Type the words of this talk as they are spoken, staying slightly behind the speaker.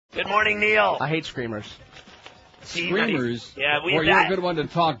Good morning, Neil. I hate screamers. Screamers? Yeah, you're a good one to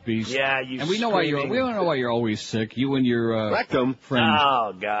talk, Beast. Yeah, you. And we don't know why you're always sick. You and your rectum friend.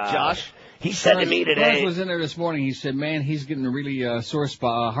 Oh God, Josh. He said to me today. Clarence was in there this morning. He said, "Man, he's getting a really sore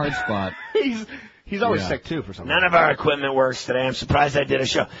spot, hard spot." He's always sick too for something. None of our equipment works today. I'm surprised I did a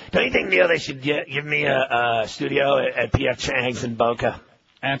show. Don't you think, Neil, they should give me a studio at PF Chang's in Boca?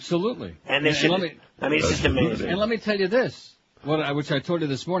 Absolutely. And they should. It's just amazing. And let me tell you this. Which I told you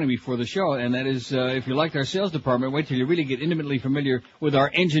this morning before the show, and that is, if you liked our sales department, wait till you really get intimately familiar with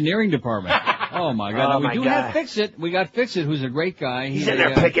our engineering department. Oh, my God. We have Fix-It. We got Fix-It, who's a great guy. He's in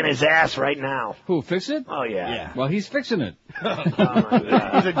there picking his ass right now. Who, Fix-It? Oh, yeah. Well, he's fixing it. Oh, my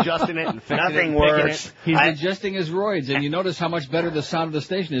God. He's adjusting it and fixing it. Nothing works. He's adjusting his roids, and you notice how much better the sound of the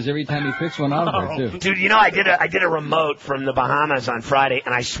station is every time he picks one out of there, too. Dude, I did a remote from the Bahamas on Friday,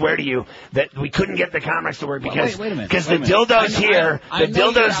 and I swear to you that we couldn't get the Comrex to work because wait a minute. Because the dildos here, I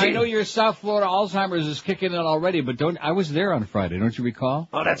know your South Florida Alzheimer's is kicking in already, but I was there on Friday, don't you recall?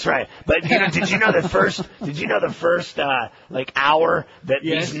 Oh, that's right. But did you know the first hour that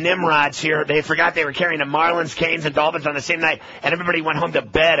these Nimrods here, they forgot they were carrying the Marlins, Canes, and Dolphins on the same night, and everybody went home to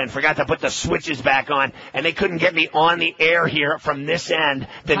bed and forgot to put the switches back on, and they couldn't get me on the air here from this end.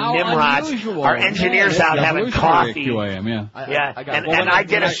 The Nimrods, unusual. Our engineers out having coffee. QAM, I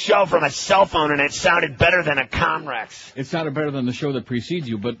did a show from a cell phone, and it sounded better than a Comrex. It sounded better than the show that precedes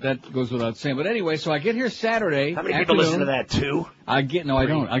you, but that goes without saying. But anyway, so I get here Saturday. How many people listen to that, too? I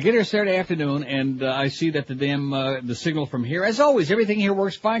don't. I get here Saturday afternoon, and I see that the signal from here, as always, everything here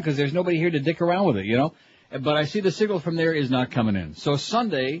works fine because there's nobody here to dick around with it, But I see the signal from there is not coming in. So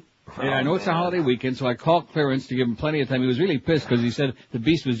Sunday, and I know it's a holiday weekend, so I called Clarence to give him plenty of time. He was really pissed because he said the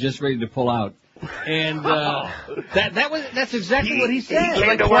Beast was just ready to pull out. And that's exactly what he said. He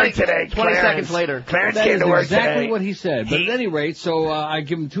came to work today. 20 seconds later. Clarence came to work today. That's exactly what he said. But at any rate, so I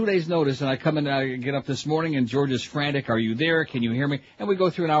give him 2 days' notice, and I come in, I get up this morning, and George is frantic. Are you there? Can you hear me? And we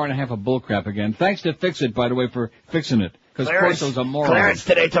go through an hour and a half of bullcrap again. Thanks to Fix-It, by the way, for fixing it. Because Corso's a moron. Clarence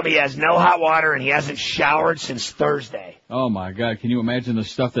today told me he has no hot water, and he hasn't showered since Thursday. Oh, my God. Can you imagine the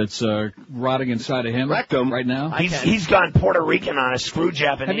stuff that's rotting inside of him right now? He's gone Puerto Rican on a screw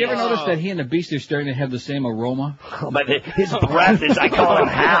Japanese. Have you ever noticed that he and the Beast are starting to have the same aroma? But his breath is, I call it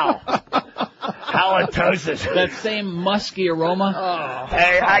halitosis. That same musky aroma?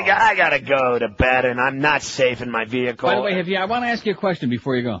 Hey, I got to go to bed, and I'm not safe in my vehicle. By the way, I want to ask you a question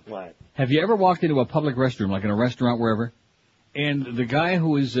before you go. What? Have you ever walked into a public restroom, like in a restaurant, wherever, and the guy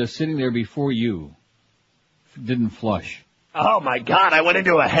who was sitting there before you didn't flush? Oh, my God. I went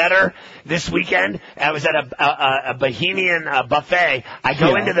into a header this weekend. I was at a Bohemian buffet. I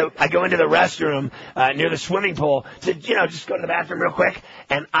go into the restroom near the swimming pool to, just go to the bathroom real quick.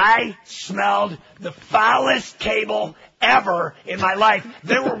 And I smelled the foulest cable ever in my life.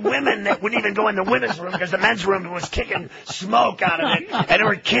 There were women that wouldn't even go in the women's room because the men's room was kicking smoke out of it. And there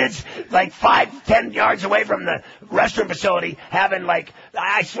were kids like 5-10 yards away from the restroom facility having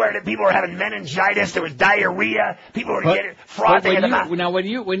I swear that people were having meningitis. There was diarrhea. People were getting frothing in the mouth. Now, when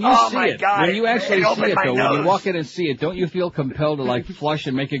you oh see my it, God, when you actually see it, though, nose. when you walk in and see it, don't you feel compelled to flush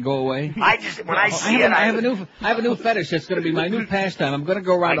and make it go away? I have a new fetish. That's going to be my new pastime. I'm going to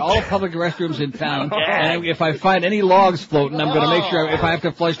go around to all the public restrooms in town, and if I find any logs floating, I'm going to make sure if I have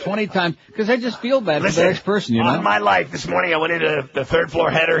to flush 20 times, because I just feel bad for the next person, On my life, this morning I went into the third floor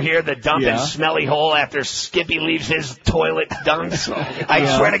header here, the dumping smelly hole after Skippy leaves his toilet dunks.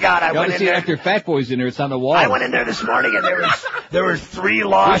 I swear to God, I went in there. After Fat Boy's in there, it's on the wall. I went in there this morning and there were 3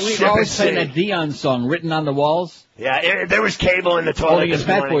 lost ships. We always playing that Dion song, Written on the Walls. Yeah, there was cable in the toilet this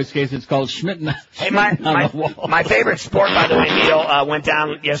morning. In Fat Boy's case, it's called Schmitten. Hey, my favorite sport, by the way, Neil, went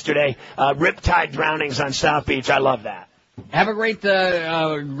down yesterday. Riptide drownings on South Beach. I love that. Have a great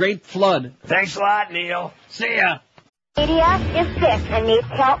flood. Thanks a lot, Neil. See ya. Media is sick and needs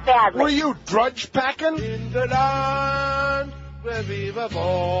help badly. Were you drudge packing? In the land where we were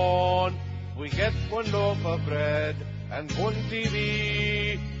born, we get 1 loaf of bread and 1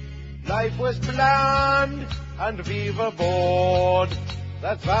 TV. Life was bland and we were bored.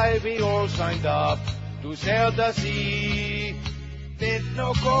 That's why we all signed up to sail the sea. There's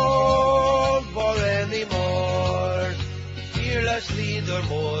no gold for anymore. Fearless leader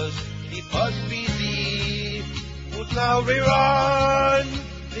was keep us busy. But now we run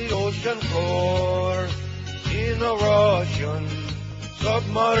the ocean floor in a Russian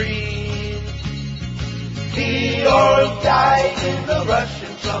submarine. We all died in the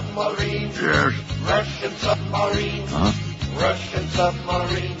Russian submarine. Yes. Russian submarine. Russian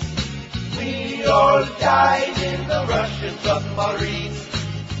submarine. We all died in the Russian submarine.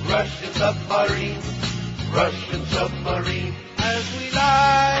 Russian submarine. Russian submarine. As we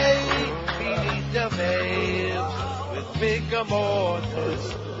lie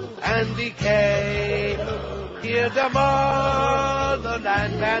immortals and decay. Hear the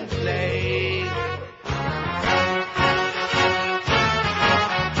motherland and play.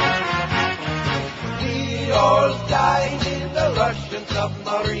 We all died in the Russian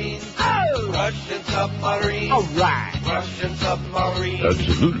submarine. Russian submarine. All right. Russian submarine.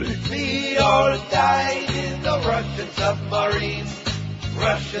 Absolutely. We all died in the Russian submarine.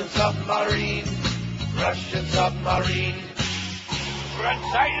 Russian submarine. Russian submarine. Run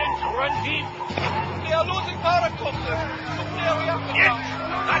silent, run deep. We are losing power contact. Yet,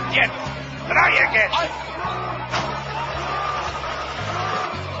 not yet. Try again.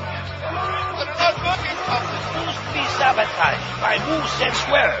 They're not working, Captain. Must be sabotaged by moves and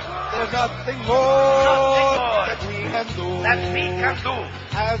swears. There's nothing more that we can do.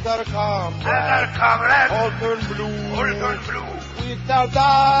 As our comrades all turn blue. Without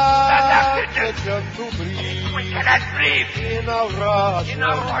oxygen to breathe. We cannot breathe. In a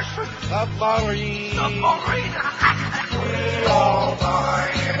Russian submarine. We all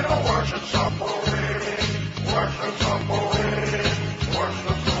die in a Russian submarine. Russian submarine.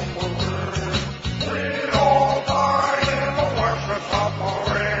 Russian submarine. We all die in a Russian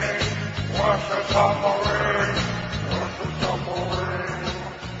submarine. Russian submarine. Russian submarine.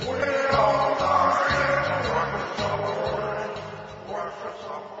 We all die in a Russian submarine. Russian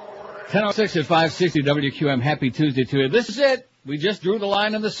submarine. 10:06 at 560 WQM. Happy Tuesday to you. This is it. We just drew the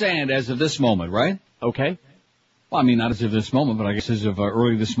line in the sand as of this moment, right? Okay. Well, I mean, not as of this moment, but I guess as of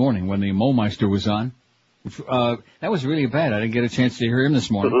early this morning when the Momeister was on. That was really bad. I didn't get a chance to hear him this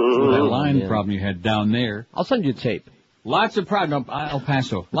morning. With that line problem you had down there. I'll send you the tape. Lots of problems. No, El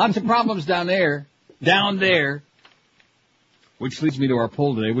Paso. Lots of problems down there. Which leads me to our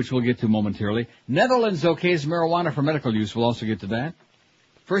poll today, which we'll get to momentarily. Netherlands okays marijuana for medical use. We'll also get to that.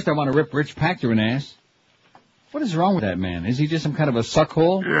 First, I want to rip Rich Pachter an ass. What is wrong with that man? Is he just some kind of a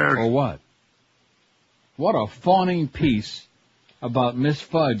suckhole? Yes. Or what? What a fawning piece about Miss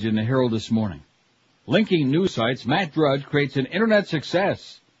Fudge in the Herald this morning. Linking news sites, Matt Drudge creates an internet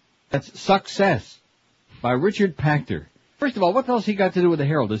success. That's success. By Richard Pachter. First of all, what the hell's he got to do with the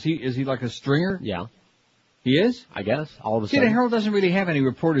Herald? Is he like a stringer? Yeah, He is? I guess. All of a See, sudden. the Herald doesn't really have any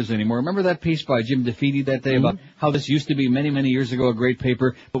reporters anymore. Remember that piece by Jim DeFeedy that day about how this used to be many, many years ago a great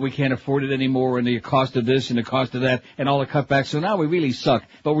paper, but we can't afford it anymore, and the cost of this and the cost of that and all the cutbacks. So now we really suck,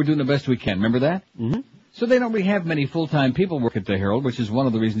 but we're doing the best we can. Remember that? Mm-hmm. So they don't really have many full-time people work at the Herald, which is one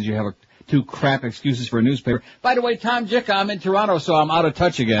of the reasons you have two crap excuses for a newspaper. By the way, Tom Jicka, I'm in Toronto, so I'm out of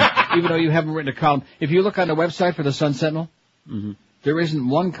touch again, even though you haven't written a column. If you look on the website for the Sun Sentinel, there isn't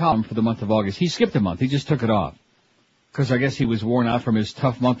one column for the month of August. He skipped a month. He just took it off. Because I guess he was worn out from his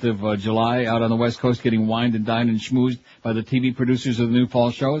tough month of July out on the West Coast getting wined and dined and schmoozed by the TV producers of the new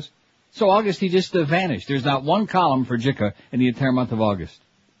fall shows. So August, he just vanished. There's not one column for Jicka in the entire month of August.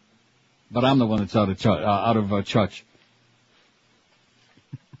 But I'm the one that's out of touch.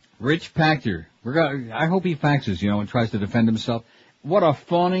 Rich Pachter. I hope he faxes, and tries to defend himself. What a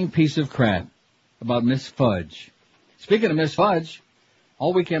fawning piece of crap about Miss Fudge. Speaking of Miss Fudge,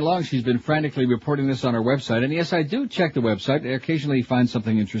 all weekend long she's been frantically reporting this on her website. And yes, I do check the website. I occasionally find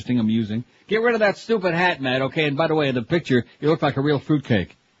something interesting, amusing. Get rid of that stupid hat, Matt, okay? And by the way, in the picture, you look like a real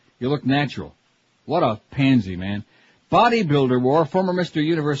fruitcake. You look natural. What a pansy, man. Bodybuilder war, former Mr.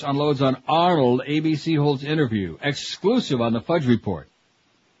 Universe unloads on Arnold, ABC holds interview. Exclusive on the Fudge Report.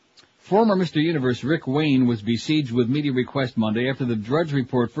 Former Mr. Universe Rick Wayne was besieged with media requests Monday after the Drudge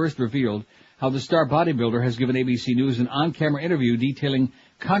Report first revealed how the star bodybuilder has given ABC News an on-camera interview detailing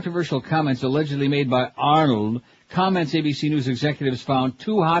controversial comments allegedly made by Arnold, comments ABC News executives found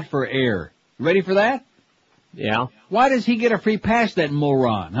too hot for air. Ready for that? Yeah. Why does he get a free pass, that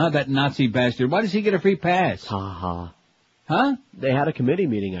moron, that Nazi bastard? Why does he get a free pass? Ha. Huh? They had a committee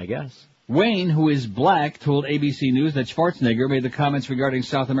meeting, I guess. Wayne, who is black, told ABC News that Schwarzenegger made the comments regarding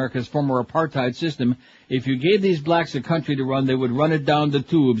South America's former apartheid system. If you gave these blacks a country to run, they would run it down the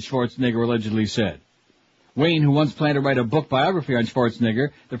tube, Schwarzenegger allegedly said. Wayne, who once planned to write a book biography on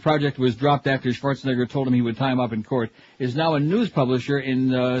Schwarzenegger, the project was dropped after Schwarzenegger told him he would tie him up in court, is now a news publisher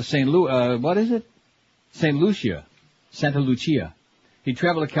in Santa Lucia. He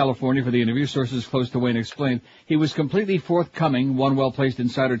traveled to California for the interview. Sources close to Wayne explained he was completely forthcoming. One well-placed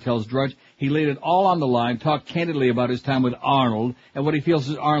insider tells Drudge he laid it all on the line, talked candidly about his time with Arnold and what he feels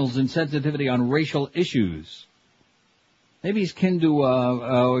is Arnold's insensitivity on racial issues. Maybe he's kin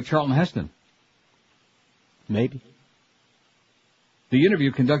to Charlton Heston. Maybe. The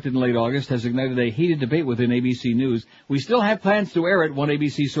interview conducted in late August has ignited a heated debate within ABC News. We still have plans to air it, one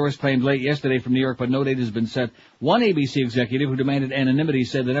ABC source claimed late yesterday from New York, but no date has been set. One ABC executive who demanded anonymity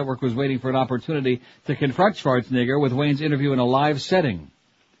said the network was waiting for an opportunity to confront Schwarzenegger with Wayne's interview in a live setting.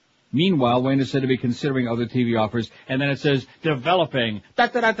 Meanwhile, Wayne is said to be considering other TV offers, and then it says, developing,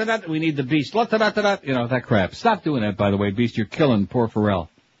 we need the Beast, you know, that crap. Stop doing that, by the way, Beast, you're killing poor Pharrell.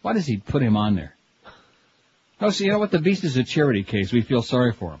 Why does he put him on there? No, see, you know what? The Beast is a charity case. We feel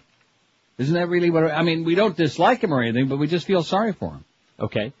sorry for him. Isn't that really what... I mean, we don't dislike him or anything, but we just feel sorry for him.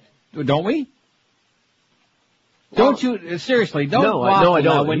 Okay. Don't we? Well, don't you... Seriously, don't... No, I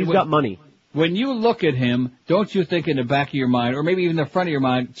don't. He's got money. When you look at him, don't you think in the back of your mind, or maybe even the front of your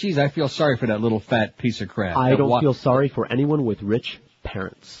mind, geez, I feel sorry for that little fat piece of crap. I don't feel sorry for anyone with rich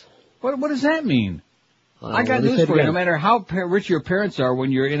parents. What does that mean? I got news for you. No matter how rich your parents are,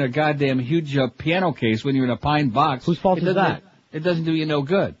 when you're in a goddamn huge piano case, when you're in a pine box... Whose fault is that? It doesn't do you no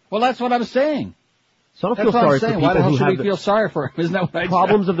good. Well, that's what I'm saying. So I don't feel sorry for people Why the hell who should have we feel sorry for him? Isn't that what I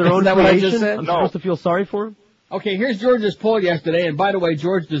problems of their own creation? What I just said? I'm supposed to feel sorry for them? Okay, here's George's poll yesterday, and by the way,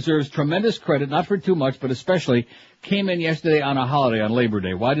 George deserves tremendous credit, not for too much, but especially came in yesterday on a holiday, on Labor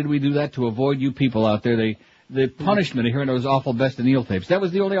Day. Why did we do that? To avoid you people out there, the punishment of hearing those awful Best of Neil tapes. That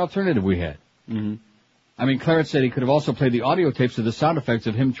was the only alternative we had. Mm-hmm. I mean, Clarence said he could have also played the audio tapes of the sound effects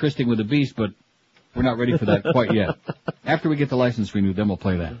of him trysting with the Beast, but we're not ready for that quite yet. After we get the license renewed, then we'll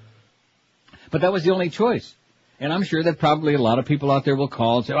play that. But that was the only choice. And I'm sure that probably a lot of people out there will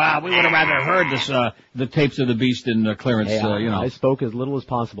call and say, we would have rather heard this, the tapes of the Beast and Clarence, I spoke as little as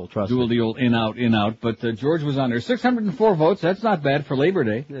possible, trust me. Dual deal, in, out. But George was on there. 604 votes, that's not bad for Labor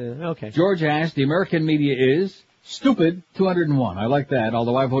Day. Yeah, okay. George asked, the American media is stupid, 201. I like that,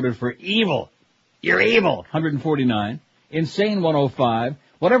 although I voted for evil. You're evil, 149. Insane, 105.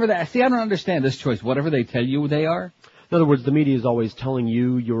 Whatever that, see, I don't understand this choice. Whatever they tell you they are. In other words, the media is always telling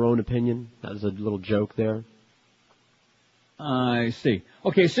you your own opinion. That was a little joke there. I see.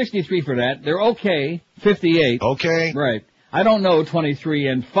 Okay, 63 for that. They're okay, 58. Okay. Right. I don't know, 23.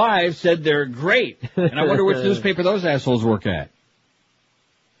 And 5 said they're great. And I wonder which newspaper those assholes work at.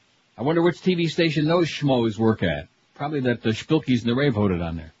 I wonder which TV station those schmoes work at. Probably that the Spilkies and the Ray voted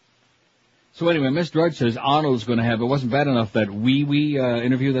on there. So anyway, Miss Drudge says Arnold's going to have, it wasn't bad enough that wee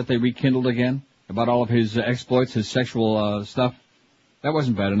interview that they rekindled again about all of his exploits, his sexual stuff. That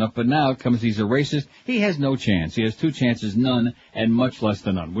wasn't bad enough, but now it comes he's a racist. He has no chance. He has 2 chances, none, and much less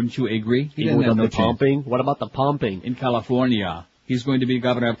than none. Wouldn't you agree? He doesn't have no chance. Pumping? What about the pumping? In California. He's going to be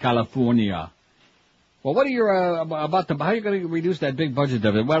governor of California. Well, what are your, how are you going to reduce that big budget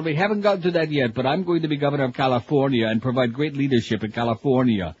deficit? Well, we haven't gotten to that yet, but I'm going to be governor of California and provide great leadership in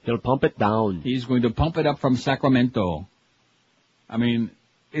California. He'll pump it down. He's going to pump it up from Sacramento. I mean,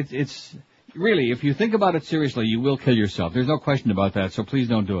 it's really, if you think about it seriously, you will kill yourself. There's no question about that, so please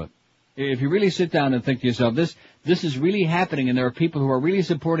don't do it. If you really sit down and think to yourself, this is really happening and there are people who are really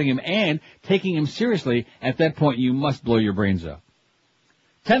supporting him and taking him seriously, at that point you must blow your brains out.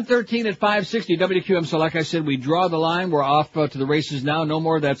 10:13 at 560 WQM. So like I said, we draw the line. We're off to the races now. No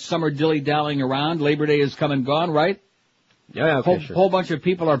more of that summer dilly-dallying around. Labor Day is come and gone, right? Yeah, okay, sure. Whole bunch of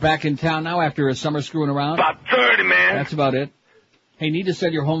people are back in town now after a summer screwing around. About 30, man. That's about it. Hey, need to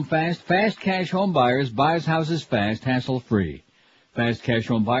sell your home fast? Fast Cash Home Buyers buys houses fast, hassle-free. Fast Cash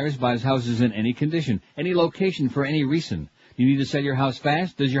Home Buyers buys houses in any condition, any location, for any reason. You need to sell your house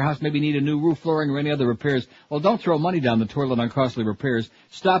fast? Does your house maybe need a new roof, flooring, or any other repairs? Well, don't throw money down the toilet on costly repairs.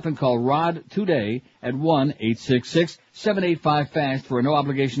 Stop and call Rod today at 1-866-785-FAST for a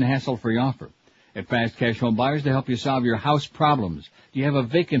no-obligation, hassle-free offer. At Fast Cash Home Buyers, they help you solve your house problems. Do you have a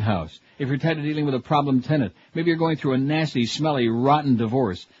vacant house? If you're tired of dealing with a problem tenant, maybe you're going through a nasty, smelly, rotten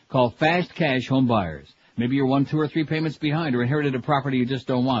divorce, call Fast Cash Home Buyers. Maybe you're 1, 2, or 3 payments behind or inherited a property you just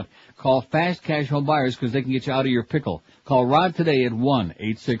don't want. Call Fast Cash Home Buyers because they can get you out of your pickle. Call Rod today at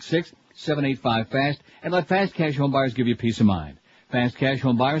 1-866-785-FAST and let Fast Cash Home Buyers give you peace of mind. Fast Cash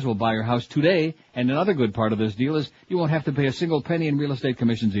Home Buyers will buy your house today, and another good part of this deal is you won't have to pay a single penny in real estate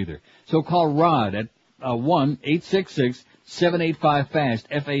commissions either. So call Rod at 1-866-785-FAST,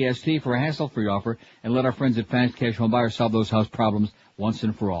 F-A-S-T, for a hassle-free offer, and let our friends at Fast Cash Home Buyers solve those house problems once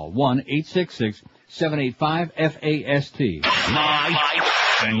and for all. 1-866-785-FAST. Live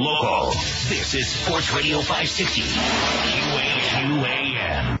and local. This is Sports Radio 560.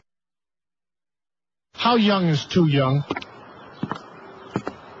 QAM. How young is too young?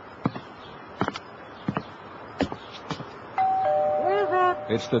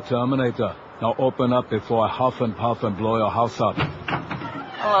 It's the Terminator. Now open up before I huff and puff and blow your house up.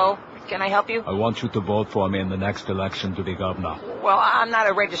 Hello, can I help you? I want you to vote for me in the next election to be governor. Well, I'm not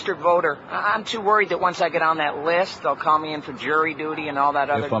a registered voter. I'm too worried that once I get on that list, they'll call me in for jury duty and all that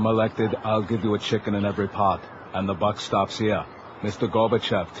other... If I'm elected, I'll give you a chicken in every pot. And the buck stops here. Mr.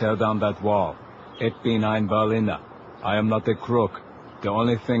 Gorbachev, tear down that wall. Ich bin ein Berliner. I am not a crook. The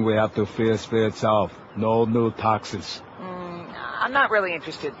only thing we have to fear is fear itself. No new taxes. I'm not really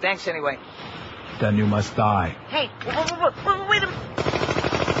interested. Thanks anyway. Then you must die. Hey, wait a minute.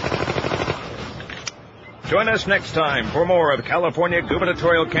 Join us next time for more of California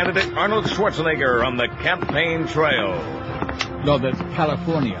gubernatorial candidate Arnold Schwarzenegger on the campaign trail. No, that's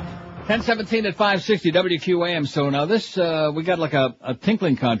California. 1017 at 560 WQAM. So now this, we got like a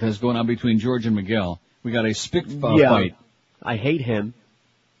tinkling contest going on between George and Miguel. We got a spit fight. I hate him.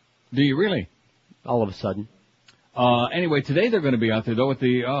 Do you really? All of a sudden. Anyway, today they're going to be out there though with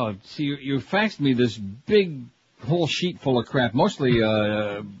the, you faxed me this big whole sheet full of crap, mostly,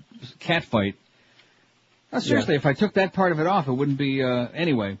 cat fight. No, seriously, if I took that part of it off, it wouldn't be,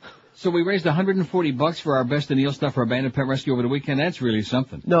 anyway. So we raised $140 for our Best of Neil stuff for Abandoned Pet Rescue over the weekend. That's really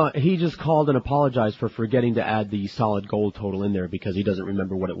something. No, he just called and apologized for forgetting to add the solid gold total in there because he doesn't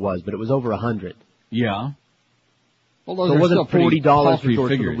remember what it was, but it was over 100. Yeah. Well, those so it wasn't $40 for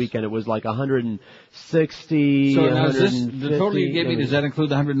figures. the weekend. It was like 160. So now is this, the total you gave me, does that include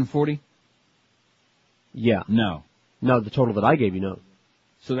the 140? Yeah. No. No, the total that I gave you, no.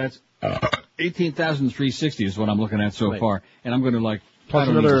 So that's 18,360 is what I'm looking at so far, and I'm going to plus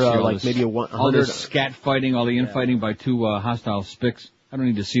another maybe 100. All this scat fighting, all the infighting by two hostile spics. I don't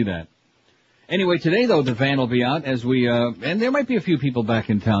need to see that. Anyway, today though the van will be out as we and there might be a few people back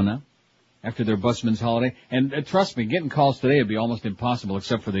in town now after their busman's holiday. And trust me, getting calls today would be almost impossible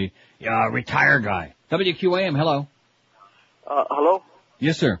except for the retired guy. WQAM, hello. Hello.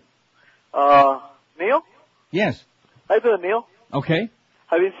 Yes, sir. Neil. Yes. How you doing, Neil? Okay.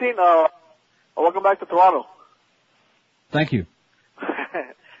 Have you seen Welcome Back to Toronto? Thank you.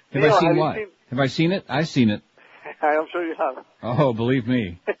 Neil, have I seen what? Have I seen it? I've seen it. I'm sure you have. Oh, believe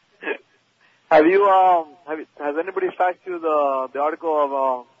me. Has anybody faxed you the article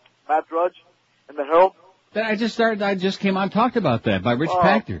of Matt Drudge in the Herald? I just came on and talked about that by Rich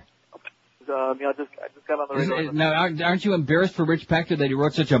Pachter. I just got on the radio. Now, aren't you embarrassed for Rich Pachter that he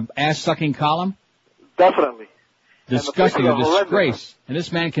wrote such a ass-sucking column? Definitely. Disgusting, a disgrace. And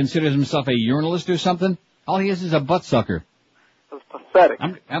this man considers himself a journalist or something? All he is a butt sucker. That's pathetic.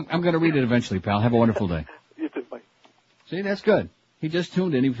 I'm going to read it eventually, pal. Have a wonderful day. You too, Mike. See, that's good. He just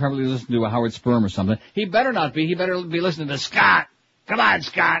tuned in. He probably listened to a Howard Sperm or something. He better not be. He better be listening to Scott. Come on,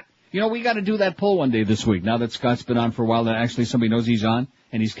 Scott. You know, we got to do that poll one day this week. Now that Scott's been on for a while, that actually somebody knows he's on,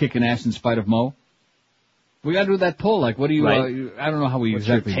 and he's kicking ass in spite of Mo. We got to do that poll. Like, what do you? Right. I don't know how we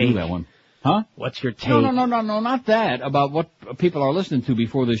exactly do that one. Huh? What's your take? No, not that. About what people are listening to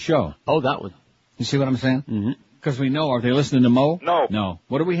before this show. Oh, that one. You see what I'm saying? Mm-hmm. Because we know, are they listening to Mo? No. No.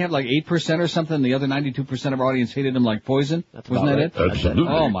 What do we have, like 8% or something? The other 92% of our audience hated him like poison? Wasn't that it? Absolutely.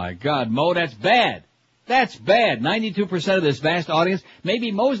 Oh my God, Mo, that's bad. That's bad. 92% of this vast audience.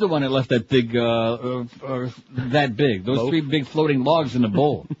 Maybe Mo's the one that left that big, that big. Those three big floating logs in the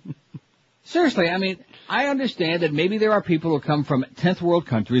bowl. Seriously, I mean, I understand that maybe there are people who come from 10th world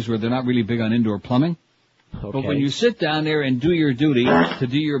countries where they're not really big on indoor plumbing. Okay. But when you sit down there and do your duty to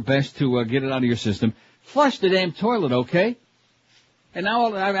do your best to get it out of your system, flush the damn toilet, okay? And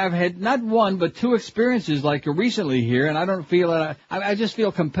now I've had not one but two experiences like recently here, and I don't feel I just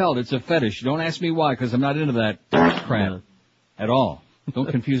feel compelled. It's a fetish. Don't ask me why, because I'm not into that crap at all. Don't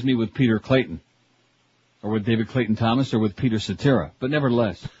confuse me with Peter Clayton, or with David Clayton Thomas, or with Peter Cetera. But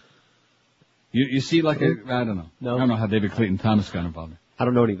nevertheless, you see, like I don't know. No. I don't know how David Clayton Thomas got involved. I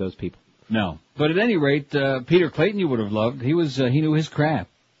don't know any of those people. No, but at any rate, Peter Clayton you would have loved. He knew his crap.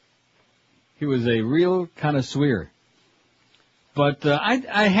 He was a real connoisseur. But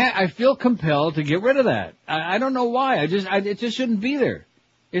I feel compelled to get rid of that. I don't know why. It just shouldn't be there.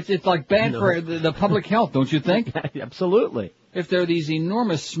 It's like bad for the public health, don't you think? Absolutely. If they're these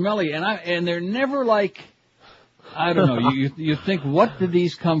enormous smelly and they're never like, I don't know. You think, what did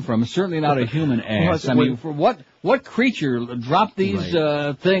these come from? Certainly not a human ass. I mean, for what creature dropped these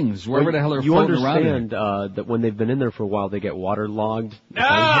things wherever the hell they're floating around? You understand that when they've been in there for a while, they get waterlogged.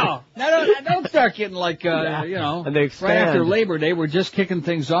 No, don't start getting like and they expand. Right after Labor Day, we're just kicking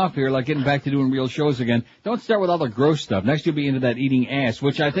things off here, like getting back to doing real shows again. Don't start with all the gross stuff. Next, you'll be into that eating ass,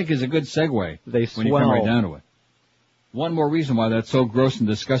 which I think is a good segue. They when you come right down to it. One more reason why that's so gross and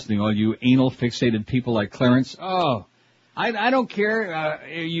disgusting, all you anal fixated people like Clarence. Oh, I don't care,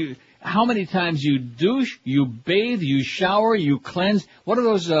 how many times you douche, you bathe, you shower, you cleanse. What are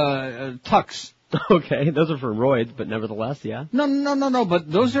those, tucks? Okay, those are for roids, but nevertheless, yeah. No, but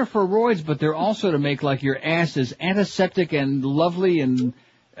those are for roids, but they're also to make like your ass as antiseptic and lovely and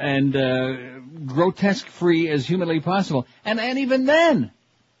grotesque free as humanly possible. And even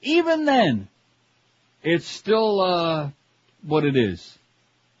then, it's still, what it is.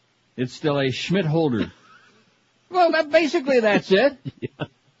 It's still a Schmidt holder. Well, basically that's it. Yeah.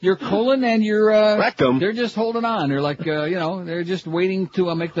 Your colon and your, rectum. They're just holding on. They're like, they're just waiting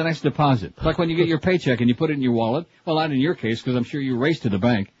to make the next deposit. Like when you get your paycheck and you put it in your wallet. Well, not in your case, because I'm sure you race to the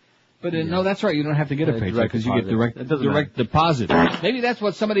bank. But no, that's right. You don't have to get a paycheck because you get direct deposit. Maybe that's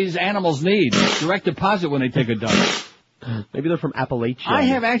what some of these animals need. Direct deposit when they take a dump. Maybe they're from Appalachia. I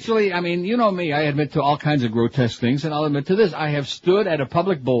have actually, you know me, I admit to all kinds of grotesque things, and I'll admit to this. I have stood at a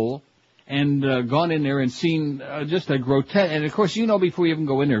public bowl and gone in there and seen just a grotesque, and of course you know before you even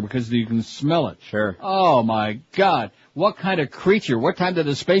go in there because you can smell it. Sure. Oh my God. What kind of creature? What time did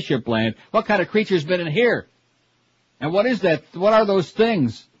the spaceship land? What kind of creature's been in here? And what is that? What are those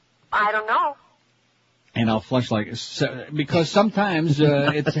things? I don't know. And I'll flush because sometimes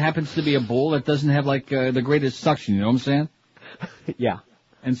it happens to be a bowl that doesn't have like the greatest suction, you know what I'm saying? Yeah.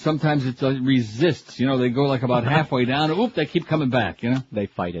 And sometimes it resists, they go like about halfway down, and they keep coming back, They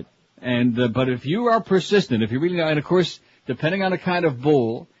fight it. And, but if you are persistent, if you really, and of course, depending on the kind of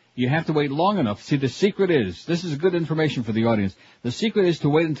bowl, you have to wait long enough. See, the secret is, this is good information for the audience, the secret is to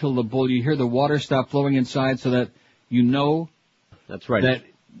wait until the bowl, you hear the water stop flowing inside so that you know. That's right. That,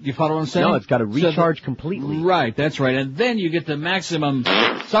 you follow what I'm saying? No, it's got to recharge completely. Right, that's right. And then you get the maximum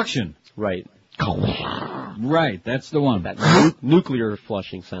suction. Right. Right, that's the one. That nuclear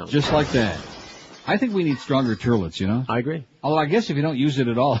flushing sound. Just like that. I think we need stronger turlets, I agree. Although I guess if you don't use it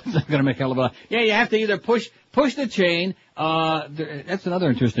at all, it's not going to make a hell of a lot. Yeah, you have to either push the chain. That's another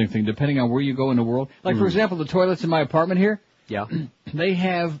interesting thing, depending on where you go in the world. Like, for example, the toilets in my apartment here. Yeah. They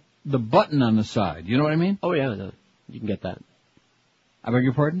have the button on the side. You know what I mean? Oh, yeah. You can get that. I beg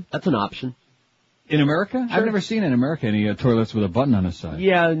your pardon? That's an option. In America? Sure. I've never seen in America any toilets with a button on the side.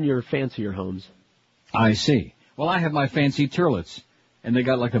 Yeah, in your fancier homes. I see. Well, I have my fancy toilets. And they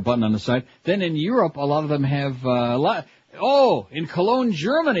got like a button on the side. Then in Europe, a lot of them have in Cologne,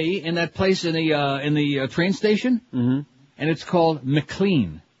 Germany, in that place in the train station, and it's called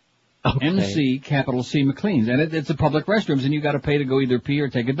McLean, MC capital C McLean's, and it's a public restrooms, and you got to pay to go either pee or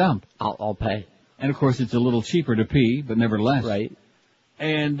take a dump. I'll pay. And of course, it's a little cheaper to pee, but nevertheless. Right.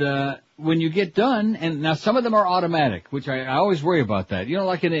 And when you get done, and now some of them are automatic, which I always worry about that.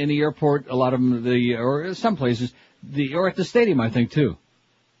 Like in the airport, a lot of them, or some places. Or at the stadium, I think, too.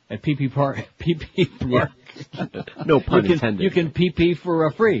 At PP Park. No pun intended. You can PP for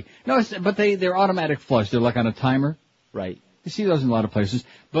free. No, but they're automatic flush. They're like on a timer. Right. You see those in a lot of places.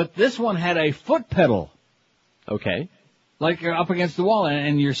 But this one had a foot pedal. Okay. Like you're up against the wall,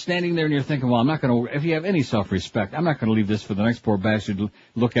 and you're standing there and you're thinking, well, I'm not going to, if you have any self-respect, I'm not going to leave this for the next poor bastard to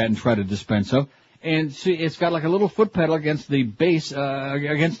look at and try to dispense of. And see, it's got like a little foot pedal against the base,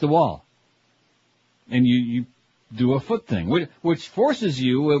 against the wall. And you do a foot thing, which forces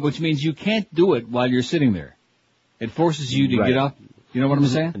you, which means you can't do it while you're sitting there. It forces you to get up. You know what I'm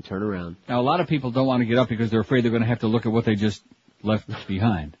saying? And turn around. Now, a lot of people don't want to get up because they're afraid they're going to have to look at what they just left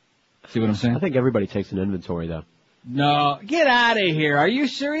behind. See what I'm saying? I think everybody takes an inventory, though. No, get out of here. Are you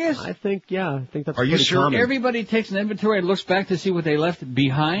serious? I think that's Are you sure? common. Everybody takes an inventory and looks back to see what they left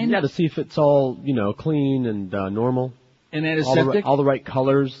behind? Yeah, to see if it's all, clean and normal. And antiseptic? All the right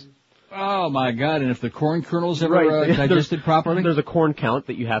colors. Oh, my God. And if the corn kernels ever digested properly? There's a corn count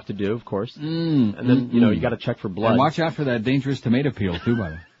that you have to do, of course. And then, you got to check for blood. And watch out for that dangerous tomato peel, too, by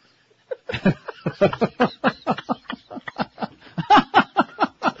the way.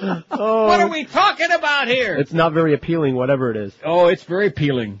 What are we talking about here? It's not very appealing, whatever it is. Oh, it's very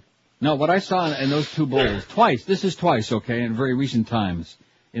appealing. No, what I saw in those two bowls, this is twice, okay, in very recent times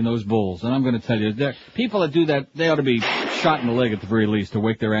in those bowls. And I'm going to tell you, people that do that, they ought to be shot in the leg at the very least to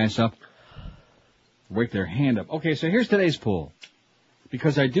wake their ass up. Wake their hand up. Okay, so here's today's pool.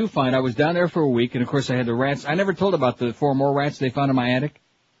 Because I do find I was down there for a week, and of course I had the rats. I never told about the 4 more rats they found in my attic.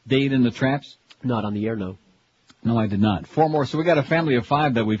 Dead in the traps. Not on the air, no. No, I did not. 4 more. So we got a family of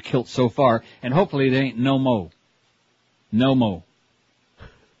 5 that we've killed so far, and hopefully they ain't no mo. No mo.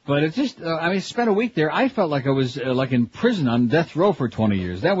 But it's just, spent a week there. I felt like I was like in prison on death row for 20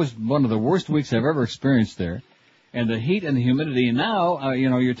 years. That was one of the worst weeks I've ever experienced there. And the heat and the humidity. And now,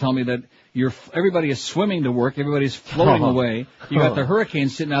 you're telling me that everybody is swimming to work. Everybody's floating away. You got the hurricane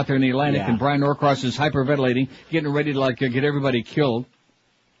sitting out there in the Atlantic, and Brian Norcross is hyperventilating, getting ready to get everybody killed.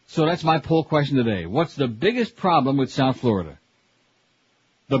 So that's my poll question today. What's the biggest problem with South Florida?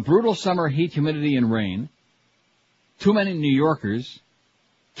 The brutal summer heat, humidity, and rain. Too many New Yorkers.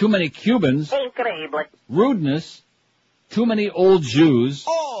 too many Cubans, rudeness, too many old Jews,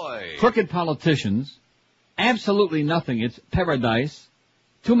 crooked politicians, absolutely nothing. It's paradise,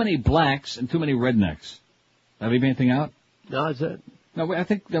 too many blacks, and too many rednecks. Did I leave anything out? No, that's it. No, I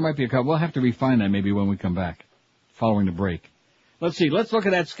think there might be a couple. We'll have to refine that maybe when we come back, following the break. Let's see. Let's look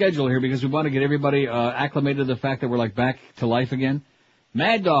at that schedule here because we want to get everybody acclimated to the fact that we're like back to life again.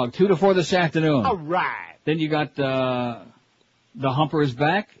 Mad Dog, 2 to 4 this afternoon. All right. Then you got the Humper is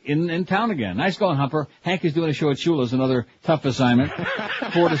back in town again. Nice going, Humper. Hank is doing a show at Shula's, another tough assignment.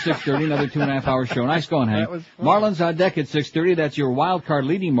 4 to 6:30, another 2.5-hour show. Nice going, Hank. Marlins on deck at 6:30. That's your wild card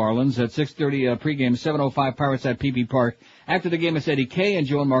leading Marlins at 6:30 pregame. 7:05 Pirates at PB Park. After the game, it's Eddie K and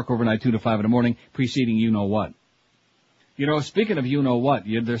Joe and Mark overnight 2 to 5 in the morning, preceding you know what. You know, speaking of you know what,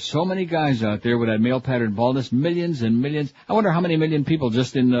 there's so many guys out there with that male pattern baldness, millions and millions. I wonder how many million people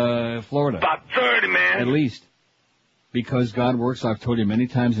just in Florida. About 30, man. At least. Because God works, I've told you many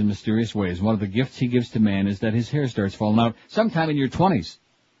times, in mysterious ways. One of the gifts he gives to man is that his hair starts falling out sometime in your 20s.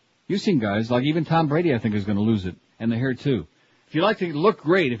 You've seen guys, like even Tom Brady, I think, is going to lose it. And the hair, too. If you like to look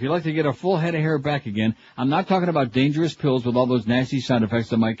great, if you like to get a full head of hair back again, I'm not talking about dangerous pills with all those nasty side effects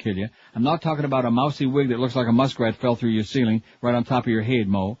that might kill you. I'm not talking about a mousy wig that looks like a muskrat fell through your ceiling right on top of your head,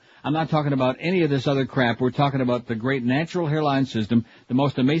 Mo. I'm not talking about any of this other crap. We're talking about the great natural hairline system, the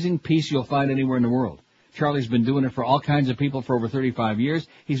most amazing piece you'll find anywhere in the world. Charlie's been doing it for all kinds of people for over 35 years.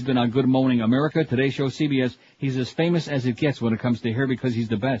 He's been on Good Morning America, Today Show, CBS. He's as famous as it gets when it comes to hair because he's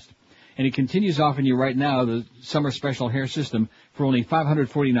the best. And he continues offering you right now the summer special hair system for only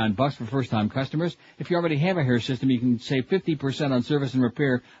 $549 for first-time customers. If you already have a hair system, you can save 50% on service and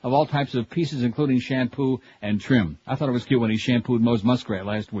repair of all types of pieces, including shampoo and trim. I thought it was cute when he shampooed Moe's muskrat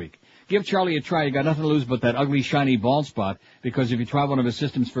last week. Give Charlie a try. You got nothing to lose but that ugly, shiny bald spot, because if you try one of his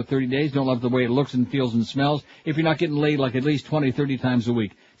systems for 30 days, don't love the way it looks and feels and smells, if you're not getting laid like at least 20, 30 times a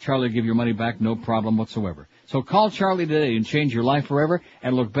week, Charlie will give your money back, no problem whatsoever. So call Charlie today and change your life forever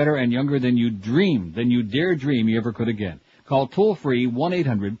and look better and younger than you dare dream you ever could again. Call toll-free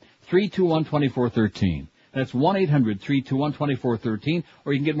 1-800-321-2413. That's 1-800-321-2413,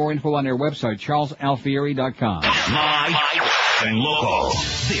 or you can get more info on their website, charlesalfieri.com. Live and local.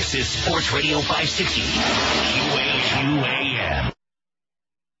 This is Sports Radio 560. QAM.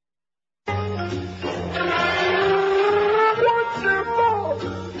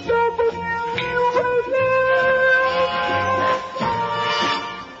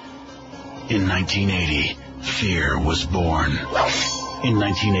 In 1980, fear was born. In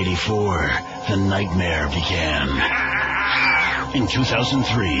 1984, the nightmare began. In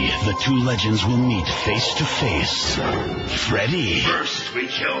 2003, the two legends will meet face to face. Freddy. First we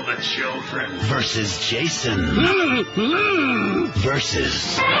kill the children. Versus Jason.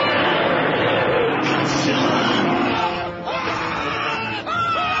 Versus Godzilla.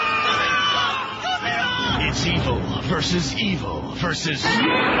 It's evil versus evil versus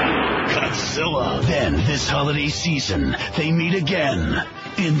Godzilla. Then, this holiday season, they meet again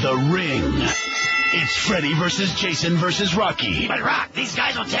in the ring. It's Freddy versus Jason versus Rocky. But Rock, these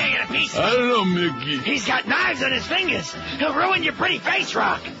guys will tear you to pieces. I don't know, Mickey. He's got knives on his fingers. He'll ruin your pretty face,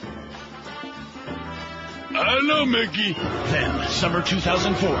 Rock. I don't know, Mickey. Then, summer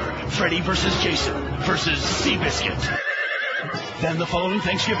 2004, Freddy versus Jason versus Seabiscuit. Then the following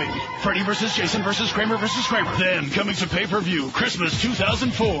Thanksgiving, Freddy versus Jason versus Kramer versus Kramer. Then, coming to pay-per-view, Christmas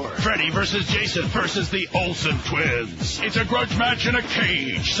 2004, Freddy versus Jason versus the Olsen twins. It's a grudge match in a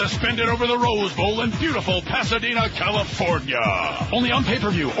cage, suspended over the Rose Bowl in beautiful Pasadena, California. Only on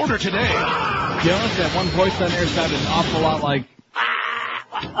pay-per-view. Order today. You notice that one voice on there sounded an awful lot like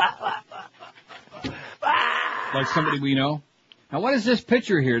somebody we know. Now, what is this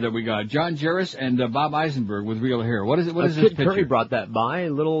picture here that we got? John Jarvis and Bob Eisenberg with real hair. What is it? What is this Kid picture? Curry brought that by. A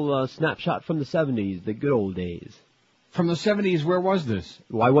little snapshot from the 70s, the good old days. From the 70s, where was this?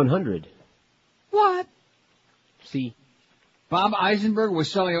 Y100. What? See? Bob Eisenberg was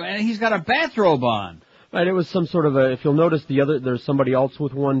selling, and he's got a bathrobe on. Right, it was some sort of a, if you'll notice there's somebody else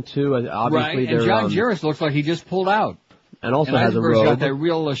with one too, obviously. Right, and John Jarvis looks like he just pulled out. And also and has Eisenberg's a robe. got that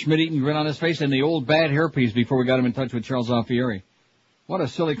real Schmidt-Eaton grin on his face and the old bad hairpiece before we got him in touch with Charles Alfieri. What a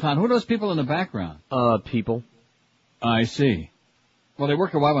silly clown. Who are those people in the background? People. I see. Well, they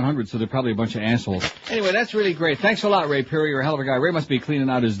work at Y100, so they're probably a bunch of assholes. Anyway, that's really great. Thanks a lot, Ray Perry. You're a hell of a guy. Ray must be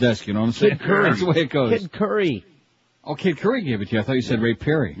cleaning out his desk, you know what I'm saying? Kid Curry. That's the way it goes. Kid Curry. Oh, Kid Curry gave it to you. I thought you said Ray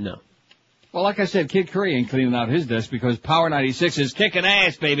Perry. No. Well, like I said, Kid Curry ain't cleaning out his desk because Power 96 is kicking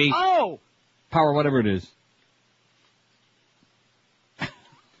ass, baby. Oh! Power whatever it is.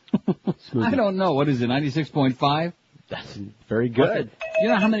 I don't know. What is it, 96.5? That's very good. You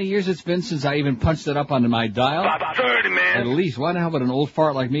know how many years it's been since I even punched it up onto my dial? About 30, man. At least. Why the hell would an old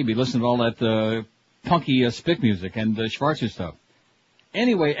fart like me be listening to all that punky spick music and Schwarzer stuff?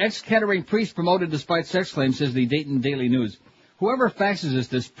 Anyway, ex-Kettering priest promoted despite sex claims, says the Dayton Daily News. Whoever faxes us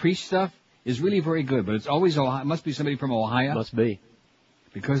this priest stuff is really very good, but it's always Ohio. It must be somebody from Ohio. Must be.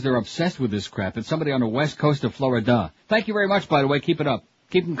 Because they're obsessed with this crap. It's somebody on the west coast of Florida. Thank you very much, by the way. Keep it up.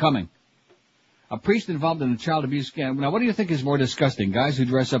 Keep them coming. A priest involved in a child abuse scandal. Now, what do you think is more disgusting? Guys who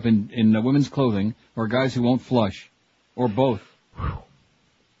dress up in women's clothing or guys who won't flush? Or both?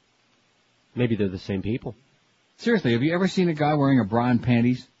 Maybe they're the same people. Seriously, have you ever seen a guy wearing a bra and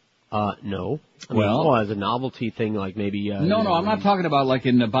panties? No. Well, as a novelty thing, like maybe... No, I'm not talking about like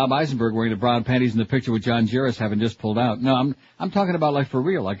in Bob Eisenberg wearing the bra and panties in the picture with John Jarvis having just pulled out. No, I'm talking about like for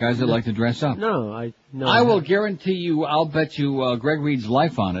real, like guys that like to dress up. No, I will guarantee you, I'll bet you Greg Reed's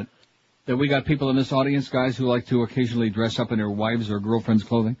life on it, that we got people in this audience, guys who like to occasionally dress up in their wives' or girlfriends'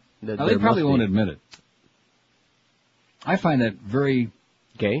 clothing. Now, they probably won't admit it. I find that very...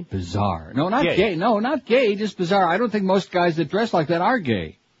 Gay? Bizarre. No, not gay. No, not gay, just bizarre. I don't think most guys that dress like that are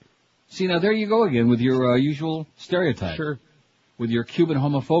gay. See, now there you go again with your usual stereotype. Sure. With your Cuban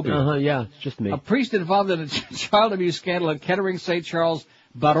homophobia. Yeah, it's just me. A priest involved in a child abuse scandal at Kettering St. Charles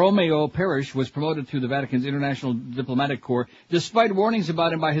Borromeo Parish was promoted through the Vatican's International Diplomatic Corps, despite warnings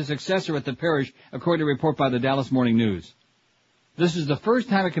about him by his successor at the parish, according to a report by the Dallas Morning News. This is the first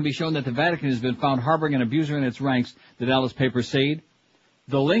time it can be shown that the Vatican has been found harboring an abuser in its ranks, the Dallas paper said.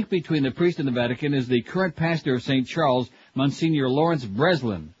 The link between the priest and the Vatican is the current pastor of St. Charles, Monsignor Lawrence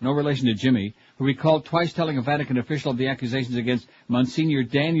Breslin, no relation to Jimmy, who recalled twice telling a Vatican official of the accusations against Monsignor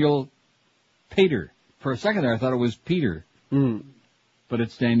Daniel Pater. For a second there, I thought it was Peter. But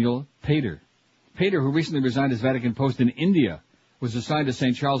it's Daniel Pater. Pater, who recently resigned his Vatican post in India, was assigned to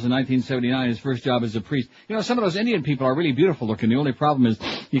St. Charles in 1979, his first job as a priest. You know, some of those Indian people are really beautiful looking. The only problem is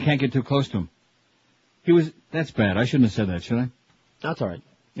you can't get too close to them. That's bad. I shouldn't have said that, should I? That's all right.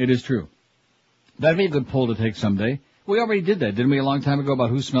 It is true. That'd be a good poll to take someday. We already did that, didn't we, a long time ago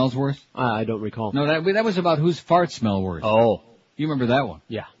about who smells worse? I don't recall. No, that was about whose farts smell worse. Oh. You remember that one?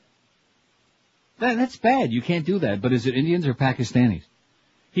 Yeah. That's bad. You can't do that. But is it Indians or Pakistanis?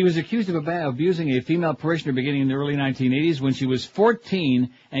 He was accused of abusing a female parishioner beginning in the early 1980s when she was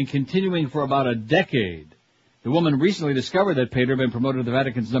 14 and continuing for about a decade. The woman recently discovered that Pater had been promoted to the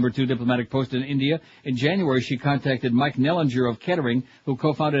Vatican's number 2 diplomatic post in India. In January, she contacted Mike Nellinger of Kettering, who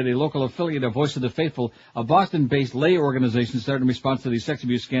co-founded a local affiliate of Voice of the Faithful, a Boston-based lay organization started in response to the sex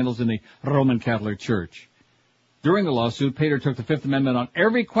abuse scandals in the Roman Catholic Church. During the lawsuit, Pater took the Fifth Amendment on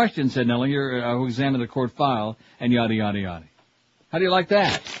every question, said Nellinger, who examined the court file, and yada, yada, yada. How do you like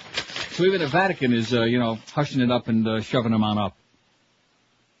that? So even the Vatican is, hushing it up and shoving them on up.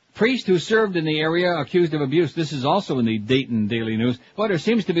 Priest who served in the area accused of abuse. This is also in the Dayton Daily News. Boy, there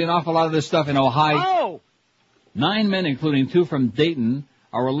seems to be an awful lot of this stuff in Ohio. Oh! 9 men, including 2 from Dayton,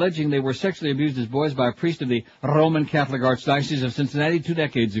 are alleging they were sexually abused as boys by a priest of the Roman Catholic Archdiocese of Cincinnati 2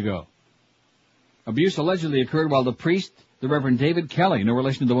 decades ago. Abuse allegedly occurred while the priest, the Reverend David Kelly, no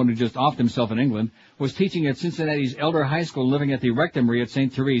relation to the one who just offed himself in England, was teaching at Cincinnati's Elder High School and living at the Rectory at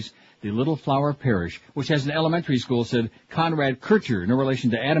St. Therese, the Little Flower Parish, which has an elementary school, said Conrad Kircher, no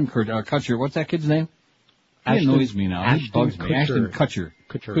relation to Adam Kutcher. What's that kid's name? He annoys me now. He bugs me. Ashton Kutcher.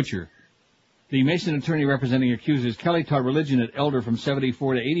 The Mason attorney representing accusers. Kelly taught religion at Elder from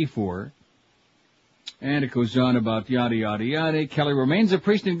 74 to 84. And it goes on about yada, yada, yada. Kelly remains a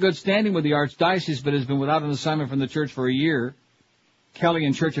priest in good standing with the Archdiocese, but has been without an assignment from the church for a year. Kelly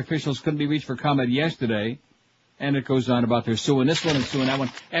and church officials couldn't be reached for comment yesterday. And it goes on about they're suing this one and suing that one.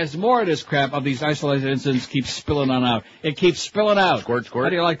 As more of this crap of these isolated incidents keeps spilling on out. It keeps spilling out. Squirt. How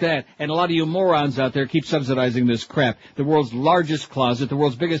do you like that? And a lot of you morons out there keep subsidizing this crap. The world's largest closet, the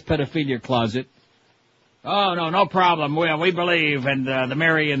world's biggest pedophilia closet. Oh, no problem. We believe, and the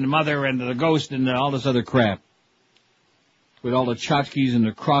Mary and the Mother and the Ghost and all this other crap. With all the tchotchkes and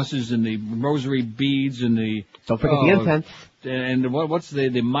the crosses and the rosary beads and the... Don't forget the incense. And what's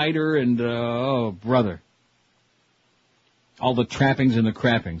the mitre and, brother. All the trappings and the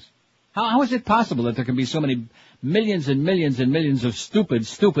crappings. How is it possible that there can be so many millions and millions and millions of stupid,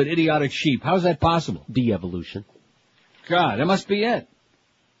 idiotic sheep? How is that possible? De-evolution. God, that must be it.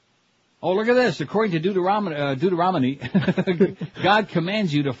 Oh, look at this. According to Deuteronomy, God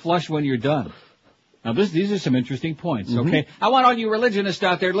commands you to flush when you're done. Now, these are some interesting points, okay? I want all you religionists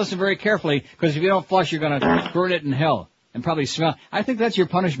out there to listen very carefully, because if you don't flush, you're going to burn it in hell and probably smell. I think that's your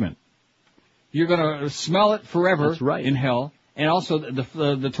punishment. You're going to smell it forever. That's right. In hell, and also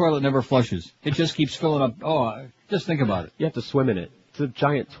the toilet never flushes. It just keeps filling up. Oh, just think about it. You have to swim in it. It's a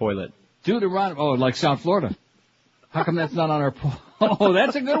giant toilet. Deuteronomy, like South Florida. How come that's not on our poll? Oh,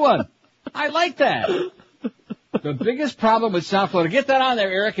 that's a good one. I like that. The biggest problem with South Florida. Get that on there,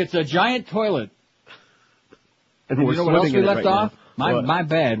 Eric. It's a giant toilet. And you know what else we left off? My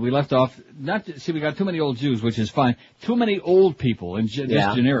bad. We left off. We got too many old Jews, which is fine. Too many old people, and just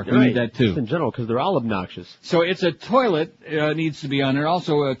generic. We need that too. Just in general, because they're all obnoxious. So it's a toilet needs to be on there.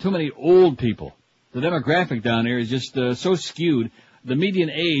 Also, too many old people. The demographic down there is just so skewed. The median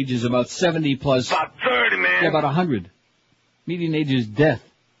age is about 70 plus. About 30, man. Yeah, about 100. Median age is death.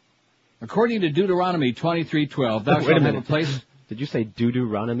 According to Deuteronomy 23:12, thou shalt have a place. Did you say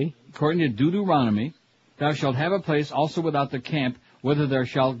Deuteronomy? According to Deuteronomy, thou shalt have a place also without the camp, whither thou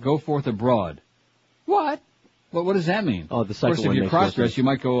shalt go forth abroad. What? Well, what does that mean? Oh, the second one. Of course, if you cross-dress, you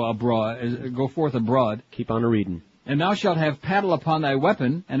might go abroad, go forth abroad. Keep on reading. And thou shalt have paddle upon thy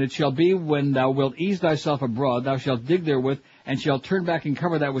weapon, and it shall be when thou wilt ease thyself abroad, thou shalt dig therewith, and shalt turn back and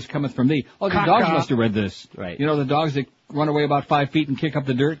cover that which cometh from thee. Oh, the dogs must have read this. Right. You know, the dogs that run away about 5 feet and kick up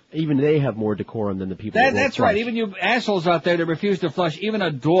the dirt? Even they have more decorum than the people That's right. Even you assholes out there that refuse to flush, even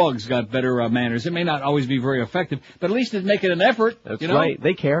a dog's got better manners. It may not always be very effective, but at least it's making an effort. That's you know? right.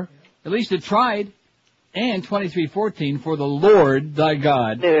 They care. At least it tried. And 23:14, for the Lord thy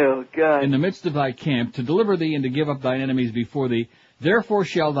God, in the midst of thy camp, to deliver thee and to give up thine enemies before thee. Therefore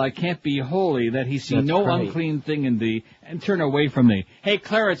shall thy camp be holy, that he see no unclean thing in thee, and turn away from thee. Hey,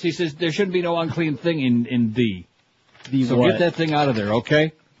 Clarence, he says, there shouldn't be no unclean thing in thee. So what? get that thing out of there,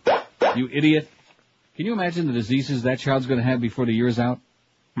 okay? You idiot. Can you imagine the diseases that child's going to have before the year's out?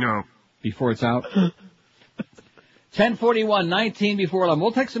 No. Before it's out? 10:41, 19 before 11.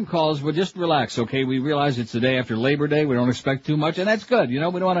 We'll take some calls. We'll just relax, okay? We realize it's the day after Labor Day. We don't expect too much, and that's good. You know,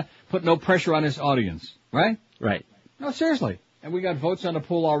 we don't want to put no pressure on this audience, right? Right. No, seriously. And we got votes on the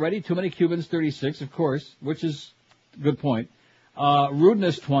poll already. Too many Cubans, 36, of course, which is a good point.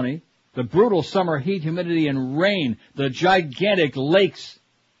 Rudeness, 20. The brutal summer heat, humidity, and rain. The gigantic lakes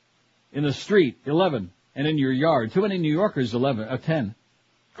in the street, 11. And in your yard. Too many New Yorkers, 10.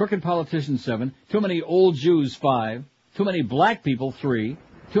 Crooked politicians, 7. Too many old Jews, 5. Too many black people, 3.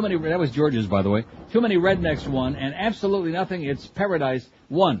 Too many, that was George's, by the way. Too many rednecks, 1. And absolutely nothing, it's paradise,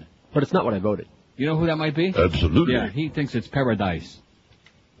 1. But it's not what I voted. You know who that might be? Absolutely. Yeah, he thinks it's paradise.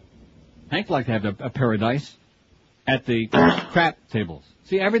 Hank liked to have a paradise at the crap tables.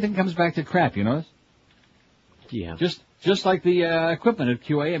 See, everything comes back to crap, you notice? Yeah. Just like the equipment at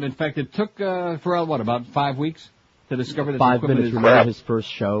QAM. In fact, it took Pharrell, about 5 weeks to discover that 5 the equipment minutes. is Remember his first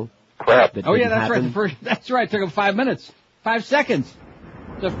show? Crap. Oh yeah, that's right. That's right. It took him 5 minutes, 5 seconds.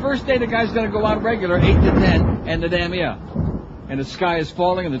 The first day the guy's going to go on regular, 8 to 10, and and the sky is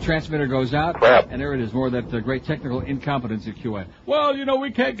falling, and the transmitter goes out. Crap. And there it is, more of that great technical incompetence at QAM. Well, you know,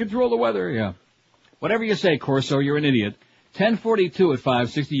 we can't control the weather. Yeah. Whatever you say, Corso, you're an idiot. 10:42 at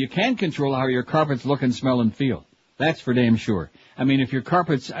 560. You can control how your carpets look and smell and feel. That's for damn sure. I mean, if your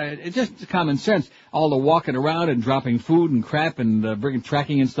carpets, it's just common sense, all the walking around and dropping food and crap and bringing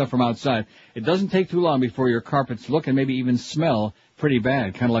tracking and stuff from outside, it doesn't take too long before your carpets look and maybe even smell pretty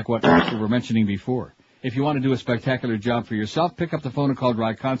bad, kind of like what we were mentioning before. If you want to do a spectacular job for yourself, pick up the phone and call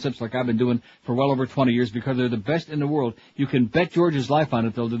Dry Concepts like I've been doing for well over 20 years because they're the best in the world. You can bet George's life on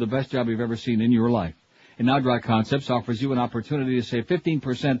it. They'll do the best job you've ever seen in your life. And now Dry Concepts offers you an opportunity to save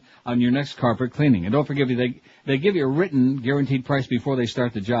 15% on your next carpet cleaning. And don't forget, they give you a written guaranteed price before they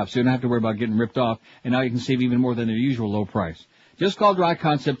start the job, so you don't have to worry about getting ripped off. And now you can save even more than their usual low price. Just call Dry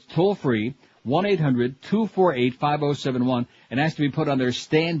Concepts toll free, 1-800-248-5071, and ask to be put on their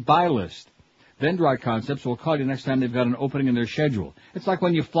standby list. Then Dry Concepts will call you next time they've got an opening in their schedule. It's like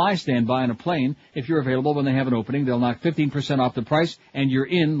when you fly standby on a plane. If you're available when they have an opening, they'll knock 15% off the price, and you're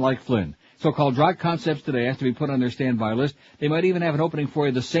in like Flynn. So call Dry Concepts today. Ask to be put on their standby list. They might even have an opening for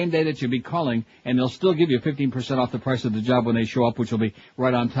you the same day that you'll be calling, and they'll still give you 15% off the price of the job when they show up, which will be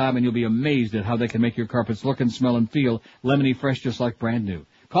right on time, and you'll be amazed at how they can make your carpets look and smell and feel lemony fresh just like brand new.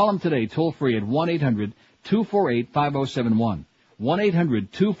 Call them today, toll free at 1-800-248-5071.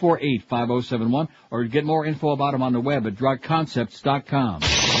 1-800-248-5071, or get more info about them on the web at dryconcepts.com.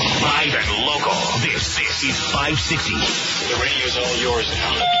 Live and local. This is 560. The radio's all yours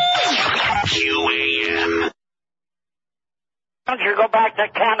now. QAM. Why don't you go back to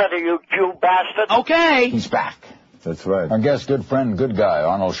Canada, you Jew bastard? Okay. He's back. That's right. Our guest, good friend, good guy,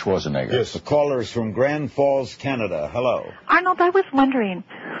 Arnold Schwarzenegger. Yes, the caller is from Grand Falls, Canada. Hello. Arnold, I was wondering,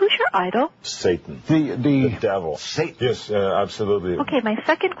 who's your idol? Satan. The devil. Satan. Yes, absolutely. Okay, my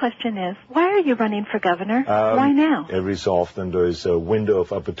second question is, why are you running for governor? Why now? Every so often there is a window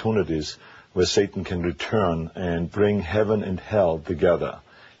of opportunities where Satan can return and bring heaven and hell together.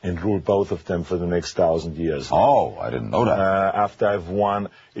 and rule both of them for the next 1,000 years. Oh, I didn't know that. After I've won,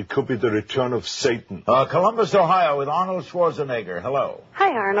 it could be the return of Satan. Columbus, Ohio, with Arnold Schwarzenegger. Hello.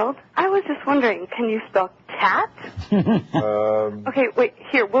 Hi, Arnold. I was just wondering, can you spell cat? Okay, wait,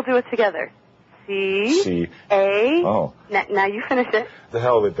 here, we'll do it together. C-A. Oh. Now you finish it. The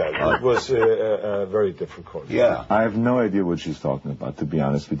hell with that. It was very difficult. Yeah. I have no idea what she's talking about, to be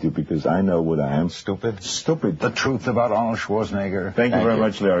honest with you, because I know what I am. Stupid. Stupid. The truth about Arnold Schwarzenegger. Thank you very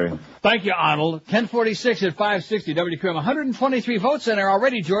much, Larry. Thank you, Arnold. 1046 at 560 WQM. 123 votes in there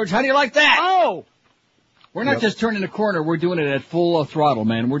already, George. How do you like that? Oh! We're not just turning a corner. We're doing it at full throttle,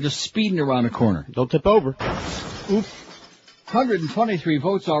 man. We're just speeding around the corner. Don't tip over. Oops. 123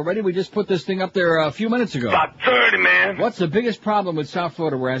 votes already. We just put this thing up there a few minutes ago. About 30, man. What's the biggest problem with South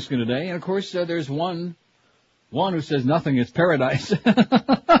Florida, we're asking today? And, of course, there's one who says nothing. It's paradise.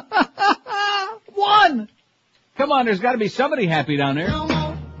 One! Come on, there's got to be somebody happy down there.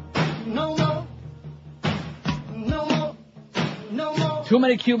 No more. Too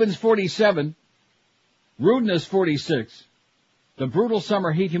many Cubans, 47. Rudeness, 46. The brutal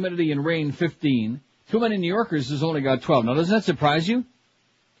summer heat, humidity, and rain, 15. Too many New Yorkers has only got 12. Now, doesn't that surprise you?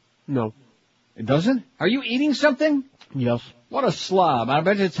 No. It doesn't? Are you eating something? Yes. What a slob. I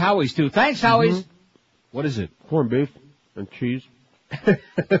bet it's Howie's, too. Thanks, Howie's. Mm-hmm. What is it? Corned beef and cheese.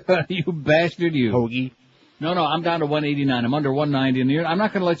 You bastard, you. Hoagie. No, I'm down to 189. I'm under 190. And I'm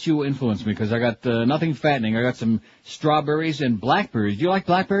not going to let you influence me because I got nothing fattening. I got some strawberries and blackberries. Do you like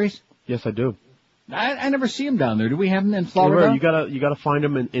blackberries? Yes, I do. I never see them down there. Do we have them in Florida? You gotta find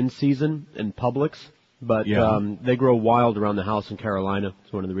them in season in Publix. But they grow wild around the house in Carolina.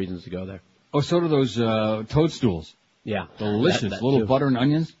 It's one of the reasons to go there. Oh, so do those toadstools. Yeah. Delicious. That little too. butter and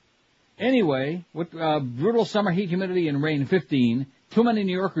onions. Anyway, with brutal summer heat, humidity, and rain, 15. Too many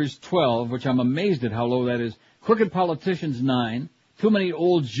New Yorkers, 12, which I'm amazed at how low that is. Crooked politicians, 9. Too many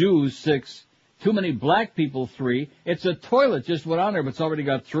old Jews, 6. Too many black people, 3. It's a toilet just went on there, but it's already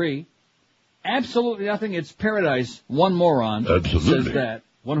got 3. Absolutely nothing. It's paradise. One moron says that.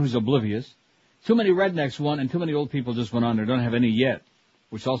 One who's oblivious. Too many rednecks, 1, and too many old people just went on there. Don't have any yet,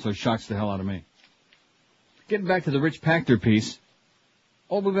 which also shocks the hell out of me. Getting back to the Rich Pachter piece.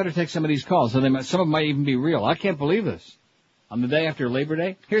 Oh, we better take some of these calls. Some of them might even be real. I can't believe this. On the day after Labor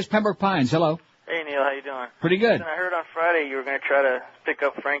Day. Here's Pembroke Pines. Hello. Hey, Neil. How you doing? Pretty good. Listen, I heard on Friday you were going to try to pick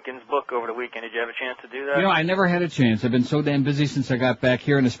up Franken's book over the weekend. Did you have a chance to do that? You know, I never had a chance. I've been so damn busy since I got back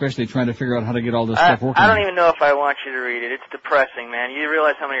here, and especially trying to figure out how to get all this stuff working. I don't even know if I want you to read it. It's depressing, man. You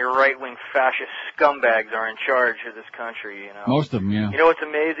realize how many right-wing fascist scumbags are in charge of this country, you know? Most of them, yeah. You know what's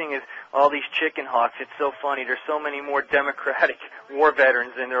amazing is all these chicken hawks. It's so funny. There's so many more Democratic war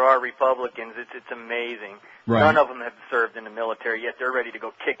veterans than there are Republicans. It's amazing. Right. None of them have served in the military, yet they're ready to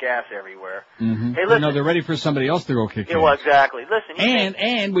go kick ass everywhere. Mm-hmm. Hey, listen. No, they're ready for somebody else to go kick ass. Well, exactly. Listen.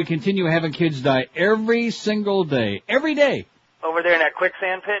 And we continue having kids die every single day. Every day. Over there in that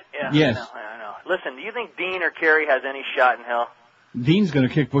quicksand pit? Yeah. Yes. I know. Listen, do you think Dean or Kerry has any shot in hell? Dean's going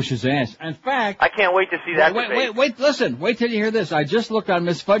to kick Bush's ass. In fact... I can't wait to see that debate. Wait, listen. Wait till you hear this. I just looked on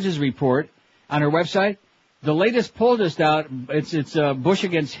Miss Fudge's report on her website. The latest poll just out, it's Bush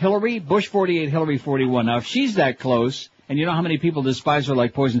against Hillary, Bush 48, Hillary 41. Now, if she's that close, and you know how many people despise her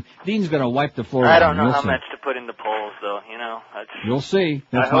like poison, Dean's going to wipe the floor. I don't know how much to put in the polls, though, you know. You'll see.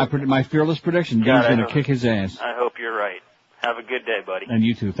 That's my fearless prediction. Dean's going to kick his ass. I hope you're right. Have a good day, buddy. And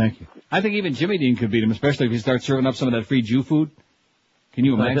you too, thank you. I think even Jimmy Dean could beat him, especially if he starts serving up some of that free Jew food. Can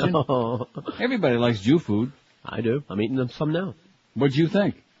you imagine? Everybody likes Jew food. I do. I'm eating them some now. What'd you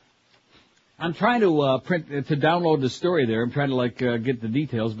think? I'm trying to to download the story there. I'm trying to get the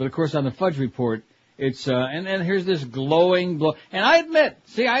details, but of course on the Fudge report, it's and here's this glowing. And I admit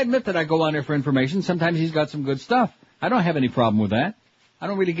that I go on there for information. Sometimes he's got some good stuff. I don't have any problem with that. I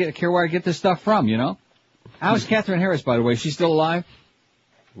don't really care where I get this stuff from, you know. How's Catherine Harris, by the way? Is she still alive?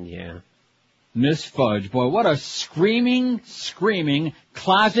 Yeah. Miss Fudge, boy, what a screaming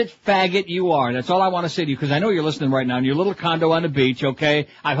closet faggot you are. That's all I want to say to you, because I know you're listening right now in your little condo on the beach, okay?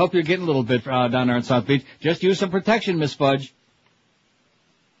 I hope you're getting a little bit down there in South Beach. Just use some protection, Miss Fudge.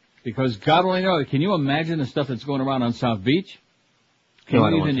 Because God only knows, can you imagine the stuff that's going around on South Beach? Can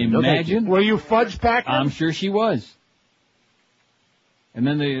you even imagine? Were you Fudge Packer? I'm sure she was. And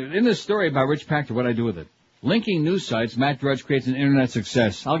then in this story about Rich Pachter, what'd I do with it? Linking news sites, Matt Drudge creates an internet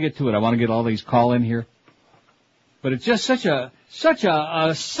success. I'll get to it. I want to get all these call in here. But it's just such a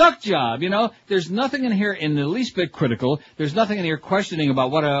suck job, you know? There's nothing in here in the least bit critical. There's nothing in here questioning about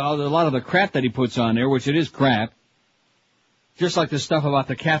what a lot of the crap that he puts on there, which it is crap. Just like the stuff about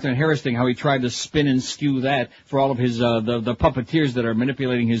the Catherine Harris thing, how he tried to spin and skew that for all of his, the puppeteers that are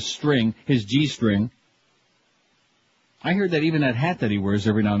manipulating his string, his G-string. I heard that even that hat that he wears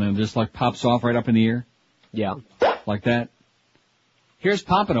every now and then just like pops off right up in the ear. Yeah. Like that. Here's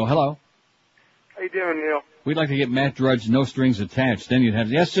Pompano. Hello. How you doing, Neil? We'd like to get Matt Drudge no strings attached. Then you'd have,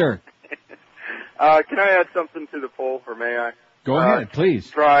 yes, sir. Can I add something to the poll, or may I? Go ahead, please.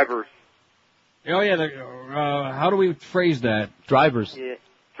 Drivers. Oh, yeah. How do we phrase that? Drivers. Yeah.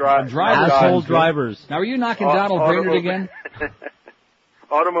 Drivers. Asshole drivers. Now, are you knocking Donald Brainerd again?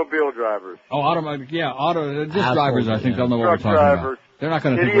 Automobile drivers. Oh, just Asshole, drivers, I think they'll know what we're talking drivers. about. They're not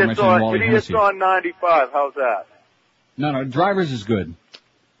going to think we're mentioning Wally Idiots Hennessy. on 95, how's that? No, drivers is good.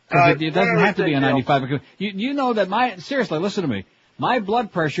 Because it doesn't have to be a 95. Because you know that seriously, listen to me. My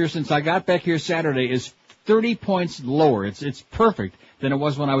blood pressure since I got back here Saturday is 30 points lower. It's perfect than it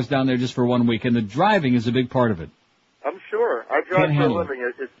was when I was down there just for 1 week. And the driving is a big part of it. I'm sure. I drive for a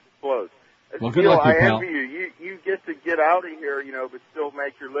living. It blows. Well, good luck to you, pal. I envy you. You get to get out of here, but still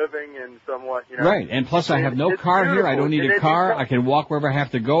make your living and somewhat, Right, and plus I have no car here. I don't need a car. I can walk wherever I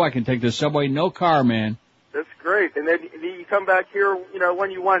have to go. I can take the subway. No car, man. That's great. And then you come back here,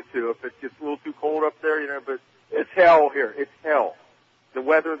 when you want to. If it gets a little too cold up there, but it's hell here. It's hell. The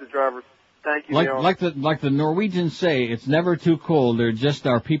weather, the drivers. Thank you, Neil. Like the Norwegians say, it's never too cold. They're just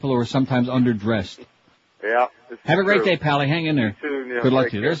our people who are sometimes underdressed. Yeah. Have a great day, Pally. Hang in there. You too, Neil. Good luck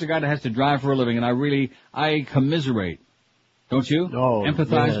to you. There's a guy that has to drive for a living, and I commiserate. Don't you? Oh,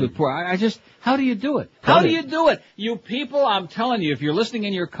 empathize man. with poor. How do you do it? How do you do it? You people, I'm telling you, if you're listening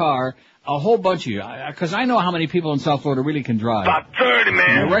in your car, a whole bunch of you, because I know how many people in South Florida really can drive. About 30, man.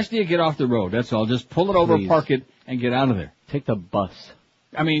 And the rest of you get off the road. That's all. Just pull it over, Please. park it, and get out of there. Take the bus.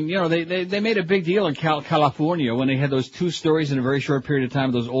 I mean, they made a big deal in California when they had those 2 stories in a very short period of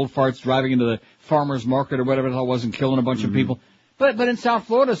time, those old farts driving into the farmer's market or whatever the hell was and killing a bunch of people. But in South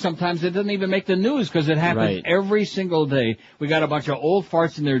Florida, sometimes it doesn't even make the news because it happens every single day. We got a bunch of old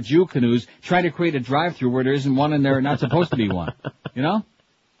farts in their Jew canoes trying to create a drive-through where there isn't one and there not supposed to be one. You know?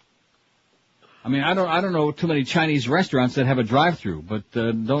 I mean, I don't know too many Chinese restaurants that have a drive-through, but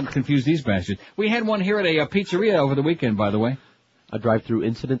don't confuse these bastards. We had one here at a pizzeria over the weekend, by the way. A drive-through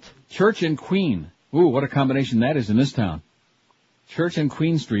incident? Church and Queen. Ooh, what a combination that is in this town. Church and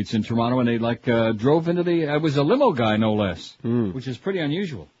Queen Streets in Toronto, and they drove into it was a limo guy, no less, which is pretty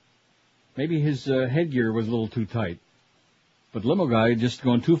unusual. Maybe his headgear was a little too tight. But limo guy just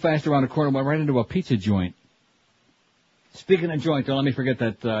going too fast around the corner, went right into a pizza joint. Speaking of joint, don't let me forget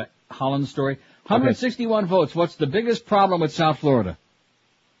that Holland story. 161 votes. What's the biggest problem with South Florida?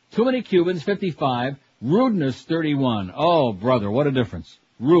 Too many Cubans, 55. Rudeness, 31. Oh, brother, what a difference.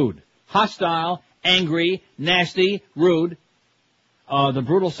 Rude. Hostile, angry, nasty, rude. The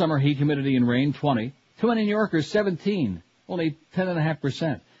brutal summer heat, humidity, and rain, 20. Too many New Yorkers, 17. Only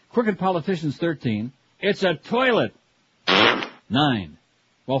 10.5%. Crooked politicians, 13. It's a toilet, 9.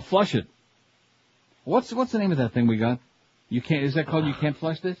 Well, flush it. What's the name of that thing we got? Is that called You Can't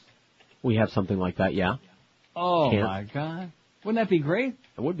Flush This? We have something like that, yeah. Oh, my God. Wouldn't that be great?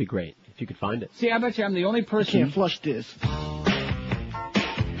 It would be great if you could find it. See, I bet you I'm the only person... You can't flush this.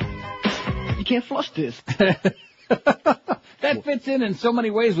 You can't flush this. That fits in so many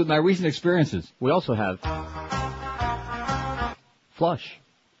ways with my recent experiences. We also have Flush.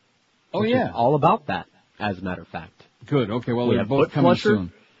 Oh, yeah. Is all about that, as a matter of fact. Good. Okay, well, We they're have both foot coming flusher.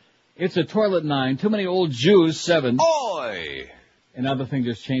 soon. It's a toilet, 9. Too many old Jews, 7. Oi! Another thing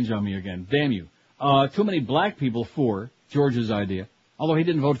just changed on me again. Damn you. Too many black people, 4. George's idea. Although he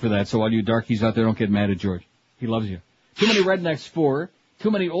didn't vote for that, so all you darkies out there don't get mad at George. He loves you. Too many rednecks, 4.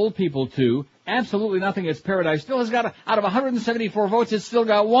 Too many old people, 2. Absolutely nothing. It's paradise. Still has got, out of 174 votes, it's still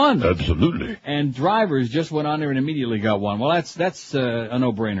got 1. Absolutely. And drivers just went on there and immediately got 1. Well, that's a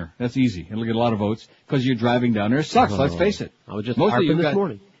no-brainer. That's easy. It'll get a lot of votes because you're driving down there. It sucks. Let's face it. I was just Most of you harping this got-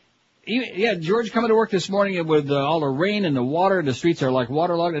 morning. Yeah, George coming to work this morning with all the rain and the water. The streets are like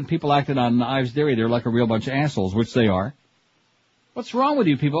waterlogged, and people acted on Ives Dairy. They're like a real bunch of assholes, which they are. What's wrong with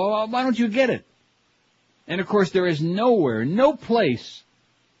you people? Why don't you get it? And of course, there is nowhere, no place.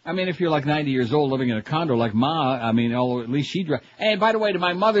 I mean, if you're like 90 years old living in a condo like Ma, I mean, at least she drives. And by the way, to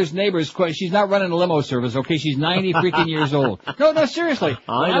my mother's neighbors, she's not running a limo service, okay? She's 90 freaking years old. No, seriously.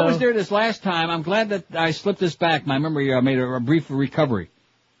 When I was there this last time, I'm glad that I slipped this back. My memory made a brief recovery.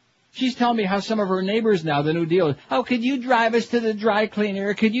 She's telling me how some of her neighbors now, the new deal is, oh, could you drive us to the dry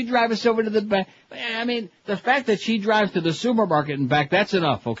cleaner? Could you drive us over to the back? I mean, the fact that she drives to the supermarket and back, that's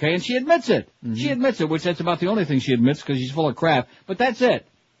enough, okay? And she admits it. Mm-hmm. She admits it, which that's about the only thing she admits because she's full of crap. But that's it.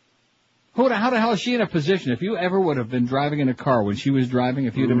 How the hell is she in a position? If you ever would have been driving in a car when she was driving,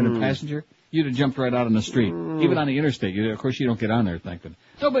 if you'd have been a passenger, you'd have jumped right out on the street. Even on the interstate. Of course, you don't get on there, thank goodness.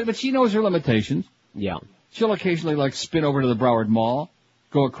 No, but she knows her limitations. Yeah. She'll occasionally, spin over to the Broward Mall.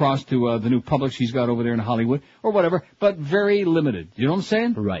 go across to the new Publix she's got over there in Hollywood or whatever, but very limited. You know what I'm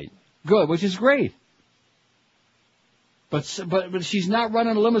saying? Right. Good, which is great. But she's not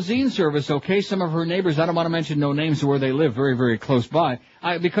running a limousine service, okay? Some of her neighbors, I don't want to mention no names of where they live, very, very close by,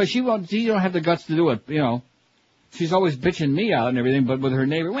 because she don't have the guts to do it, you know. She's always bitching me out and everything, but with her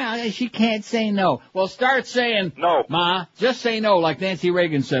neighbor, well, she can't say no. Well, start saying no. Ma, just say no, like Nancy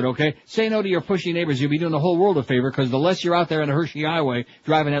Reagan said, okay? Say no to your pushy neighbors. You'll be doing the whole world a favor, because the less you're out there on the Hershey Highway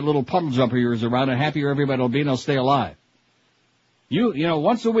driving that little puddle jumper of yours around, the happier everybody will be and they'll stay alive. You know,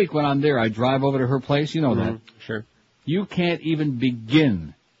 once a week when I'm there, I drive over to her place. You know that. Sure. You can't even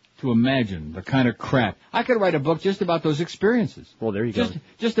begin to imagine the kind of crap. I could write a book just about those experiences. Well, there you go.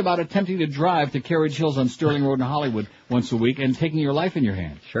 Just about attempting to drive to Carriage Hills on Sterling Road in Hollywood once a week and taking your life in your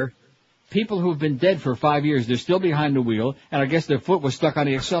hands. Sure. People who've been dead for 5 years, they're still behind the wheel, and I guess their foot was stuck on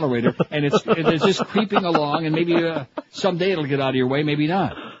the accelerator, and it's just creeping along, and maybe someday it'll get out of your way, maybe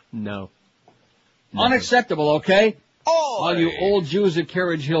not. No. Unacceptable, okay? All you old Jews at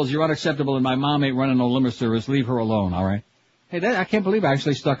Carriage Hills, you're unacceptable, and my mom ain't running no limo service. Leave her alone, all right? Hey, I can't believe I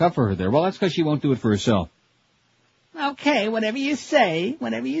actually stuck up for her there. Well, that's because she won't do it for herself. Okay, whatever you say. By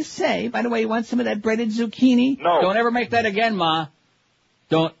the way, you want some of that breaded zucchini? No. Don't ever make that again, Ma.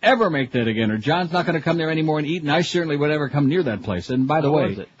 Don't ever make that again, or John's not going to come there anymore and eat, and I certainly would ever come near that place. And by the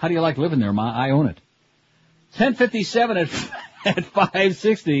way, how do you like living there, Ma? I own it. 10:57 at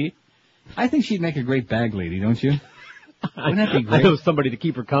 560. I think she'd make a great bag lady, don't you? Wouldn't that be great? I know somebody to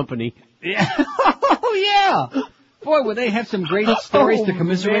keep her company. Yeah. Oh, yeah. Boy, would they have some great stories to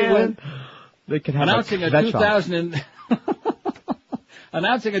commiserate with? They could have Announcing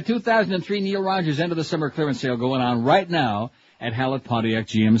a 2003 Neil Rogers end of the summer clearance sale going on right now at Hallett Pontiac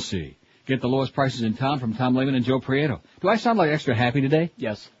GMC. Get the lowest prices in town from Tom Lehman and Joe Prieto. Do I sound like extra happy today?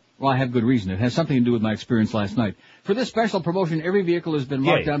 Yes. Well, I have good reason. It has something to do with my experience last night. For this special promotion, every vehicle has been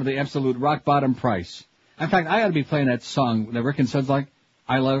marked down to the absolute rock bottom price. In fact, I ought to be playing that song that Rick and Sons like.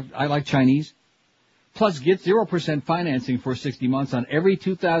 I like Chinese. Plus, get 0% financing for 60 months on every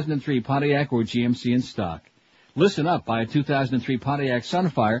 2003 Pontiac or GMC in stock. Listen up, buy a 2003 Pontiac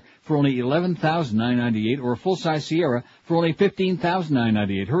Sunfire for only $11,998 or a full-size Sierra for only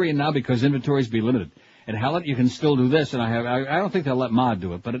 $15,998. Hurry in now because inventories be limited. At Hallett, you can still do this, and I don't think they'll let Ma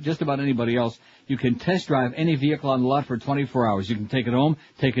do it, but just about anybody else, you can test drive any vehicle on the lot for 24 hours. You can take it home,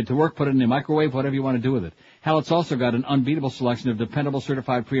 take it to work, put it in the microwave, whatever you want to do with it. Hallett's also got an unbeatable selection of dependable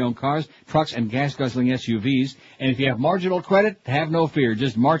certified pre-owned cars, trucks, and gas-guzzling SUVs. And if you have marginal credit, have no fear.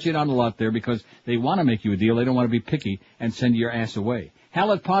 Just march it on the lot there because they want to make you a deal. They don't want to be picky and send your ass away.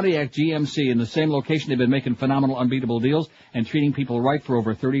 Hallett Pontiac GMC in the same location. They've been making phenomenal, unbeatable deals and treating people right for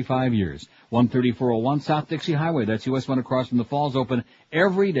over 35 years. 13401 South Dixie Highway. That's US 1 across from the Falls. Open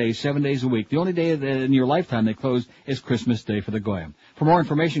every day, 7 days a week. The only day in your lifetime they close is Christmas Day for the Goyim. For more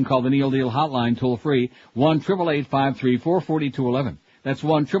information, call the Neil Deal hotline toll free 1-888-534-4211. That's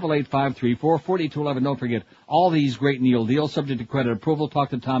 1-888-534-4211. Don't forget all these great Neil deals subject to credit approval. Talk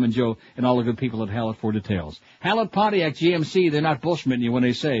to Tom and Joe and all the good people at Hallett for details. Hallett Pontiac GMC, they're not bullshitting you when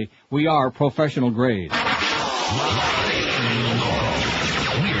they say we are professional grade.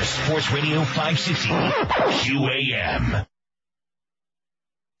 We're Sports Radio 560 QAM.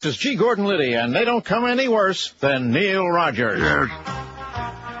 This is G. Gordon Liddy, and they don't come any worse than Neil Rogers.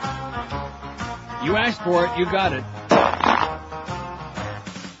 You asked for it, you got it.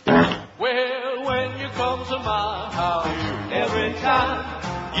 Well, when you come to my house, every time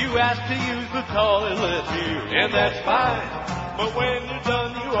you ask to use the toilet, and that's fine. But when you're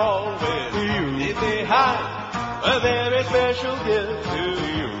done, you always leave behind a very special gift to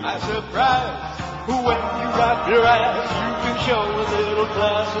you. My surprise, when you wipe your ass, you can show a little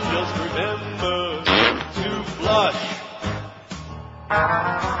class and just remember to flush.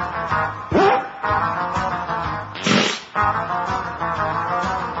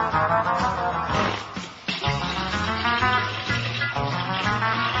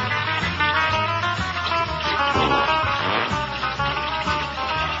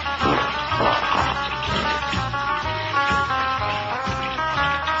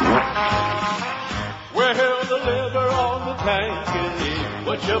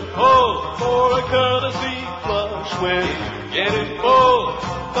 What you pull for a courtesy flush when get it full,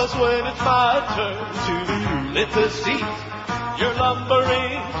 'cause when it's my turn to lift the seat, your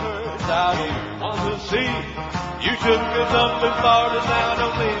lumbering turns out on the seat. You took a dump and farted, now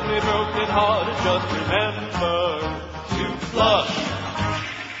don't leave me broken hearted, just remember to flush.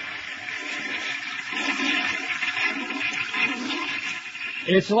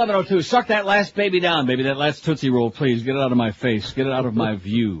 It's 11:02. Suck that last baby down, baby. That last Tootsie Roll, please. Get it out of my face. Get it out of my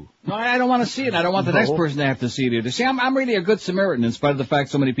view. No, I don't want to see it. I don't want the next person to have to see it either. See, I'm really a good Samaritan in spite of the fact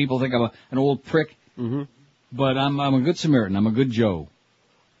so many people think I'm an old prick. Mm-hmm. But I'm a good Samaritan. I'm a good Joe.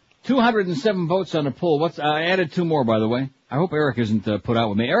 207 votes on the poll. I added 2 more, by the way. I hope Eric isn't put out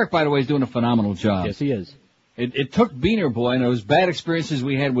with me. Eric, by the way, is doing a phenomenal job. Yes, he is. It took Beaner Boy and those bad experiences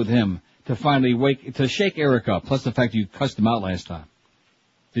we had with him to finally shake Eric up. Plus the fact you cussed him out last time.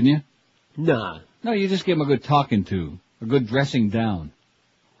 Didn't you? Nah. No, you just gave him a good talking to. A good dressing down.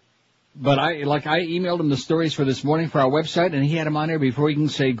 But I emailed him the stories for this morning for our website, and he had them on there before he can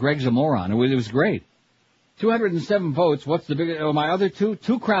say Greg's a moron. It was great. 207 votes. What's the biggest? Oh, my other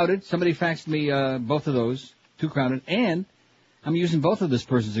two crowded. Somebody faxed me both of those. Too crowded. And I'm using both of this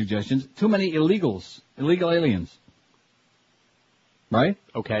person's suggestions. Too many illegal aliens. Right?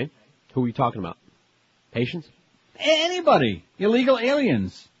 Okay. Who are you talking about? Patients? Anybody. Illegal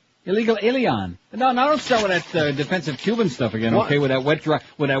aliens. Illegal alien. No, don't start with that defensive Cuban stuff again, what? Okay? With that wet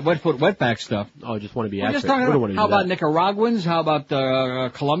foot, wetback stuff. Oh, I just want to be We're accurate. just talking about, how about Nicaraguans? How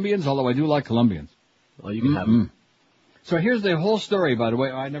about Colombians? Although I do like Colombians. Well, you can have them. So here's the whole story, by the way.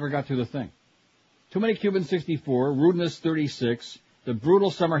 I never got through the thing. Too many Cubans, 64. Rudeness, 36. The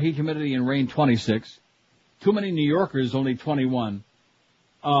brutal summer heat, humidity, and rain, 26. Too many New Yorkers, only 21.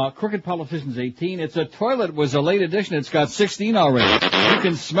 Crooked politicians, 18. It's a toilet was a late addition. It's got 16 already. You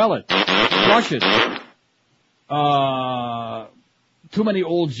can smell it. Flush it. Too many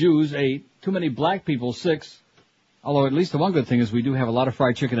old Jews, 8. Too many black people, 6. Although at least the one good thing is we do have a lot of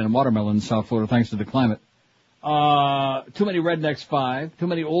fried chicken and watermelon in South Florida thanks to the climate. Too many rednecks, 5. Too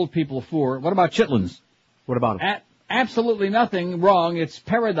many old people, 4. What about chitlins? What about them? Absolutely nothing wrong. It's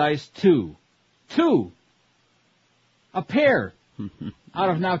paradise, 2. 2. A pair. Out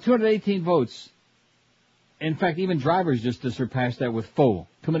of now 218 votes. In fact, even drivers just surpassed that with 4.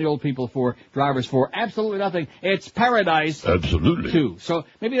 Too many old people, 4. Drivers, 4. Absolutely nothing. It's paradise. Absolutely. 2. So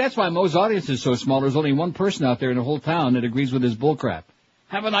maybe that's why Mo's audience is so small. There's only one person out there in the whole town that agrees with his bullcrap.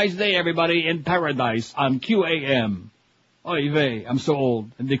 Have a nice day, everybody, in paradise on QAM. Oy vey, I'm so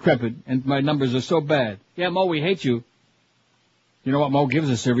old and decrepit, and my numbers are so bad. Yeah, Mo, we hate you. You know what Mo gives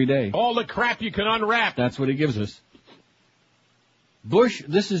us every day? All the crap you can unwrap. That's what he gives us. Bush,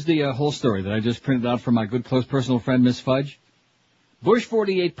 this is the whole story that I just printed out from my good close personal friend, Miss Fudge. Bush,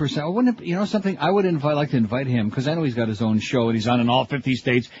 48%. Oh, wouldn't it, you know something? I would like to invite him, because I know he's got his own show, and he's on in all 50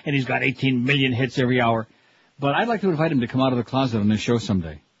 states, and he's got 18 million hits every hour. But I'd like to invite him to come out of the closet on this show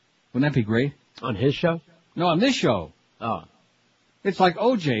someday. Wouldn't that be great? On his show? No, on this show. Oh. It's like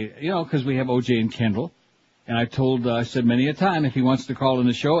OJ, you know, because we have OJ and Kendall. And I said many a time, if he wants to call in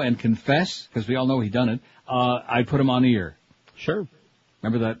the show and confess, because we all know he done it, I'd put him on the air. Sure.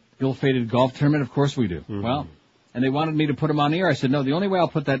 Remember that ill-fated golf tournament? Of course we do. Mm-hmm. Well, and they wanted me to put him on the air. I said, no, the only way I'll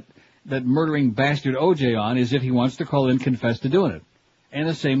put that murdering bastard OJ on is if he wants to call in and confess to doing it. And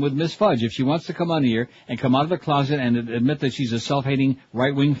the same with Miss Fudge. If she wants to come on the air and come out of the closet and admit that she's a self-hating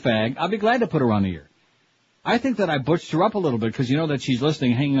right-wing fag, I'll be glad to put her on the air. I think that I butched her up a little bit because you know that she's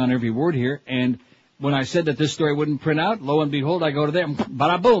listening, hanging on every word here. And when I said that this story wouldn't print out, lo and behold, I go to there,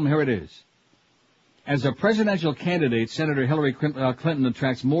 bada boom, here it is. As a presidential candidate, Senator Hillary Clinton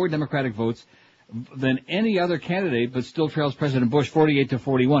attracts more Democratic votes than any other candidate, but still trails President Bush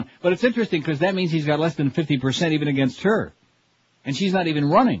 48-41. But it's interesting because that means he's got less than 50% even against her. And she's not even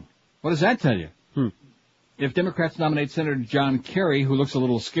running. What does that tell you? If Democrats nominate Senator John Kerry, who looks a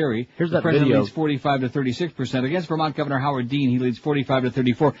little scary, the president leads 45-36%. Against Vermont Governor Howard Dean, he leads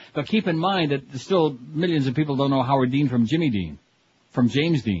 45-34. But keep in mind that still millions of people don't know Howard Dean from Jimmy Dean, from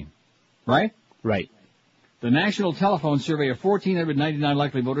James Dean. Right? Right. The National Telephone Survey of 1,499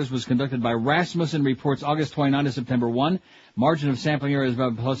 likely voters was conducted by Rasmussen Reports August 29 to September 1. Margin of sampling error is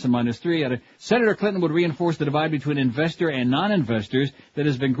about plus and minus 3. Senator Clinton would reinforce the divide between investor and non-investors that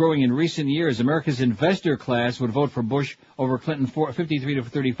has been growing in recent years. America's investor class would vote for Bush over Clinton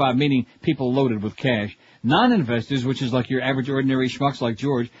 53-35, meaning people loaded with cash. Non-investors, which is like your average ordinary schmucks like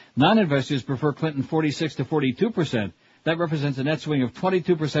George, non-investors prefer Clinton 46-42%. That represents a net swing of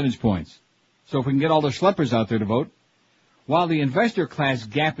 22 percentage points. So if we can get all the schleppers out there to vote. While the investor class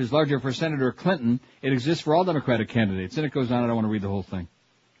gap is larger for Senator Clinton, it exists for all Democratic candidates. And it goes on. I don't want to read the whole thing.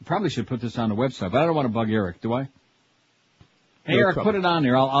 I probably should put this on the website, but I don't want to bug Eric, do I? Hey, Eric, put it on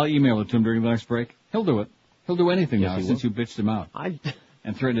there. I'll email it to him during the next break. He'll do it. He'll do anything now since you bitched him out.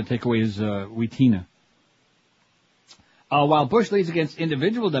 And threatened to take away his Wheatina. While Bush leads against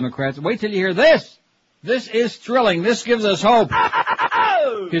individual Democrats, wait till you hear this. This is thrilling. This gives us hope.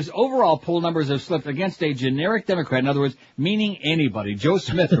 His overall poll numbers have slipped against a generic Democrat, in other words, meaning anybody. Joe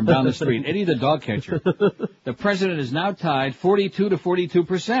Smith from down the street, Eddie the dog catcher. The president is now tied 42 to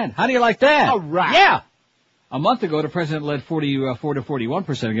 42%. How do you like that? All right. Yeah. A month ago, the president led 44 to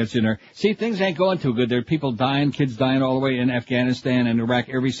 41% against generic. See, things ain't going too good. There are people dying, kids dying all the way in Afghanistan and Iraq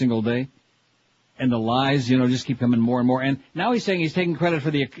every single day. And the lies, just keep coming more and more. And now he's saying he's taking credit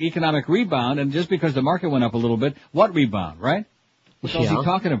for the economic rebound, and just because the market went up a little bit, what rebound, right? What else is he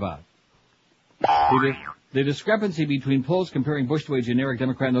talking about? The discrepancy between polls comparing Bush to a generic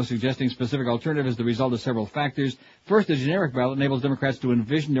Democrat and those suggesting specific alternative is the result of several factors. First, the generic ballot enables Democrats to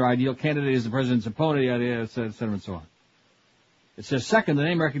envision their ideal candidate as the president's opponent, et cetera, and so on. It says, second, the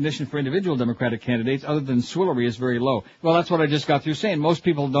name recognition for individual Democratic candidates other than Swillery is very low. Well, that's what I just got through saying. Most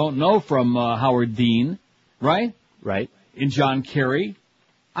people don't know from Howard Dean, right? Right. In John Kerry.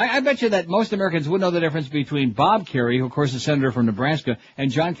 I bet you that most Americans would know the difference between Bob Kerry, who of course is senator from Nebraska,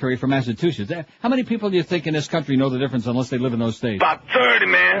 and John Kerry from Massachusetts. How many people do you think in this country know the difference unless they live in those states? About 30,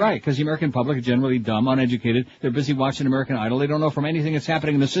 man. Right, because the American public is generally dumb, uneducated. They're busy watching American Idol. They don't know from anything that's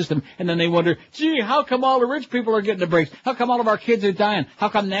happening in the system. And then they wonder, gee, how come all the rich people are getting the breaks? How come all of our kids are dying? How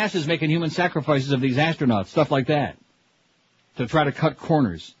come NASA's making human sacrifices of these astronauts? Stuff like that. To try to cut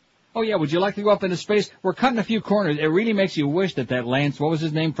corners. Oh, yeah, would you like to go up into space? We're cutting a few corners. It really makes you wish that Lance, what was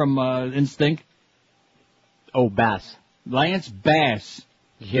his name from Instinct? Oh, Bass. Lance Bass.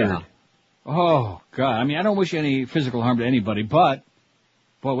 Yeah. Oh, God. I mean, I don't wish any physical harm to anybody, but,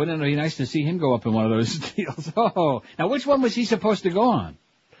 boy, wouldn't it be nice to see him go up in one of those deals? Oh, now which one was he supposed to go on?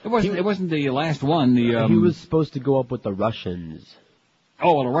 It wasn't the last one. He was supposed to go up with the Russians.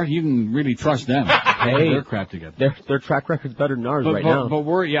 Oh, well, you can really trust them. Hey, their crap together. Their track record's better than ours now. But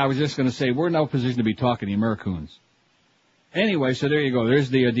I was just going to say, we're in no position to be talking to Americans. Anyway, so there you go. There's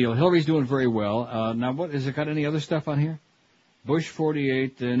the deal. Hillary's doing very well. Now, has it got any other stuff on here? Bush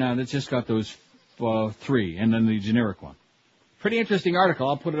 48, now that's just got those 3, and then the generic one. Pretty interesting article.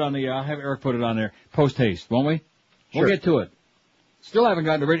 I'll have Eric put it on there post-haste, won't we? Sure. We'll get to it. Still haven't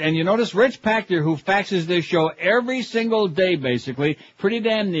gotten to Rich. And you notice Rich Pachter, who faxes this show every single day, basically, pretty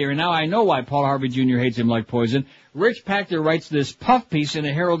damn near. And now I know why Paul Harvey Jr. hates him like poison. Rich Pachter writes this puff piece in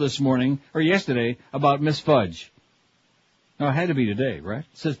the Herald this morning, or yesterday, about Miss Fudge. No, it had to be today, right?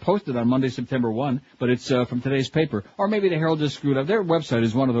 It says posted on Monday, September 1, but it's from today's paper. Or maybe the Herald just screwed up. Their website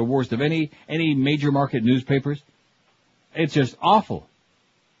is one of the worst of any major market newspapers. It's just awful.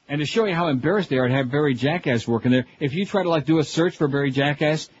 And to show you how embarrassed they are to have Barry Jackass working there, if you try to do a search for Barry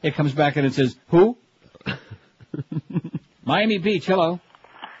Jackass, it comes back and it says, who? Miami Beach, hello.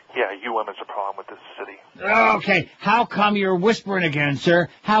 Yeah, UM is a problem with this city. Okay, how come you're whispering again, sir?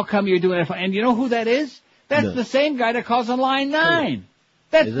 How come you're doing it? And you know who that is? That's the same guy that calls on line 9.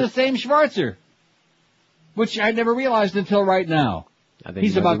 That's the same Schwarzer. Which I never realized until right now.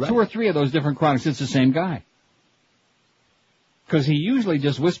 He's about 2 or 3 of those different chronics. It's the same guy. Because he usually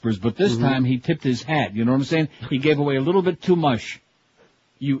just whispers, but this time he tipped his hat. You know what I'm saying? He gave away a little bit too much.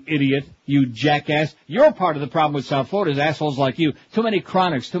 You idiot. You jackass. You're part of the problem with South Florida is assholes like you. Too many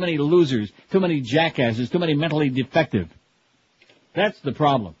chronics, too many losers, too many jackasses, too many mentally defective. That's the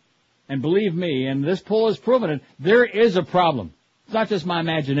problem. And believe me, and this poll has proven it, there is a problem. It's not just my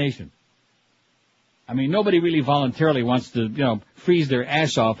imagination. I mean, nobody really voluntarily wants to, freeze their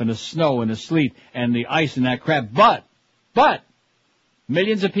ass off in the snow and the sleet and the ice and that crap. But,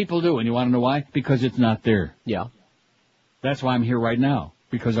 millions of people do, and you want to know why? Because it's not there. Yeah. That's why I'm here right now.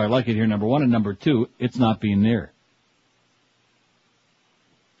 Because I like it here, number 1, and number 2, it's not being there.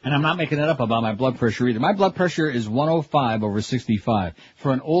 And I'm not making it up about my blood pressure either. My blood pressure is 105/65.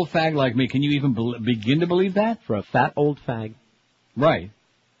 For an old fag like me, can you even begin to believe that? For a fat old fag. Right.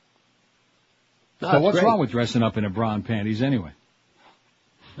 No, so what's wrong with dressing up in a bra and panties anyway?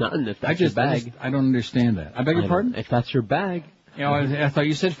 Nothing, if that's your bag. I don't understand that. I beg your pardon? If that's your bag. I thought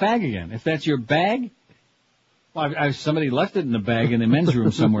you said fag again. If that's your bag? Well, somebody left it in a bag in the men's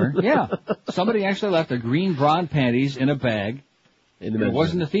room somewhere. Yeah. Somebody actually left a green bra and panties in a bag. It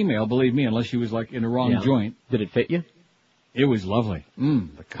wasn't a female, believe me, unless she was in the wrong joint. Did it fit you? It was lovely.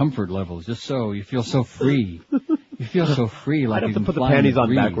 The comfort level is just so, you feel so free. You feel so free like you can fly. I'd have to put the panties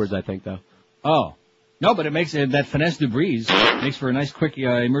on backwards, I think, though. Oh. No, but it makes that finesse de brise makes for a nice quick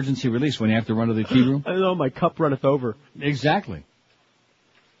emergency release when you have to run to the tea room. I know, my cup runneth over. Exactly.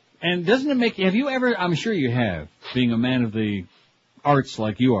 And doesn't it make, have you ever, I'm sure you have, being a man of the arts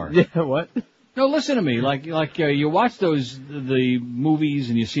like you are. Yeah, what? No, listen to me. You watch the movies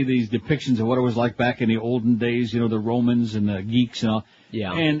and you see these depictions of what it was like back in the olden days, the Romans and the Greeks and all.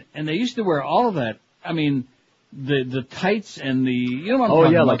 Yeah. And they used to wear all of that. I mean, the tights and the, you know what I'm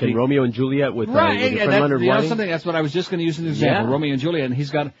talking about? Like in Romeo and Juliet with, right, with your friend Leonard Whiting. Something, that's what I was just going to use as an example. Yeah. Romeo and Juliet, and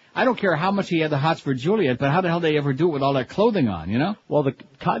he's got, I don't care how much he had the hots for Juliet, but how the hell did they ever do it with all that clothing on, you know? Well, the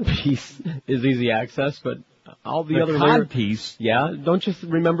codpiece is easy access, but all the other codpiece? Yeah, don't you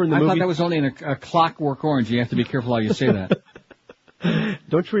remember in the movie? I thought that was only in a Clockwork Orange. You have to be careful how you say that.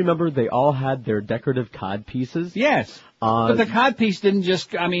 Don't you remember they all had their decorative cod pieces? Yes. But the cod piece didn't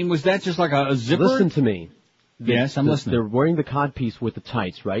just, was that just like a zipper? Listen to me. Yes, I'm listening. They're wearing the cod piece with the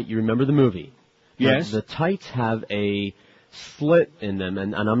tights, right? You remember the movie? Yes. The tights have a slit in them,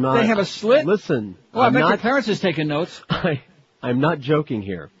 and I'm not... They have a slit? Listen. Well, I bet your parents is taking notes. I'm not joking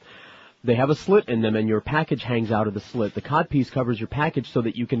here. They have a slit in them, and your package hangs out of the slit. The cod piece covers your package so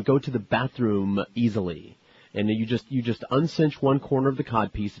that you can go to the bathroom easily. And you just uncinch one corner of the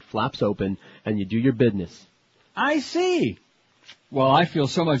cod piece, it flaps open, and you do your business. I see. Well, I feel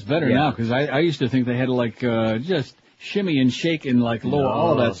so much better now, because I used to think they had to, just shimmy and shake and, lower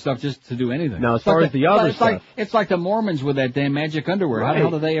all of that stuff just to do anything. Now, as far as the other stuff... It's like the Mormons with that damn magic underwear. Right. How the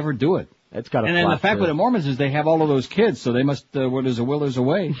hell do they ever do it? It's got a And then the fact with the Mormons is they have all of those kids, so they must, where there's a will, there's a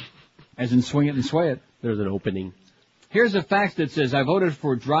way. As in swing it and sway it. There's an opening. Here's a fax that says, I voted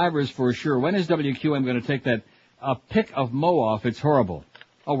for drivers for sure. When is WQM going to take that pick of Mo off? It's horrible.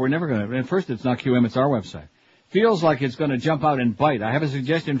 Oh, we're never going to. At first, it's not QM, it's our website. Feels like it's going to jump out and bite. I have a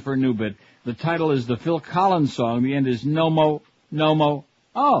suggestion for a new bit. The title is the Phil Collins song. The end is No Mo, No Mo.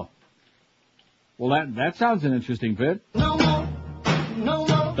 Oh. Well, that sounds an interesting bit. No more, no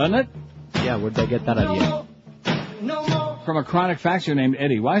more. Doesn't it? Yeah, where'd they get that idea? No more. From a chronic faxer named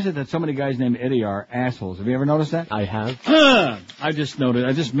Eddie. Why is it that so many guys named Eddie are assholes? Have you ever noticed that? I have. I just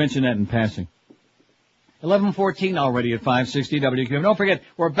mentioned that in passing. 11:14 already at 560 WQM. Don't forget,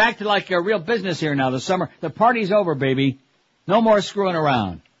 we're back to real business here now. The party's over, baby. No more screwing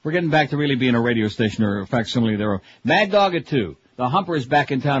around. We're getting back to really being a radio station or a facsimile thereof. Mad Dog at 2. The Humper is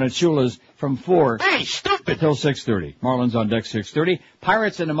back in town at Shula's from 4. Hey, stupid! Till 6:30. Marlins on deck 6:30.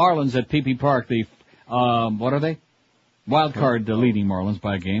 Pirates and the Marlins at PP Park. The, what are they? Wild card leading Marlins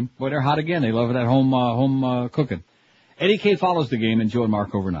by a game. Boy, they're hot again. They love that home cooking. Eddie K follows the game and Joe and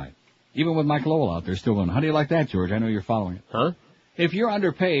Mark overnight. Even with Mike Lowell out there still going. How do you like that, George? I know you're following it. Huh? If you're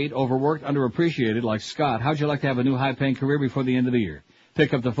underpaid, overworked, underappreciated like Scott, how'd you like to have a new high-paying career before the end of the year?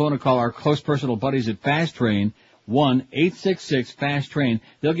 Pick up the phone and call our close personal buddies at Fast Train, 1-866-FAST-TRAIN.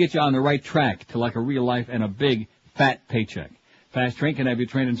 They'll get you on the right track to like a real life and a big, fat paycheck. Fast Train can have you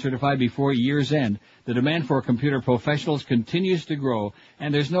trained and certified before year's end. The demand for computer professionals continues to grow,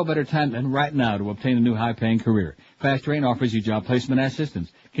 and there's no better time than right now to obtain a new high-paying career. Fast Train offers you job placement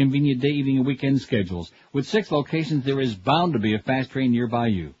assistance, convenient day, evening, and weekend schedules. With 6 locations, there is bound to be a Fast Train nearby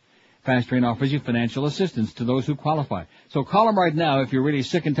you. Fast Train offers you financial assistance to those who qualify. So call them right now if you're really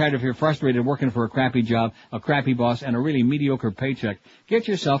sick and tired, if you're frustrated working for a crappy job, a crappy boss, and a really mediocre paycheck. Get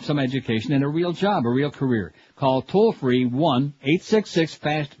yourself some education and a real job, a real career. Call toll-free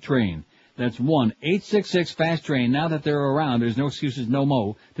 1-866-FAST-TRAIN. That's 1-866-FAST-TRAIN. Now that they're around, there's no excuses, no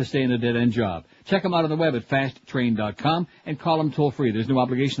mo, to stay in a dead-end job. Check them out on the web at fasttrain.com and call them toll-free. There's no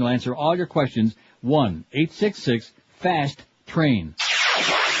obligation to answer all your questions. 1-866-FAST-TRAIN.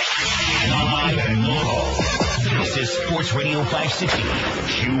 Live and local. This is Sports Radio 560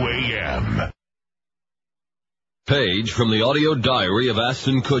 QAM. Page from the audio diary of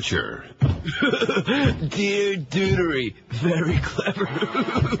Aston Kutcher. Dear Dudery, very clever.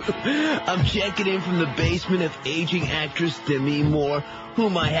 I'm checking in from the basement of aging actress Demi Moore,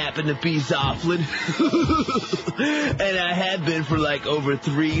 whom I happen to be Zofflin. And I have been for over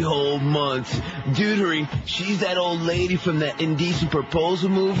 3 whole months. Dudery, she's that old lady from that Indecent Proposal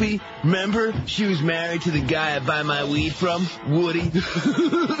movie. Remember? She was married to the guy I buy my weed from, Woody.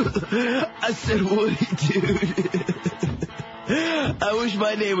 I said Woody, dude. I wish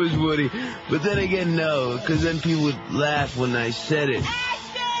my name was Woody, but then again, no, because then people would laugh when I said it.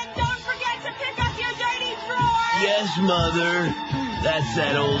 Ashton, don't forget to pick up your dirty drawers! Yes, Mother. That's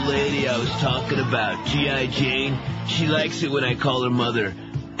that old lady I was talking about, G.I. Jane. She likes it when I call her Mother.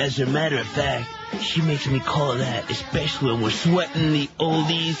 As a matter of fact, she makes me call her that, especially when we're sweating the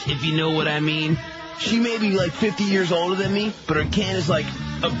oldies, if you know what I mean. She may be 50 years older than me, but her can is like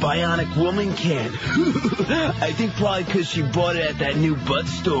a bionic woman can. I think probably because she bought it at that new butt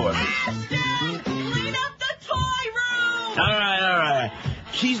store. Ashton, clean up the toy room! All right.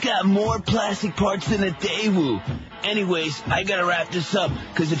 She's got more plastic parts than a Daewoo. Anyways, I gotta wrap this up,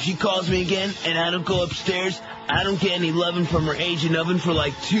 because if she calls me again and I don't go upstairs, I don't get any loving from her aging oven for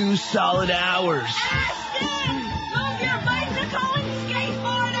 2 solid hours. Ashton, move your bicycle and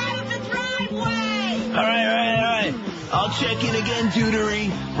skateboard out of the driveway! All right. I'll check in again,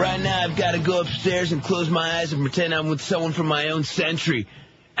 Dudery. Right now, I've got to go upstairs and close my eyes and pretend I'm with someone from my own century.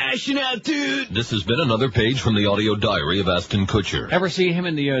 Ashing out, dude. This has been another page from the audio diary of Ashton Kutcher. Ever see him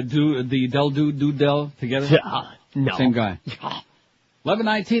and the Del together? No. Same guy.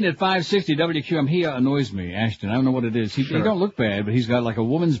 11:19 at 560 WQAM. He annoys me, Ashton. I don't know what it is. He don't look bad, but he's got like a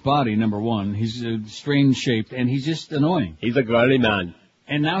woman's body, number one. He's strange shaped, and he's just annoying. He's a girly man.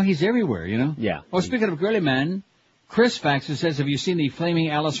 And now he's everywhere, you know? Yeah. Oh, speaking of girly man, Chris faxes says, have you seen the flaming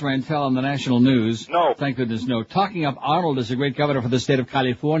Alice Rantel on the national news? No. Thank goodness no. Talking up Arnold as a great governor for the state of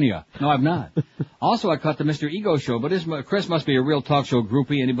California. No, I've not. Also, I caught the Mr. Ego show, but Chris must be a real talk show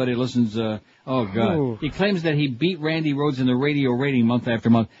groupie. Anybody listens, oh God. Ooh. He claims that he beat Randy Rhoads in the radio rating month after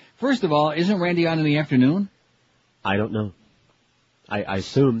month. First of all, isn't Randy on in the afternoon? I don't know. I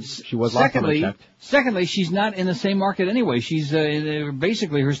assume she was last time I checked. Secondly, she's not in the same market anyway. She's,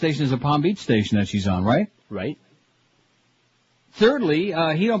 basically her station is a Palm Beach station that she's on, right? Right. Thirdly,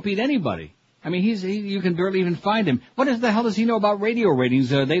 he don't beat anybody. I mean, you can barely even find him. What the hell does he know about radio ratings?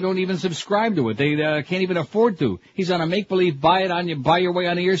 They don't even subscribe to it. They can't even afford to. He's on a make-believe buy your way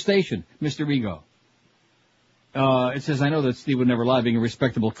on the air station, Mr. Ego. It says, I know that Steve would never lie, being a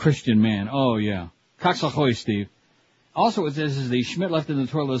respectable Christian man. Oh, yeah. Cox ahoy, Steve. Also, it says, the Schmidt left in the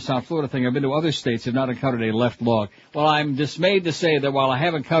toilet of South Florida thing. I've been to other states, have not encountered a left log. Well, I'm dismayed to say that while I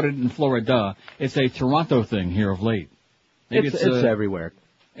haven't encountered it in Florida, it's a Toronto thing here of late. Maybe it's everywhere.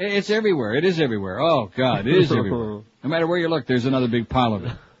 It's everywhere. It is everywhere. Oh, God, it is everywhere. No matter where you look, there's another big pile of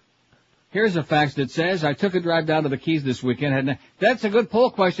it. Here's a fax that says, I took a drive down to the Keys this weekend. That's a good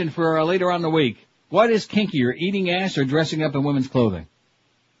poll question for later on in the week. What is kinkier, eating ass or dressing up in women's clothing?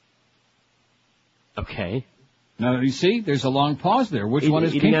 Okay. Now, you see, there's a long pause there. Which one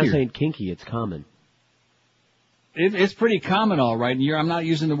is eating kinkier? ass ain't kinky, it's common. It's pretty common, all right. And I'm not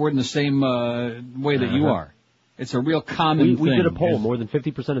using the word in the same way that you are. It's a real common thing. We did a poll. More than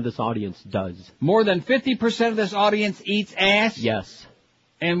 50% of this audience does. More than 50% of this audience eats ass? Yes.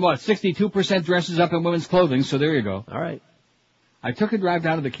 And what, 62% dresses up in women's clothing, so there you go. All right. I took a drive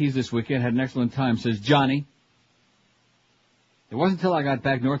down to the Keys this weekend, had an excellent time, says Johnny. It wasn't until I got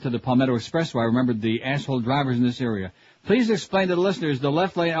back north to the Palmetto Expressway I remembered the asshole drivers in this area. Please explain to the listeners the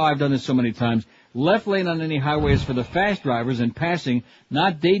left lane, I've done this so many times, left lane on any highway is for the fast drivers and passing,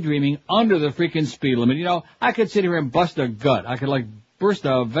 not daydreaming under the freaking speed limit. You know, I could sit here and bust a gut. I could burst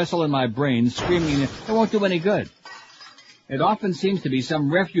a vessel in my brain screaming, it won't do any good. It often seems to be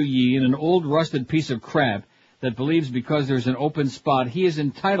some refugee in an old rusted piece of crap that believes because there's an open spot, he is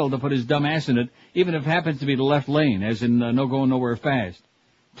entitled to put his dumb ass in it, even if it happens to be the left lane, as in no going nowhere fast.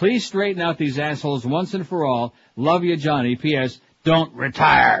 Please straighten out these assholes once and for all. Love you, Johnny. P.S. Don't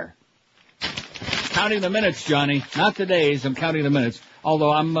retire. Counting the minutes, Johnny. Not the days. I'm counting the minutes. Although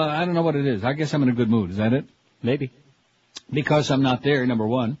I don't know what it is. I guess I'm in a good mood. Is that it? Maybe. Because I'm not there, number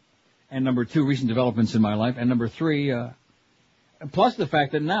one. And number two, recent developments in my life. And number three, plus the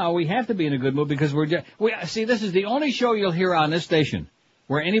fact that now we have to be in a good mood because see, this is the only show you'll hear on this station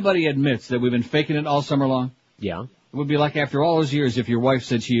where anybody admits that we've been faking it all summer long. Yeah. It would be like after all those years if your wife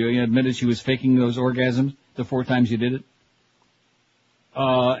said she admitted she was faking those orgasms the 4 times you did it.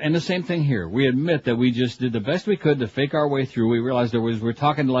 And the same thing here. We admit that we just did the best we could to fake our way through. We realized we're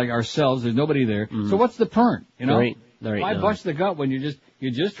talking like ourselves. There's nobody there. Mm-hmm. So what's the point? You know? Why bust the gut when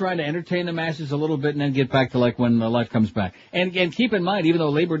you're just trying to entertain the masses a little bit and then get back to like when life comes back. And keep in mind, even though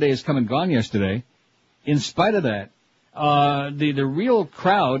Labor Day has come and gone yesterday, in spite of that, the real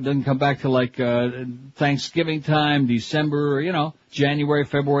crowd doesn't come back to like Thanksgiving time, December, January,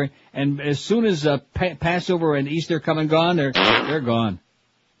 February, and as soon as Passover and Easter come and gone, they're gone.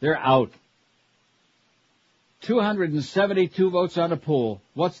 They're out. 272 votes on the poll.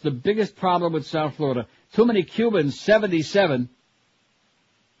 What's the biggest problem with South Florida? Too many Cubans, 77.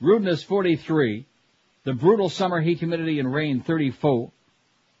 Rudeness, 43. The brutal summer heat, humidity, and rain, 34.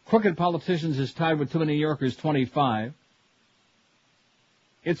 Crooked politicians is tied with too many New Yorkers, 25.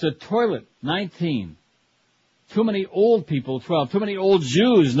 It's a toilet, 19. Too many old people, 12. Too many old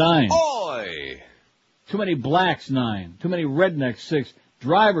Jews, 9. Oi! Too many blacks, 9. Too many rednecks, 6.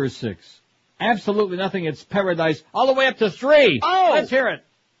 Drivers, 6. Absolutely nothing. It's paradise. All the way up to 3. Oh! Let's hear it.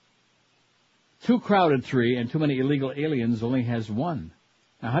 Too crowded, 3. And too many illegal aliens only has 1.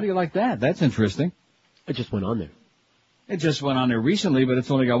 Now, how do you like that? That's interesting. It just went on there. It just went on there recently, but it's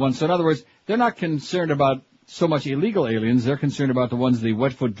only got 1. So in other words, they're not concerned about so much illegal aliens. They're concerned about the ones, the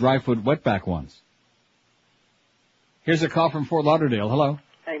wetfoot, dryfoot, wetback ones. Here's a call from Fort Lauderdale. Hello.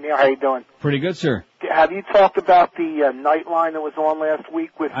 Hey, Neil, how you doing? Pretty good, sir. Have you talked about the Nightline that was on last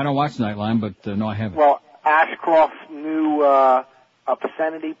week with... I don't watch Nightline, but no, I haven't. Well, Ashcroft's new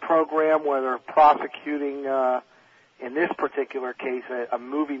obscenity program where they're prosecuting, in this particular case, a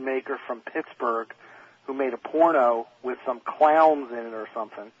movie maker from Pittsburgh who made a porno with some clowns in it or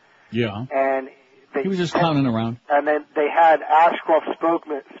something. Yeah. And he was just clowning around. And then they had Ashcroft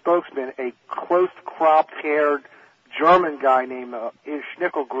spokesman, a close-cropped-haired German guy named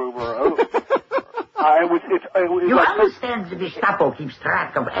Schnickelgruber. You understand the Gestapo keeps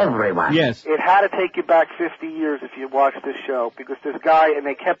track of everyone. Yes. It had to take you back 50 years if you watched this show, because this guy, and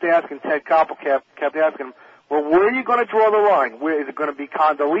they kept asking, Ted Koppel kept asking him, well, where are you going to draw the line? Where is it going to be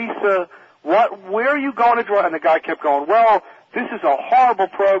Condoleezza? Where are you going to draw? And the guy kept going, well, this is a horrible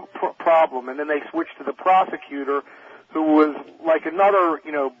problem. And then they switched to the prosecutor, who was like another,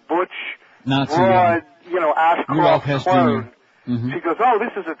 butch, Nazi, broad, Ashcroft clone. Mm-hmm. She goes, oh,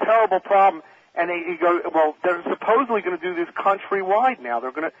 this is a terrible problem. And he goes, well, they're supposedly going to do this countrywide now.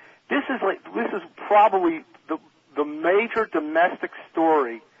 They're going to. This is probably the major domestic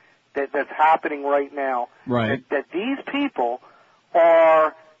story that's happening right now. Right. That these people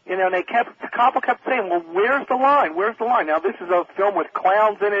are, and Koppel kept saying, well, where's the line? Where's the line? Now this is a film with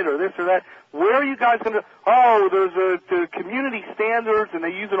clowns in it, or this or that. Where are you guys going to? Oh, there's the community standards, and they're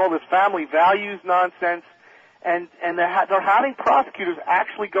using all this family values nonsense. And they're having prosecutors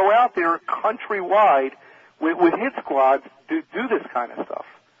actually go out there countrywide with hit squads do this kind of stuff.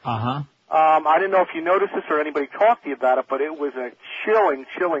 Uh-huh. I didn't know if you noticed this or anybody talked to you about it, but it was a chilling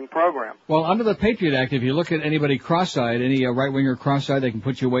program. Well, under the Patriot Act, if you look at anybody cross-eyed, any right-winger cross-eyed, they can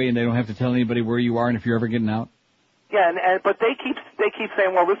put you away and they don't have to tell anybody where you are and if you're ever getting out. Yeah, but they keep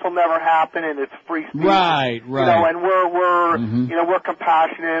saying, well, this will never happen and it's free speech. Right. And we're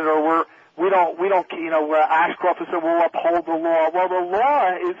compassionate, or we don't, Ashcroft has said we'll uphold the law. Well, the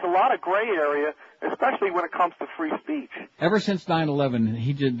law is a lot of gray area, especially when it comes to free speech. Ever since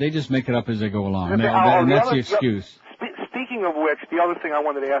 9/11, they just make it up as they go along, and that's the excuse. Speaking of which, the other thing I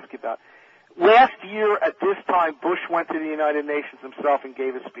wanted to ask you about. Last year at this time, Bush went to the United Nations himself and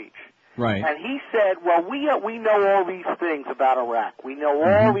gave a speech. Right. And he said, well, we know all these things about Iraq. We know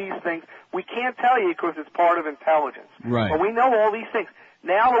all these things. We can't tell you because it's part of intelligence. Right. But we know all these things.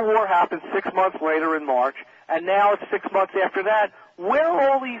 Now the war happened 6 months later in March, and now it's 6 months after that. Where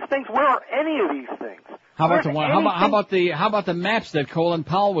are all these things? Where are any of these things? How about the maps that Colin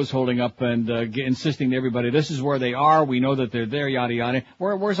Powell was holding up and insisting to everybody, this is where they are. We know that they're there. Yada yada.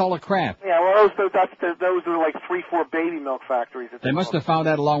 Where's all the crap? Yeah, well, those are like 3-4 baby milk factories. They must have found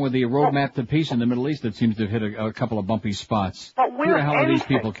that along with the roadmap to peace in the Middle East that seems to have hit a couple of bumpy spots. But who the hell are these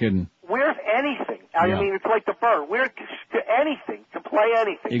people kidding? Where's anything? I mean, it's like the bird. Where's anything to play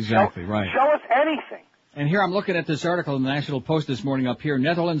anything? Exactly, right. Show us anything. And here I'm looking at this article in the National Post this morning up here.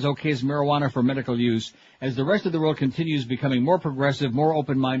 Netherlands okays marijuana for medical use as the rest of the world continues becoming more progressive, more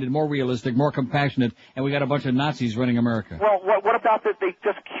open-minded, more realistic, more compassionate, and we got a bunch of Nazis running America. Well, what about that they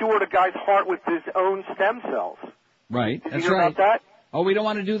just cured a guy's heart with his own stem cells? Right, Did that's you hear right. about that? Oh, we don't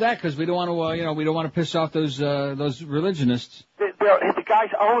want to do that because we don't want to, we don't want to piss off those religionists. The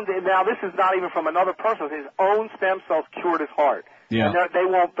guy's own. Now, this is not even from another person. His own stem cells cured his heart. Yeah. And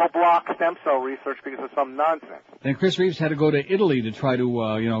they'll block stem cell research because of some nonsense. Then Chris Reeves had to go to Italy to try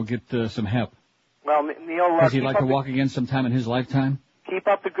to, get some help. Well, Neil, does he like to walk again sometime in his lifetime? Keep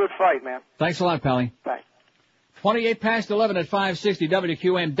up the good fight, man. Thanks a lot, Pally. Thanks. 28 past 11 at 560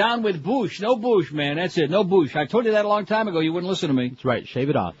 WQAM. Down with Bush. No Bush, man. That's it. No Bush. I told you that a long time ago. You wouldn't listen to me. That's right. Shave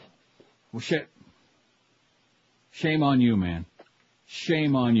it off. Well, shame on you, man.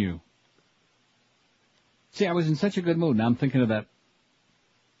 Shame on you. See, I was in such a good mood. Now I'm thinking of that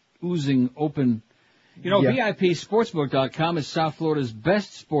oozing open. VIPSportsbook.com is South Florida's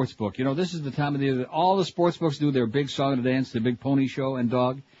best sportsbook. This is the time of the year that all the sportsbooks do their big song and dance, their big pony show and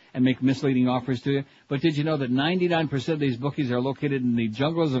dog, and make misleading offers to you. But did you know that 99% of these bookies are located in the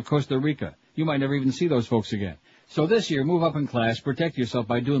jungles of Costa Rica? You might never even see those folks again. So this year, move up in class, protect yourself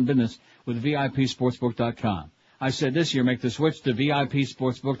by doing business with VIPSportsbook.com. I said this year, make the switch to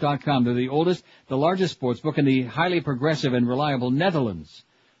VIPSportsbook.com. They're the oldest, the largest sportsbook in the highly progressive and reliable Netherlands.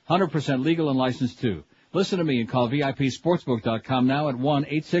 100% legal and licensed too. Listen to me and call VIPSportsbook.com now at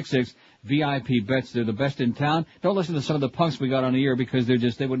 1-866-VIP-BETS. They're the best in town. Don't listen to some of the punks we got on the air because they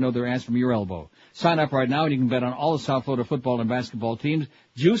wouldn't know their ass from your elbow. Sign up right now and you can bet on all the South Florida football and basketball teams,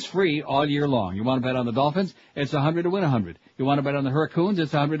 juice-free all year long. You want to bet on the Dolphins? It's 100 to win 100. You want to bet on the Hurricanes?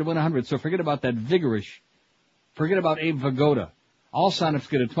 It's 100 to win 100. So forget about that forget about Abe Vigoda. All sign-ups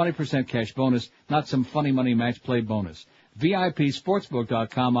get a 20% cash bonus, not some funny money match play bonus.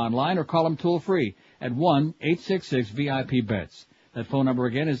 VIPSportsbook.com online or call them toll-free at 1-866-VIP-BETS. That phone number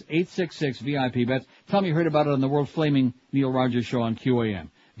again is 866-VIP-BETS. Tell me you heard about it on the world-flaming Neil Rogers show on QAM.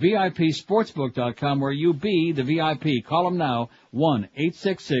 VIPSportsbook.com, where you be the VIP. Call them now,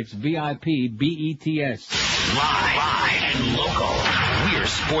 1-866-VIP-BETS. Live and local. We're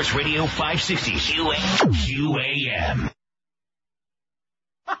Sports Radio 560 QAM.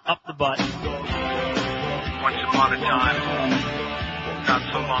 Up the butt. Once upon a time, not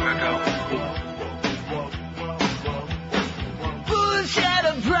so long ago. Bush had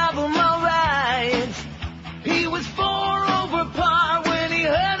a problem, alright. He was 4 over par when he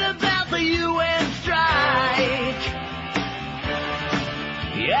heard about the UN strike.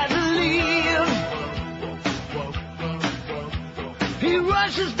 He had to leave. He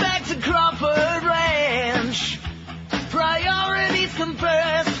rushes back to Crawford Ranch. Priorities come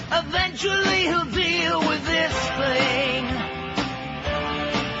first. Eventually he'll deal with this thing.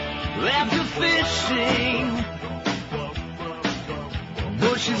 After fishing,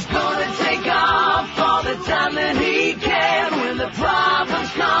 Bush is gonna take off all the time that he can. When the problems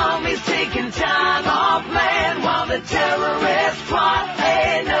come, he's taking time off, man. While the terrorists plot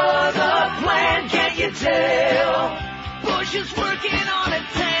another plan, can't you tell? Bush is working on a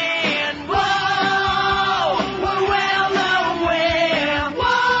tan. Whoa, we're well aware.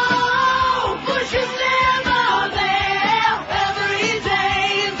 Whoa, Bush is never there. Every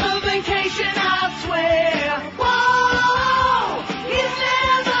day is a vacation, I swear.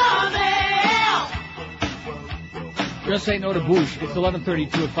 Just say no to Bush. It's 11:32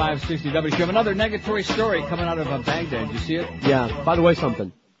 at 560 W. You have another negatory story coming out of Baghdad. You see it? Yeah. By the way,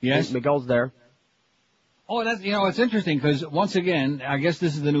 something. Yes? Miguel's there. Oh, that's, it's interesting because once again, I guess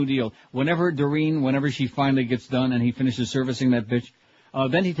this is the new deal. Whenever she finally gets done and he finishes servicing that bitch,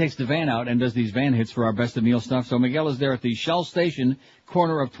 then he takes the van out and does these van hits for our Best of Meal stuff. So Miguel is there at the Shell Station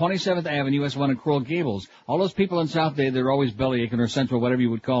corner of 27th Avenue, US 1 and Coral Gables. All those people in South Bay, they're always bellyaching or Central, whatever you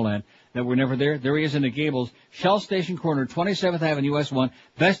would call that were never there. There he is in the Gables. Shell Station corner, 27th Avenue, US 1.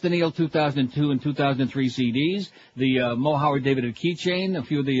 Best of Neil 2002 and 2003 CDs. The Mo Howard David keychain. A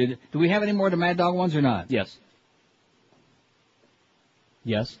few of the... do we have any more of the Mad Dog ones or not? Yes.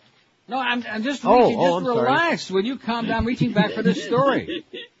 Yes. No, I'm just reaching. I'm relax. sorry. Will you calm down? Reaching back for this story.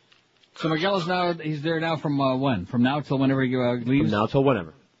 So Miguel is he's there now from when? From now till whenever he leaves? From now till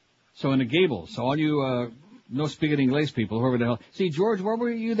whenever. So in the Gables. So all you no spigot Inglés people, whoever the hell. See, George, where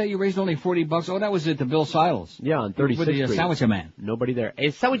were you that you raised only $40? Oh, that was at the Bill Silos. Yeah, on 36th With the Street. sandwich man. Nobody there.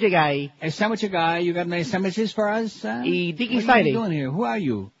 A sandwich guy. A sandwich guy. You got any sandwiches for us? What are you doing here? Who are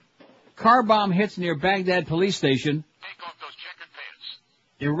you? Car bomb hits near Baghdad police station. Take off those checkered pants.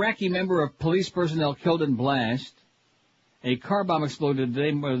 Iraqi member of police personnel killed in blast. A car bomb exploded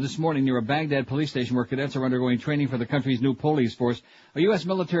this morning near a Baghdad police station where cadets are undergoing training for the country's new police force. A U.S.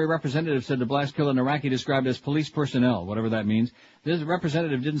 military representative said the blast killed an Iraqi described as police personnel, whatever that means. This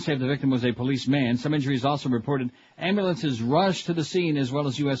representative didn't say if the victim was a policeman. Some injuries also reported. Ambulances rushed to the scene as well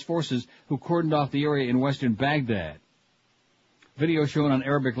as U.S. forces who cordoned off the area in western Baghdad. Video shown on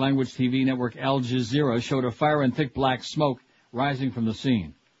Arabic language TV network Al Jazeera showed a fire and thick black smoke rising from the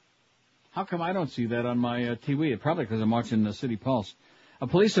scene. How come I don't see that on my TV? Probably because I'm watching the City Pulse. A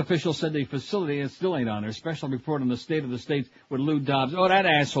police official said the facility still ain't on there. Special report on the state of the state with Lou Dobbs. Oh, that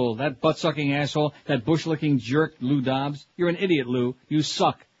asshole, that butt-sucking asshole, that bush-licking jerk, Lou Dobbs. You're an idiot, Lou. You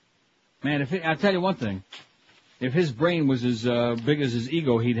suck. Man, I'll tell you one thing. If his brain was as big as his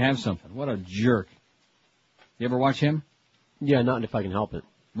ego, he'd have something. What a jerk. You ever watch him? Yeah, not if I can help it.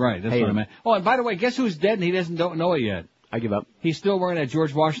 Right, that's what I meant. Oh, and by the way, guess who's dead and he don't know it yet? I give up. He's still wearing that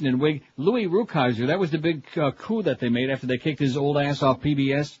George Washington wig. Louis Rukeyser, that was the big coup that they made after they kicked his old ass off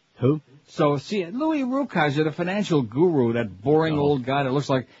PBS. Who? So, see, Louis Rukeyser, the financial guru, that boring old guy that looks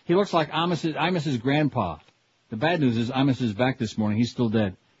like Imus's grandpa. The bad news is Imus is back this morning. He's still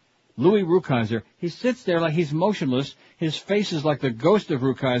dead. Louis Rukeyser, he sits there like he's motionless. His face is like the ghost of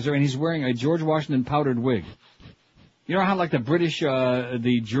Rukeyser, and he's wearing a George Washington powdered wig. You know how like the British,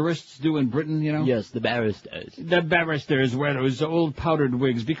 the jurists do in Britain, you know? Yes, the barristers. The barristers wear those old powdered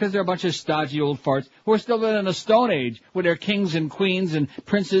wigs because they're a bunch of stodgy old farts who are still living in the Stone Age with their kings and queens and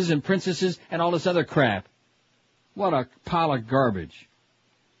princes and princesses and all this other crap. What a pile of garbage.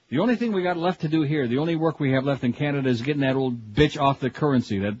 The only thing we got left to do here, the only work we have left in Canada is getting that old bitch off the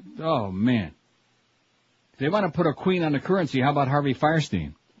currency. Oh man. If they want to put a queen on the currency, how about Harvey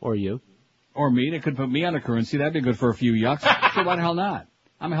Firestein? Or you. Or me. They could put me on the currency. That'd be good for a few yucks. So why the hell not?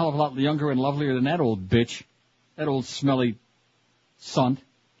 I'm a hell of a lot younger and lovelier than that old bitch. That old smelly sunt.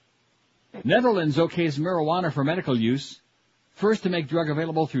 Netherlands okays marijuana for medical use. First to make drug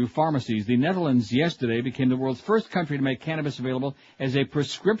available through pharmacies. The Netherlands yesterday became the world's first country to make cannabis available as a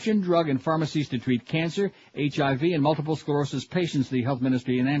prescription drug in pharmacies to treat cancer, HIV, and multiple sclerosis patients, the health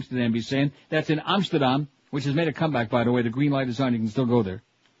ministry in Amsterdam be saying. That's in Amsterdam, which has made a comeback, by the way. The green light is on. You can still go there.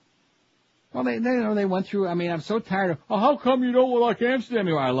 Well, they went through, I mean, I'm so tired of, how come you don't like Amsterdam?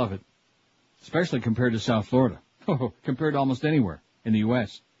 I love it. Especially compared to South Florida. Compared to almost anywhere in the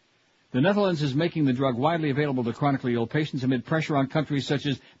U.S. The Netherlands is making the drug widely available to chronically ill patients amid pressure on countries such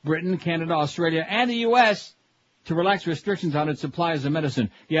as Britain, Canada, Australia, and the U.S. to relax restrictions on its supply as a medicine.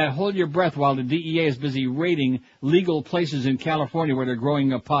 Yeah, hold your breath while the DEA is busy raiding legal places in California where they're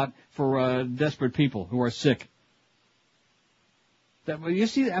growing a pot for desperate people who are sick. You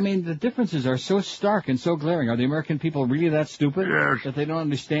see, I mean, the differences are so stark and so glaring. Are the American people really that stupid that they don't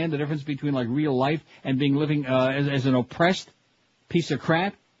understand the difference between, like, real life and living as an oppressed piece of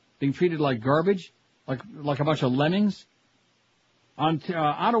crap, being treated like garbage, like a bunch of lemmings?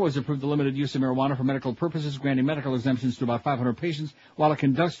 Ottawa's approved the limited use of marijuana for medical purposes, granting medical exemptions to about 500 patients, while it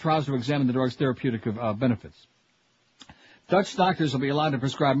conducts trials to examine the drug's therapeutic benefits. Dutch doctors will be allowed to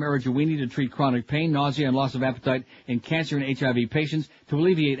prescribe marijuana to treat chronic pain, nausea, and loss of appetite in cancer and HIV patients, to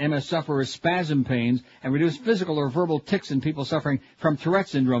alleviate MS sufferers' spasm pains, and reduce physical or verbal tics in people suffering from Tourette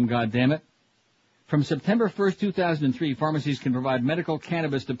syndrome, goddammit. From September 1st, 2003, pharmacies can provide medical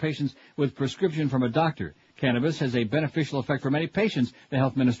cannabis to patients with prescription from a doctor. Cannabis has a beneficial effect for many patients, the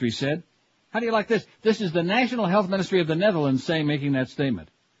health ministry said. How do you like this? This is the National Health Ministry of the Netherlands making that statement.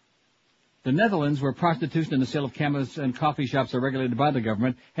 The Netherlands, where prostitution and the sale of cannabis and coffee shops are regulated by the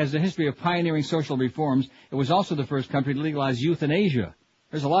government, has a history of pioneering social reforms. It was also the first country to legalize euthanasia.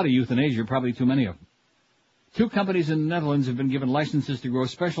 There's a lot of euthanasia, probably too many of them. 2 companies in the Netherlands have been given licenses to grow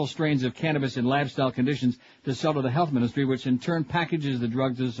special strains of cannabis in lab-style conditions to sell to the health ministry, which in turn packages the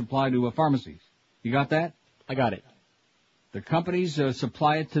drugs to supply to pharmacies. You got that? I got it. The companies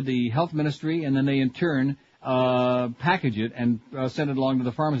supply it to the health ministry, and then they in turn package it and send it along to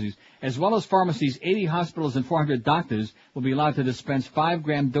the pharmacies. As well as pharmacies, 80 hospitals and 400 doctors will be allowed to dispense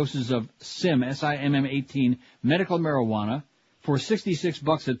 5-gram doses of SIM, S-I-M-M 18, medical marijuana for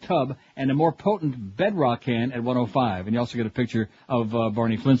 $66 a tub, and a more potent Bedrock can at $105. And you also get a picture of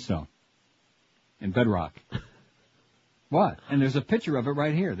Barney Flintstone in Bedrock. What? And there's a picture of it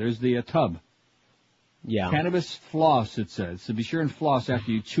right here. There's the tub. Yeah. Cannabis floss, it says. So be sure and floss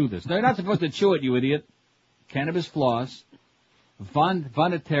after you chew this. No, you're not supposed to chew it, you idiot. Cannabis floss. Van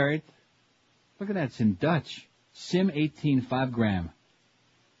Vanitarit. Look at that, it's in Dutch. Sim 18, 5 gram.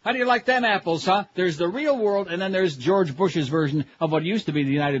 How do you like them apples, huh? There's the real world, and then there's George Bush's version of what used to be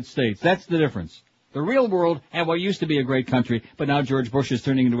the United States. That's the difference. The real world and what used to be a great country, but now George Bush is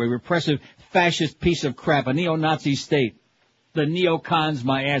turning into a repressive, fascist piece of crap, a neo-Nazi state. The neocons,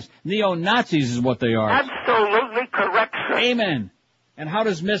 my ass. Neo-Nazis is what they are. Absolutely correct, sir. Amen. And how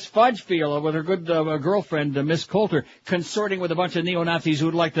does Miss Fudge feel with her good girlfriend, Miss Coulter, consorting with a bunch of neo-Nazis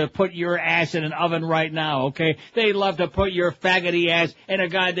who'd like to put your ass in an oven right now, okay? They'd love to put your faggoty ass in a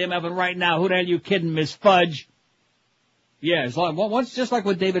goddamn oven right now. Who the hell are you kidding, Miss Fudge? Yeah, once, just like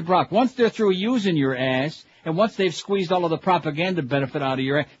with David Brock, once they're through using your ass, and once they've squeezed all of the propaganda benefit out of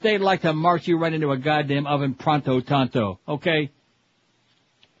your ass, they'd like to march you right into a goddamn oven pronto tanto, okay?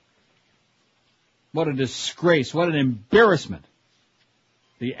 What a disgrace. What an embarrassment.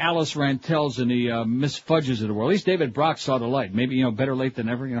 The Alice Rantels and the Miss Fudges of the world. At least David Brock saw the light. Maybe, better late than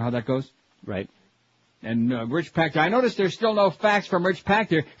never. You know how that goes? Right. And Rich Pachter. I noticed there's still no facts from Rich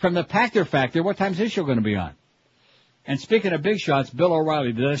Pachter. From the Pachter Factor, what time's his show going to be on? And speaking of big shots, Bill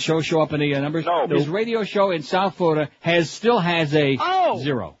O'Reilly, did that show up in the numbers? No. His radio show in South Florida still has a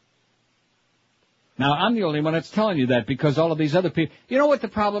 0. Now, I'm the only one that's telling you that because all of these other people... You know what the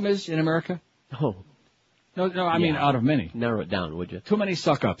problem is in America? Oh. No, I mean out of many. Narrow it down, would you? Too many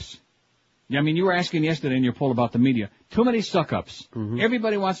suck-ups. I mean, you were asking yesterday in your poll about the media. Too many suck-ups. Mm-hmm.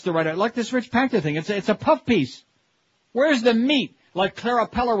 Everybody wants to write it. Like this Rich Pachter thing. It's a puff piece. Where's the meat? Like Clara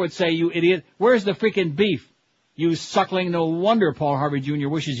Peller would say, you idiot. Where's the freaking beef? You suckling. No wonder Paul Harvey Jr.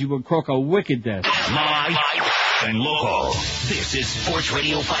 wishes you would croak a wicked death. Live and local. This is Sports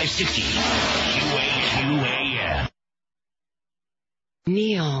Radio 560. QAM.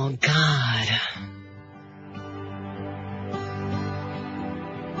 Neil, God.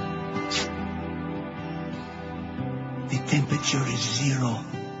 The temperature is 0.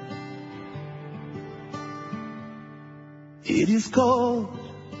 It is cold.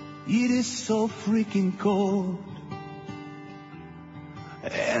 It is so freaking cold.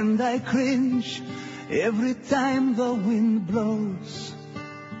 And I cringe every time the wind blows.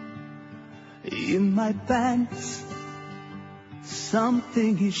 In my pants,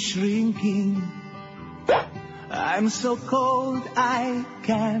 something is shrinking. I'm so cold I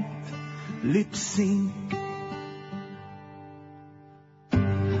can't lip sync.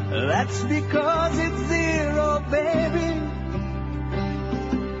 That's because it's 0, baby.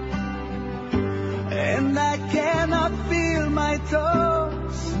 And I cannot feel my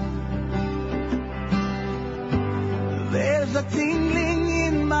toes. tingling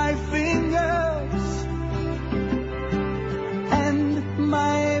in my fingers, and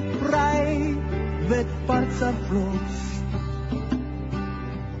my private parts are froze.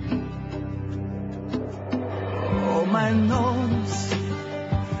 Oh, my nose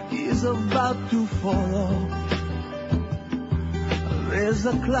is about to fall off. There's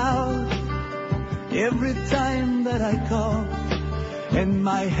a cloud every time that I cough, and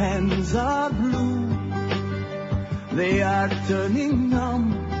my hands are blue. They are turning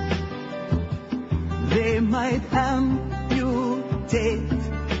numb. They might amputate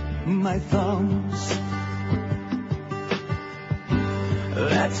my thumbs.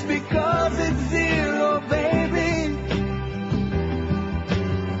 That's because it's zero, baby.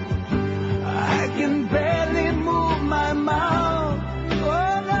 I can barely move my mouth.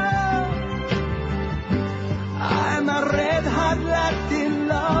 Oh no, I'm a red-hot Latin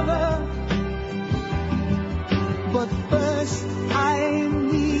lover. But first I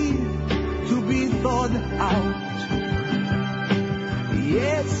need to be thawed out.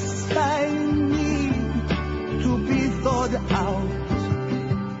 Yes, I need to be thawed out.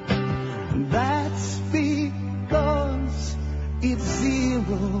 That's because it's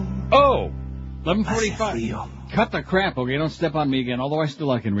zero. Oh, 11:45. Cut the crap, okay? Don't step on me again, although I still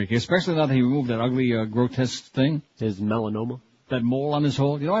like Enrique, especially now that he removed that ugly, grotesque thing. His melanoma. That mole on his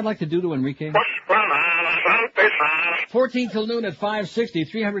hole. You know what I'd like to do to Enrique? 14 till noon at 560,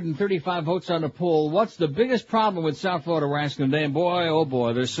 335 votes on the poll. What's the biggest problem with South Florida? We're asking today, and boy, oh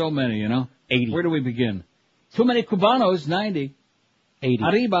boy, there's so many, you know? 80. Where do we begin? Too many Cubanos, 90. 80.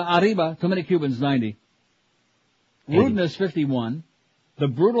 Arriba, too many Cubans, 90. 80. Rudeness, 51. The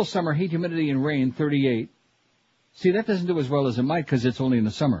brutal summer heat, humidity, and rain, 38. See, that doesn't do as well as it might because it's only in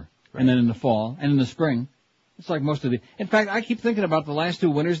the summer, and then in the fall, and in the spring. It's like most of the... In fact, I keep thinking about the last 2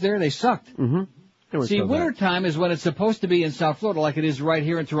 winters there. They sucked. Mm-hmm. See, wintertime is when it's supposed to be in South Florida, like it is right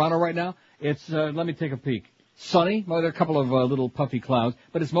here in Toronto right now. It's, let me take a peek. Sunny. Well, there are a couple of little puffy clouds,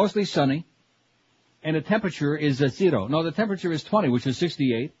 but it's mostly sunny. And the temperature is 0. No, the temperature is 20, which is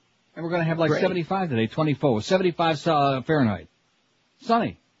 68. And we're going to have like Great. 75 today, 24. 75 Fahrenheit.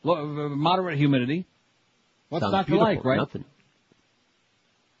 Sunny. Moderate humidity. What's Sounds not to beautiful. like, right? Nothing.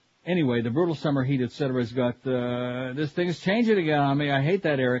 Anyway, the brutal summer heat, etc. has got, this thing is changing again on me. I hate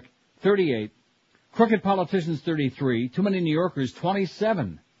that, Eric. 38. Crooked politicians, 33. Too many New Yorkers,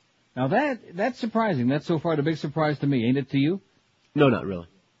 27. Now that's surprising. That's so far the big surprise to me. Ain't it to you? No, not really.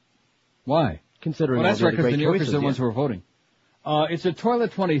 Why? Considering well, that's all right, because the New Yorkers choices, are the ones who are voting. It's a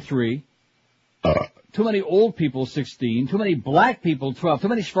toilet, 23. Too many old people, 16. Too many black people, 12. Too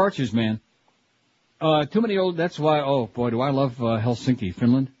many Schwarzers, man. Too many old, that's why, oh boy, do I love Helsinki,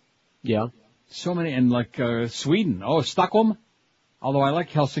 Finland. Yeah. So many, and like Sweden. Oh, Stockholm. Although I like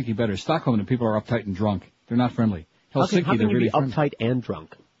Helsinki better. Stockholm, the people are uptight and drunk. They're not friendly. Helsinki, how can they're you really be friendly. uptight and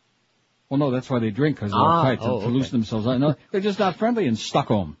drunk? Well, no, that's why they drink, because they're uptight to loosen themselves out. No, they're just not friendly in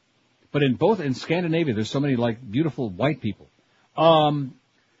Stockholm. But in Scandinavia, there's so many, like, beautiful white people.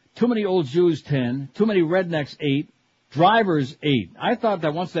 Too many old Jews, 10. Too many rednecks, 8. Drivers, 8. I thought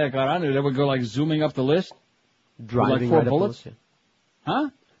that once that got on there, they would go, like, zooming up the list. Driving like 4 right bullets. up the list, yeah. Huh?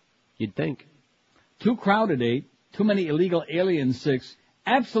 You'd think. Too crowded, 8. Too many illegal aliens, 6.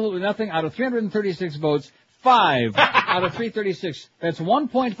 Absolutely nothing. Out of 336 votes, 5 out of 336. That's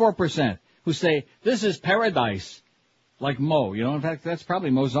 1.4% who say, this is paradise. Like Mo, you know. In fact, that's probably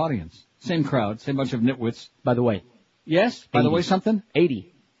Mo's audience. Same crowd, same bunch of nitwits. By the way. Yes? By 80. the way, something?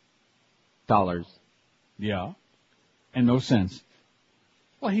 $80. Yeah. And no sense.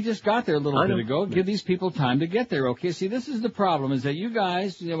 Well, he just got there a little bit ago. Give these people time to get there, okay? See, this is the problem, is that you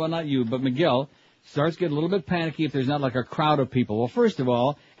guys, well, not you, but Miguel, starts getting a little bit panicky if there's not like a crowd of people. Well, first of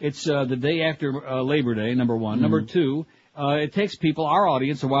all, it's the day after Labor Day, number one. Mm-hmm. Number two, it takes people, our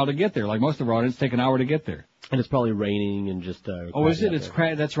audience, a while to get there. Like most of our audience, take an hour to get there. And it's probably raining and just... oh, is it? It's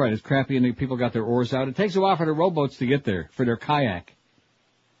that's right. It's crappy, and the people got their oars out. It takes a while for the rowboats to get there, for their kayak.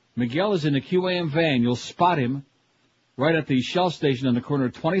 Miguel is in the QAM van. You'll spot him right at the Shell station on the corner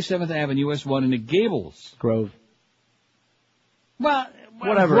of 27th Avenue, US 1 in the Gables. Grove. Well,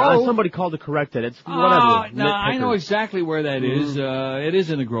 whatever. Grove. Somebody called to correct it. It's whatever. No, I know exactly where that is. It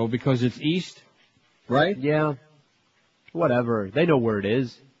is in the Grove because it's east, right? Yeah. Whatever. They know where it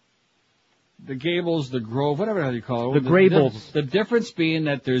is. The Gables, the Grove, whatever the hell you call it. The Grables. The difference being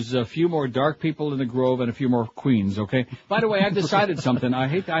that there's a few more dark people in the Grove and a few more queens, okay? By the way, I've decided something. I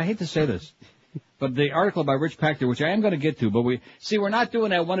hate to say this. But the article by Rich Pachter, which I am going to get to, but we're not doing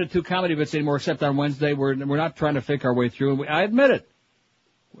that 1 to 2 comedy bits anymore except on Wednesday. We're not trying to fake our way through. I admit it.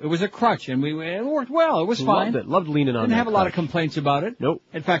 It was a crutch, and it worked well. It was fine. Loved it. Loved leaning on it. Didn't have a lot of complaints about it. Nope.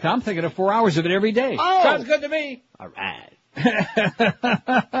 In fact, I'm thinking of 4 hours of it every day. Oh! Sounds good to me. All right.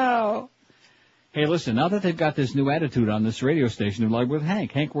 Hey, listen, now that they've got this new attitude on this radio station, like with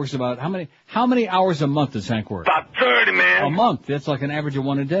Hank. Hank works about, how many hours a month does Hank work? About 30, man. A month. That's like an average of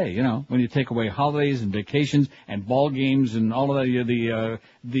one a day, you know, when you take away holidays and vacations and ball games and all of that,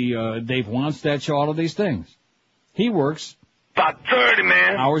 the Dave Wanstead show, all of these things. He works about 30,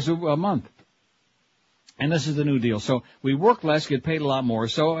 man. Hours a month. And this is the new deal. So we work less, get paid a lot more.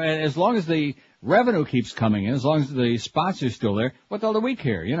 So as long as the revenue keeps coming in, as long as the spots are still there, what the hell do we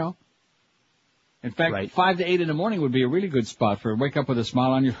care, you know? In fact, 5 to 8 in the morning would be a really good spot for wake up with a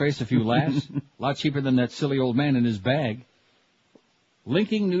smile on your face, a few laughs. A lot cheaper than that silly old man in his bag.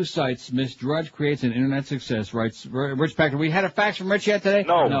 Linking news sites, Miss Drudge creates an internet success, writes Rich Packer. We had a fax from Rich yet today?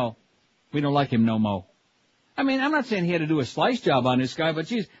 No. We don't like him no mo. I mean, I'm not saying he had to do a slice job on this guy, but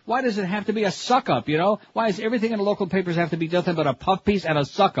geez, why does it have to be a suck-up, you know? Why does everything in the local papers have to be nothing but a puff piece and a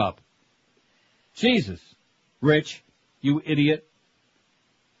suck-up? Jesus. Rich, you idiot.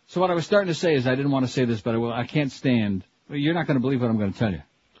 So what I was starting to say is I didn't want to say this, but I can't stand. You're not going to believe what I'm going to tell you.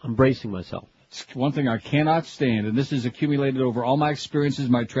 I'm bracing myself. It's one thing I cannot stand, and this is accumulated over all my experiences,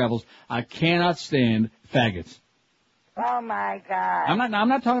 my travels. I cannot stand faggots. Oh my God. I'm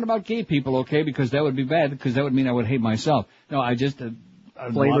not talking about gay people, okay, because that would be bad, because that would mean I would hate myself. No, I just, a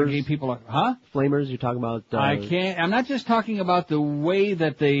lot of gay people are, huh? Flamers, you're talking about, I'm not just talking about the way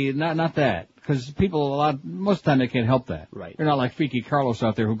that they, not that. Because people, most of the time they can't help that. Right. They're not like Freaky Carlos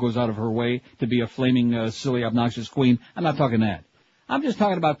out there who goes out of her way to be a flaming, silly, obnoxious queen. I'm not talking that. I'm just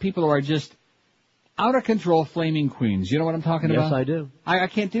talking about people who are just out of control flaming queens. You know what I'm talking about? Yes, I do. I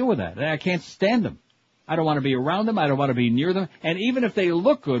can't deal with that. I can't stand them. I don't want to be around them. I don't want to be near them. And even if they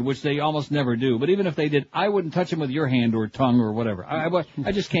look good, which they almost never do, but even if they did, I wouldn't touch them with your hand or tongue or whatever.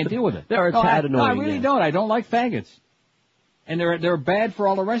 I just can't deal with it. They're a tad annoying. I really don't. I don't like faggots. And they're bad for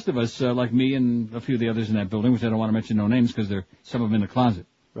all the rest of us, like me and a few of the others in that building, which I don't want to mention no names because they're some of them in the closet.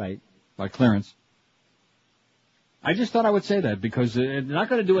 Right. By Clarence. I just thought I would say that because it's not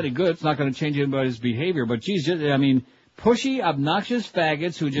going to do any good. It's not going to change anybody's behavior. But geez, I mean, pushy, obnoxious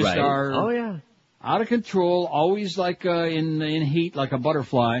faggots who just are out of control, always like in heat, like a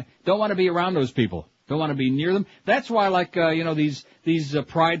butterfly. Don't want to be around those people. Don't want to be near them. That's why, like, these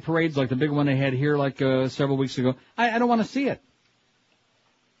pride parades, like the big one they had here, like, several weeks ago, I don't want to see it.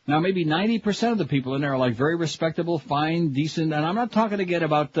 Now, maybe 90% of the people in there are, like, very respectable, fine, decent, and I'm not talking again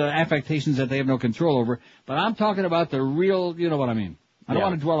about affectations that they have no control over, but I'm talking about the real, you know what I mean. I don't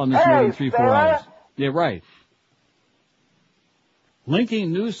want to dwell on this more than 3-4 hours. Yeah, right.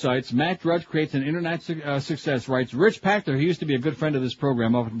 Linking news sites, Matt Drudge creates an internet success, writes Rich Pachter, he used to be a good friend of this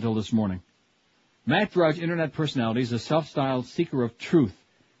program up until this morning. Matt Drudge, internet personality, is a self-styled seeker of truth,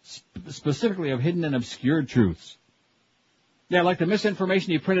 specifically of hidden and obscured truths. Yeah, like the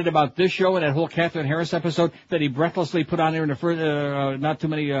misinformation he printed about this show and that whole Catherine Harris episode that he breathlessly put on there in the first,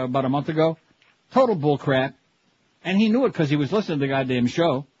 about a month ago. Total bullcrap. And he knew it because he was listening to the goddamn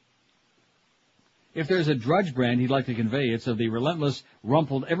show. If there's a Drudge brand he'd like to convey, it's of the relentless,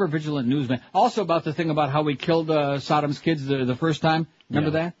 rumpled, ever-vigilant newsman. Also about the thing about how we killed Saddam's kids the first time.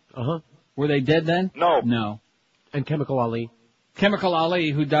 Remember that? Uh-huh. Were they dead then? No. And Chemical Ali. Chemical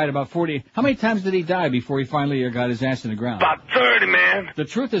Ali, who died about 40. How many times did he die before he finally got his ass in the ground? About 30, man. The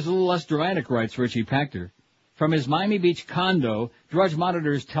truth is a little less dramatic, writes Richie Pachter. From his Miami Beach condo, Drudge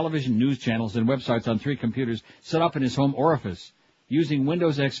monitors television news channels and websites on 3 computers set up in his home orifice. Using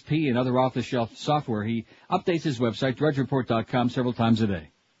Windows XP and other off-the-shelf software, he updates his website, drudgereport.com, several times a day.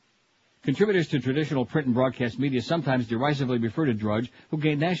 Contributors to traditional print and broadcast media sometimes derisively refer to Drudge, who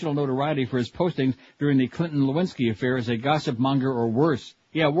gained national notoriety for his postings during the Clinton-Lewinsky affair as a gossip monger or worse.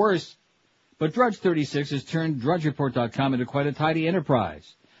 Yeah, worse. But Drudge 36 has turned drudgereport.com into quite a tidy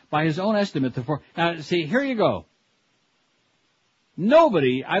enterprise. By his own estimate, now, see, here you go.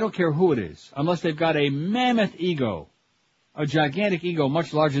 Nobody, I don't care who it is, unless they've got a mammoth ego, a gigantic ego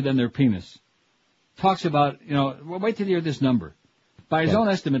much larger than their penis, talks about, wait till you hear this number. By his own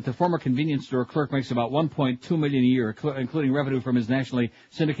estimate, the former convenience store clerk makes about $1.2 million a year, including revenue from his nationally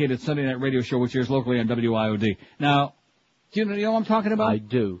syndicated Sunday night radio show, which airs locally on WIOD. Now, do you know what I'm talking about? I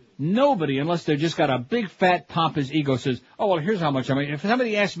do. Nobody, unless they've just got a big, fat, pompous ego, says, oh, well, here's how much I make. If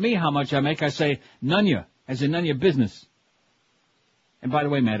somebody asks me how much I make, I say, none ya, as in none ya business. And by the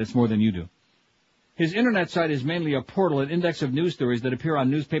way, Matt, it's more than you do. His internet site is mainly a portal, an index of news stories that appear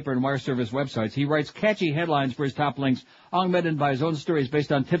on newspaper and wire service websites. He writes catchy headlines for his top links, augmented by his own stories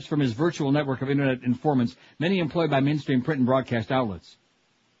based on tips from his virtual network of internet informants, many employed by mainstream print and broadcast outlets.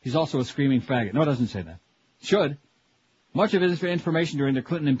 He's also a screaming faggot. No, it doesn't say that. Should. Much of his information during the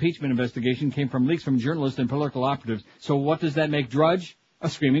Clinton impeachment investigation came from leaks from journalists and political operatives. So what does that make Drudge? A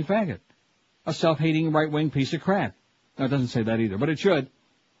screaming faggot. A self-hating right-wing piece of crap. No, it doesn't say that either, but it should.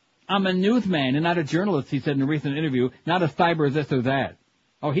 I'm a newsman and not a journalist, he said in a recent interview, not a cyber this or that.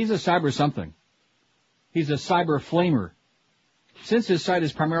 Oh, he's a cyber something. He's a cyber flamer. Since his site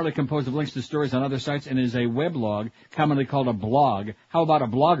is primarily composed of links to stories on other sites and is a weblog, commonly called a blog, how about a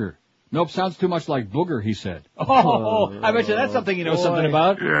blogger? Nope, sounds too much like booger, he said. Oh, I bet you that's something you know something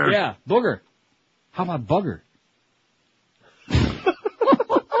about. Yeah, booger. How about bugger?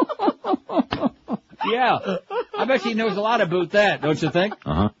 Yeah, I bet he knows a lot about that, don't you think?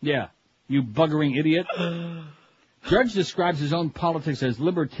 Uh-huh. Yeah, you buggering idiot. Drudge describes his own politics as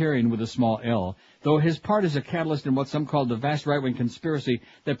libertarian with a small L, though his part as a catalyst in what some call the vast right-wing conspiracy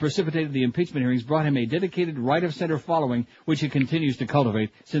that precipitated the impeachment hearings brought him a dedicated right-of-center following, which he continues to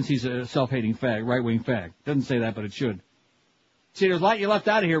cultivate since he's a self-hating fag, right-wing fag. Doesn't say that, but it should. See, there's a lot you left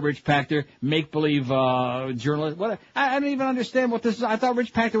out of here, Rich Pachter, make-believe journalist. What? I don't even understand what this is. I thought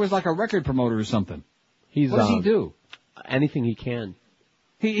Rich Pachter was like a record promoter or something. What does he do? Anything he can.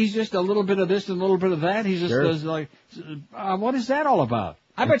 He's just a little bit of this and a little bit of that. He just does like, what is that all about?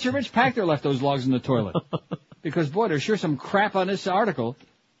 I bet you Rich Pachter left those logs in the toilet. Because, boy, there's sure some crap on this article.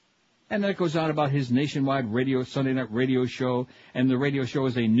 And then it goes on about his nationwide Sunday night radio show. And the radio show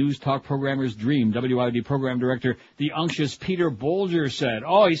is a news talk programmer's dream. WIOD program director, the unctuous Peter Bolger said.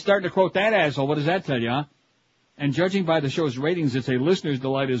 Oh, he's starting to quote that asshole. What does that tell you, huh? And judging by the show's ratings, it's a listener's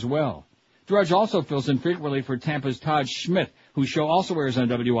delight as well. Drudge also fills in frequently for Tampa's Todd Schmidt, whose show also airs on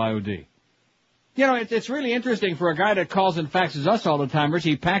WIOD. You know, it's really interesting for a guy that calls and faxes us all the time,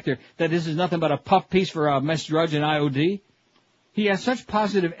 Richie Pachter, that this is nothing but a puff piece for Mess Drudge and IOD. He has such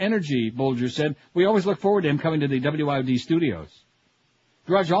positive energy, Bolger said. We always look forward to him coming to the WIOD studios.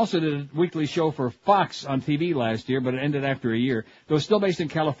 Drudge also did a weekly show for Fox on TV last year, but it ended after a year. Though still based in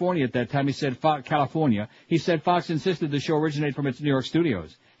California at that time, he said California. He said Fox insisted the show originate from its New York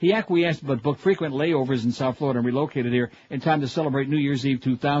studios. He acquiesced but booked frequent layovers in South Florida and relocated here in time to celebrate New Year's Eve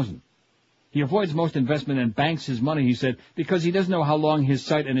 2000. He avoids most investment and banks his money, he said, because he doesn't know how long his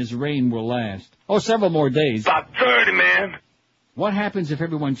site and his reign will last. Oh, several more days. About 30, man. What happens if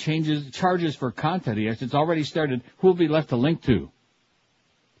everyone charges for content? He asked. It's already started. Who'll be left to link to?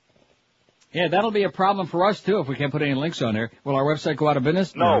 Yeah, that'll be a problem for us, too, if we can't put any links on there. Will our website go out of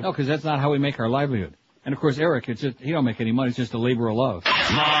business? No. No, because that's not how we make our livelihood. And, of course, Eric, he don't make any money. It's just a labor of love.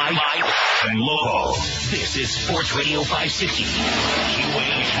 Live and local. This is Sports Radio 560.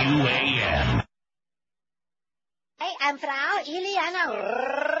 QAM. Hey, I'm Frau Ileana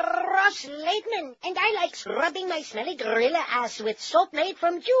Ross-Leitman, and I like scrubbing my smelly gorilla ass with soap made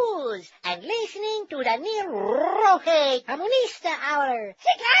from jewels and listening to the Neil Roque Comunista Hour.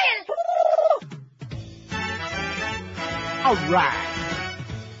 All right.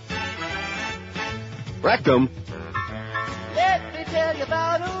 Rectum. Let me tell you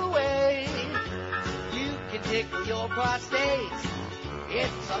about a way you can tickle your prostate.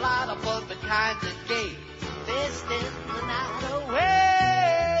 It's a lot of fun, but kind of gay. This is the night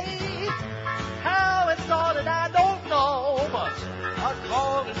away. How it started, I don't know, but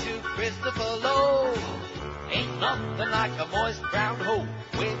according to Christopher Lowe, ain't nothing like a moist brown hole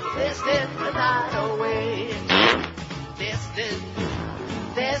when you're listing the night away.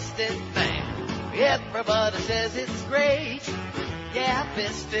 Fisting, man. Everybody says it's great. Yeah,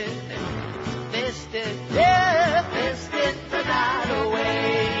 fisting, yeah, fisting the night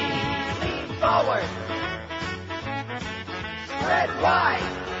away. Lean forward, spread wide,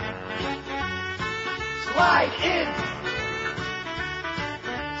 slide in,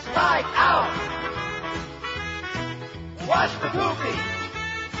 slide out, wash the poopy,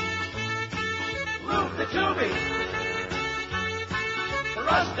 move the tubing,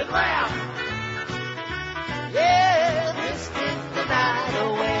 thrust it round. Yeah, fisting the night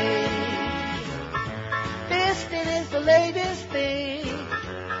away. Fisting is the latest thing,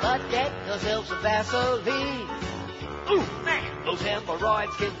 but get yourself some Vaseline. Ooh, man, those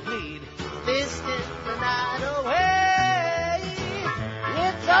hemorrhoids can bleed. Fisting the night away.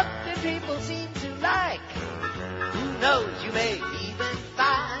 It's something people seem to like. Who knows, you may even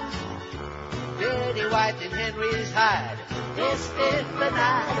find Betty White and Henry's hide. Fisting the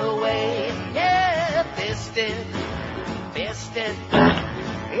night away. Yeah, fisting.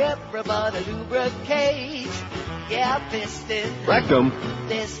 Everybody lubricate. Yeah, fisting. Rectum.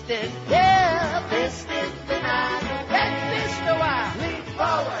 Fisting. Yeah, fisting the night away. Fist a while. Lean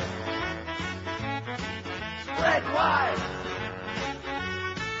forward. Spread wide.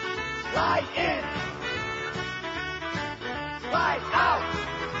 Slide in. Slide out.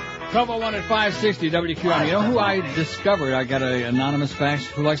 1201 at 560 WQAM. You know who I discovered? I got an anonymous fax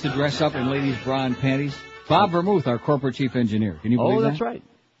who likes to dress up in ladies' bra and panties. Bob Vermouth, our corporate chief engineer. Can you believe that? Oh, that's right.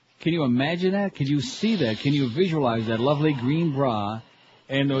 Can you imagine that? Can you see that? Can you visualize that lovely green bra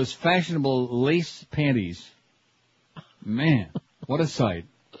and those fashionable lace panties? Man, what a sight.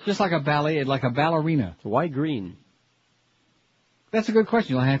 Just like a ballet, like a ballerina. Why green? That's a good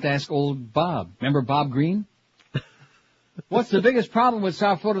question. You'll have to ask old Bob. Remember Bob Green? What's the biggest problem with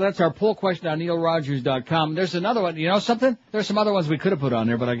South Florida? That's our poll question on NeilRogers.com. There's another one. You know something? There's some other ones we could have put on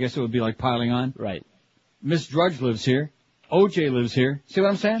there, but I guess it would be like piling on. Right. Miss Drudge lives here. OJ lives here. See what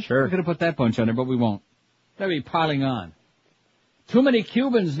I'm saying? Sure. We could have put that bunch on there, but we won't. That'd be piling on. Too many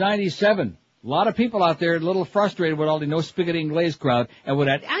Cubans, 97. A lot of people out there a little frustrated with all the no spaghetti and glaze crowd and with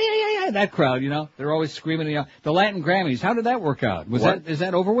that crowd, you know. They're always screaming, you know. The Latin Grammys, how did that work out? Is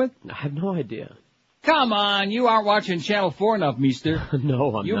that over with? I have no idea. Come on, you aren't watching Channel 4 enough, mister. No,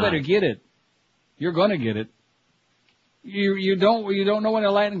 I'm not. You better get it. You're gonna get it. You don't know what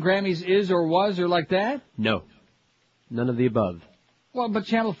a Latin Grammys is or was or like that? No. None of the above. Well, but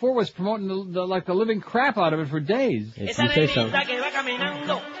Channel 4 was promoting the living crap out of it for days. If you say so.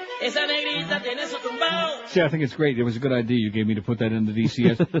 See, I think it's great. It was a good idea you gave me to put that in the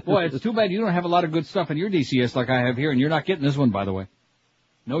DCS. Boy, it's too bad you don't have a lot of good stuff in your DCS like I have here, and you're not getting this one, by the way.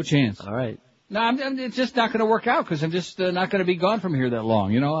 No chance. All right. No, it's just not going to work out because I'm just not going to be gone from here that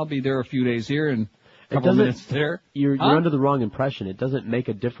long. You know, I'll be there a few days here and a couple of minutes there. You're under the wrong impression. It doesn't make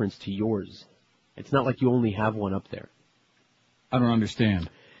a difference to yours. It's not like you only have one up there. I don't understand.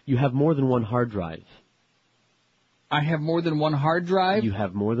 You have more than one hard drive. I have more than one hard drive? You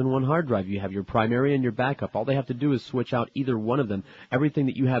have more than one hard drive. You have your primary and your backup. All they have to do is switch out either one of them. Everything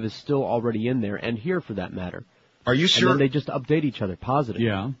that you have is still already in there, and here for that matter. Are you sure? And then they just update each other. Positive.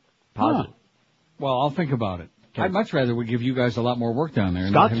 Yeah. Positive. Huh. Well, I'll think about it. Okay. I'd much rather we give you guys a lot more work down there.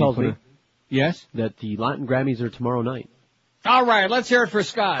 Scott tells me. Yes? That the Latin Grammys are tomorrow night. All right, let's hear it for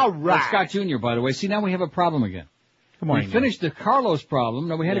Scott. All right. That's Scott Jr., by the way. See, now we have a problem again. Good morning. We finished the Carlos problem.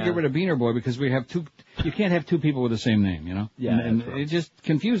 No, we had to get rid of Beaner Boy because we have you can't have two people with the same name, you know? Yeah. And it's just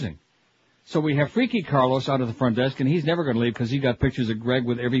confusing. So we have Freaky Carlos out of the front desk, and he's never going to leave because he got pictures of Greg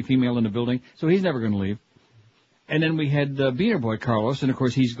with every female in the building, so he's never going to leave. And then we had Beaner Boy Carlos, and of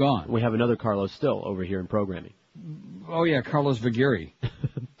course he's gone. We have another Carlos still over here in programming. Oh yeah, Carlos Vigeri.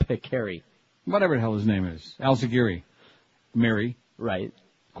 Picari. Whatever the hell his name is. Al Zagiri. Mary. Right.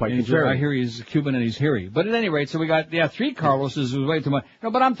 Quite I hear he's Cuban and he's hairy. But at any rate, so we got, three Carloses. Was way too much.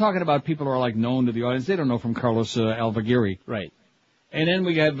 No, but I'm talking about people who are like known to the audience. They don't know from Carlos Alvagiri. Right. And then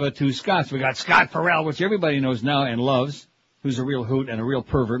we have two Scotts. We got Scott Farrell, which everybody knows now and loves, who's a real hoot and a real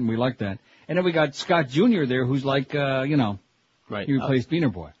pervert, and we like that. And then we got Scott Jr. there, who's like, right. He replaced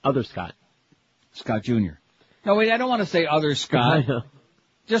Beaner Boy. Other Scott. Scott Jr. No, wait, I don't want to say other Scott.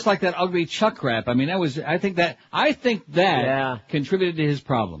 Just like that ugly Chuck crap. I mean, I think that contributed to his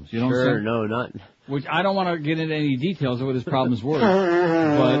problems. You know what I'm saying? No, not. Which I don't want to get into any details of what his problems were.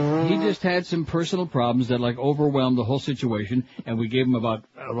 But he just had some personal problems that overwhelmed the whole situation, and we gave him about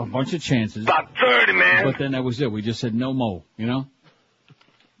a bunch of chances. About 30, man. But then that was it. We just said no mo, you know?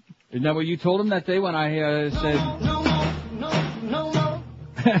 Isn't that what you told him that day when I said... No.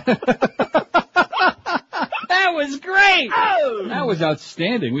 That was great! Oh! That was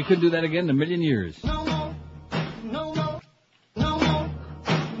outstanding. We couldn't do that again in a million years. Oh,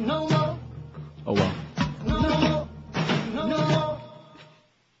 well.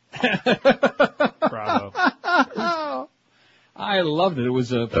 Bravo. I loved it. It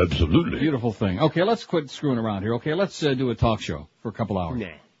was a beautiful thing. Okay, let's quit screwing around here. Okay, let's do a talk show for a couple hours. Nah.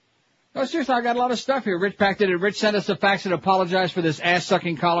 No, seriously, I got a lot of stuff here. Rich packed it, and Rich sent us a fax and apologized for this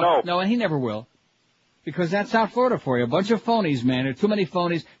ass-sucking caller. No, and he never will. Because that's South Florida for you. A bunch of phonies, man. There are too many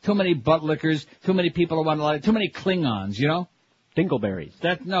phonies, too many butt lickers, too many people who want to lie, too many Klingons, you know? Dingleberries.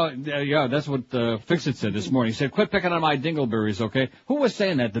 That's what Fix-It said this morning. He said, quit picking on my dingleberries, okay? Who was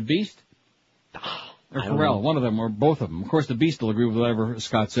saying that? The Beast? Or Pharrell, one of them, or both of them. Of course, the Beast will agree with whatever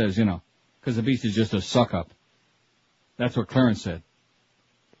Scott says, you know. Because the Beast is just a suck-up. That's what Clarence said.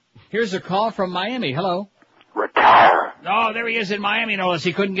 Here's a call from Miami. Hello. Retire. Oh, there he is in Miami, no less.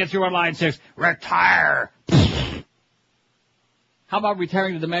 He couldn't get through on line 6. Retire. How about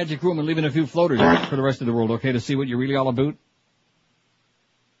retiring to the magic room and leaving a few floaters for the rest of the world, okay, to see what you're really all about?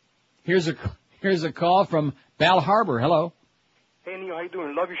 Here's a call from Bal Harbor. Hello. Hey, Neil, how you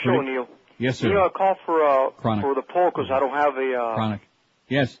doing? Love your show, Neil. Yes, sir. Neil, I call for Chronic. for the poll because I don't have a... Chronic.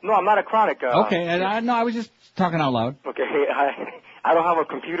 Yes. No, I'm not a chronic. Okay, I was just talking out loud. Okay, I don't have a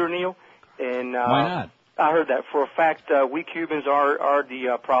computer, Neil, and... Why not? I heard that. For a fact, we Cubans are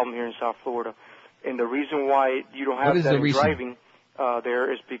the problem here in South Florida. And the reason why you don't have that in driving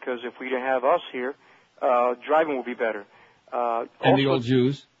there is because if we didn't have us here, driving would be better. And the old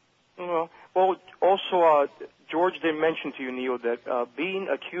Jews? Well, also, George didn't mention to you, Neil, that being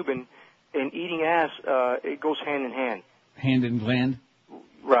a Cuban and eating ass, it goes hand in hand. Hand in gland?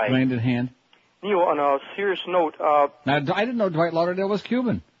 Right. Gland in hand? Neil, on a serious note... now, I didn't know Dwight Lauderdale was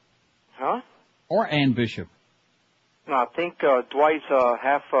Cuban. Huh? Or Ann Bishop. No, I think Dwight's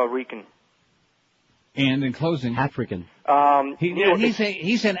half Rican. And in closing... African.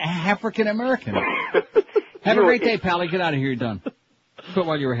 He's an African American. Have a great day, pal. Get out of here. You're done. Quit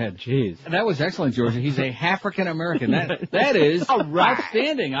while you're ahead. Jeez. That was excellent, Georgia. He's a African American. That is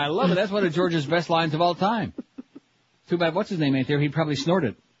outstanding. I love it. That's one of Georgia's best lines of all time. Too bad what's his name ain't there. He'd probably snort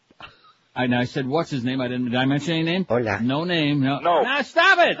it. I said what's his name. Did I mention any name? Hola. No name. No. Now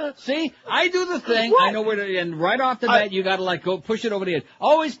stop it. See, I do the thing. What? I know where to, and right off the bat, you got to go push it over the edge.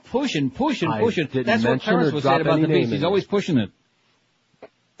 Always pushing. That's what Clarence was saying about the Beast. He's always pushing it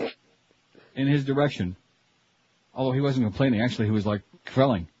in his direction. Although he wasn't complaining, actually, he was like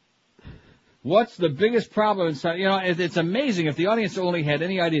quelling. What's the biggest problem inside? You know, it's amazing if the audience only had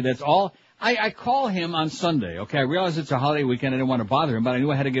any idea. That's all. I call him on Sunday, okay? I realize it's a holiday weekend. I didn't want to bother him, but I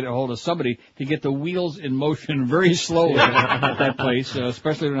knew I had to get a hold of somebody to get the wheels in motion very slowly at that place,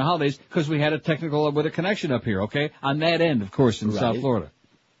 especially during the holidays, because we had a technical with a connection up here, okay? On that end, of course, in South Florida.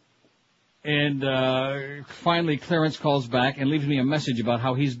 And finally, Clarence calls back and leaves me a message about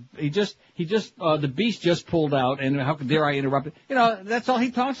how the Beast just pulled out, and how dare I interrupt it? You know, that's all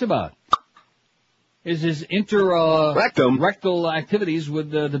he talks about. Is his rectal activities with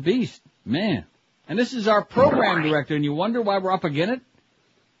the Beast. Man. And this is our program director, and you wonder why we're up against it?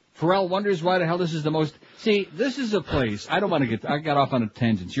 Pharrell wonders why the hell this is the most... See, this is a place... I got off on a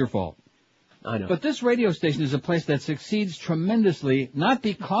tangent. It's your fault. I know. But this radio station is a place that succeeds tremendously, not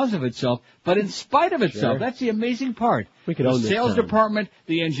because of itself, but in spite of itself. Sure. That's the amazing part. We could the own this sales town. department,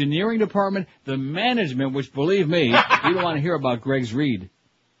 the engineering department, the management, which, believe me, you don't want to hear about Greg's Reed.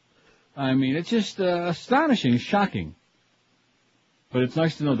 I mean, it's just astonishing, shocking. But it's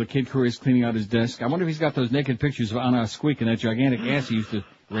nice to know that Kid Curry is cleaning out his desk. I wonder if he's got those naked pictures of Anna Squeak and that gigantic ass he used to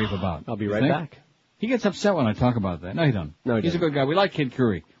rave about. I'll be right back. He gets upset when I talk about that. No, he doesn't. No, he's a good guy. We like Kid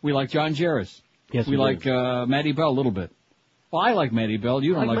Curry. We like John Jarvis. Yes, we like Matty Bell a little bit. Well, I like Matty Bell.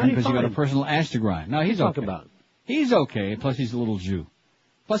 You don't like him because you got a personal ash to grind. No, he's okay. He's okay. Plus, he's a little Jew.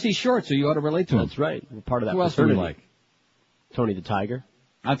 Plus, he's short, so you ought to relate to him. That's right. We're part of that. Who else do we like? Tony the Tiger.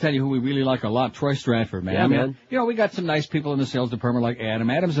 I'll tell you who we really like a lot, Troy Stratford, man. Yeah, man. You know, we got some nice people in the sales department like Adam.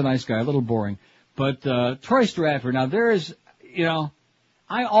 Adam's a nice guy, a little boring. But Troy Stratford, now there is, you know,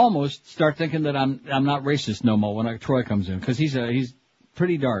 I almost start thinking that I'm not racist no more when Troy comes in, because he's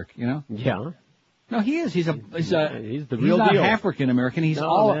pretty dark, you know? Yeah. No, he is. He's the real not deal. African American. He's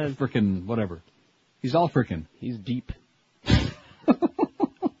all frickin' whatever. He's all frickin'. He's deep.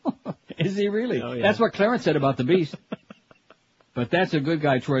 Is he really? Oh, yeah. That's what Clarence said about the Beast. But that's a good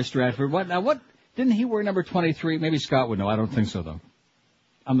guy, Troy Stratford. What didn't he wear number 23? Maybe Scott would know. I don't think so though.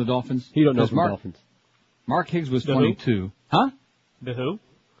 On the Dolphins? You don't know from Dolphins. Mark Higgs was The 22. Who? Huh? The Who?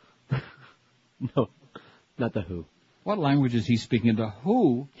 No, not the Who. What language is he speaking? The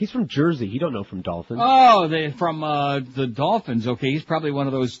Who? He's from Jersey. He don't know from Dolphins. Oh, from the Dolphins. Okay, he's probably one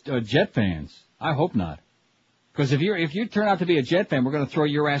of those Jet fans. I hope not. Because if you turn out to be a Jet fan, we're going to throw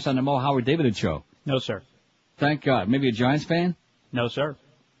your ass on the Mo Howard David show. No, sir. Thank God. Maybe a Giants fan? No, sir.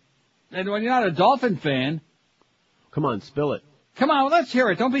 And when you're not a Dolphin fan... Come on, spill it. Come on, well, let's hear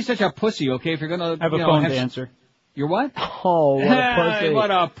it. Don't be such a pussy, okay, if you're going to... I have a phone to answer. You're what? Oh, what a pussy.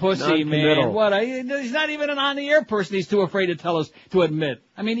 What a pussy, man. He's not even an on-the-air person he's too afraid to tell us to admit.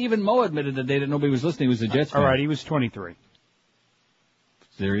 I mean, even Mo admitted the day that nobody was listening he was a Jets fan. All right, he was 23.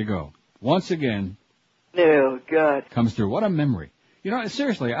 There you go. Once again... Oh, God. Comes through. What a memory. You know,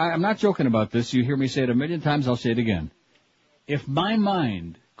 seriously, I'm not joking about this. You hear me say it a million times, I'll say it again. If my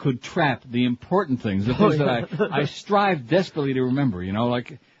mind could trap the important things, the things that I strive desperately to remember, you know,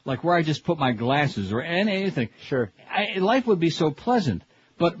 like where I just put my glasses or anything. Sure. Life would be so pleasant.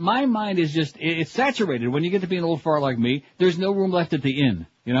 But my mind is just, it's saturated. When you get to be an old fart like me, there's no room left at the inn,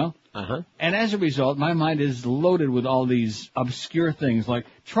 you know? Uh-huh. And as a result, my mind is loaded with all these obscure things like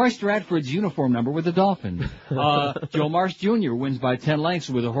Troy Stratford's uniform number with the Dolphins. Joe Marsh Jr. wins by 10 lengths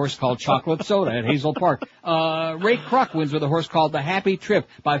with a horse called Chocolate Soda at Hazel Park. Ray Kroc wins with a horse called The Happy Trip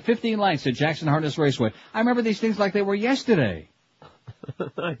by 15 lengths at Jackson Harness Raceway. I remember these things like they were yesterday.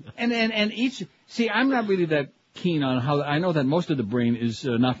 And each, see, I'm not really that keen on how, I know that most of the brain is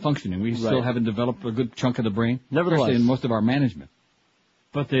not functioning. We still haven't developed a good chunk of the brain. Nevertheless. Especially in most of our management.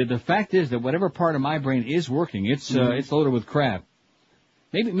 But the fact is that whatever part of my brain is working, it's loaded with crap.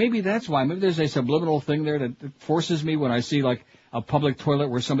 Maybe that's why. Maybe there's a subliminal thing there that forces me when I see like a public toilet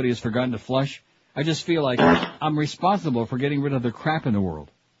where somebody has forgotten to flush. I just feel like I'm responsible for getting rid of the crap in the world.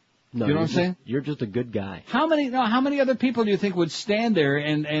 No, you know what I'm saying? You're just a good guy. How many other people do you think would stand there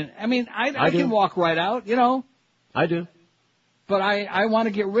and I mean, I can walk right out, you know. I do. But I want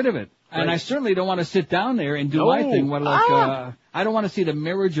to get rid of it. And I certainly don't want to sit down there and do my thing. I don't want to see the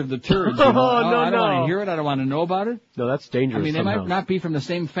marriage of the turds. You know? I don't want to hear it. I don't want to know about it. No, that's dangerous. I mean, they might not be from the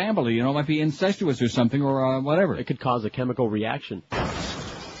same family. You know, it might be incestuous or something or whatever. It could cause a chemical reaction.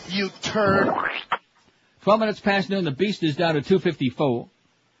 You turd. 12 minutes past noon. The Beast is down to 254.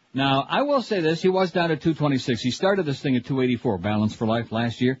 Now, I will say this. He was down at 226. He started this thing at 284, Balance for Life,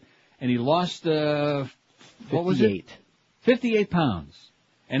 last year. And he lost, what was it? 58 pounds.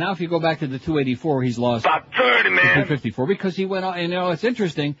 And now if you go back to the 284, he's lost about 30, man. 254 because he went off, and you know, it's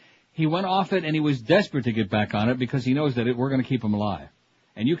interesting. He went off it and he was desperate to get back on it because he knows that we're going to keep him alive.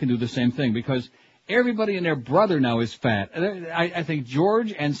 And you can do the same thing because everybody and their brother now is fat. I think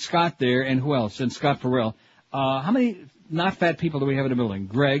George and Scott there, and who else? And Scott Farrell. How many not fat people do we have in the building?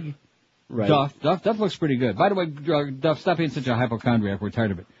 Greg, right. Duff looks pretty good. By the way, Duff, stop being such a hypochondriac. We're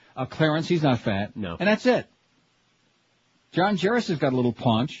tired of it. Clarence, he's not fat. No. And that's it. John Jarvis has got a little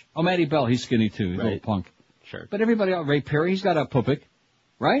paunch. Oh, Matty Bell, he's skinny too. He's a little punk. Sure. But everybody else, Ray Perry, he's got a pupik,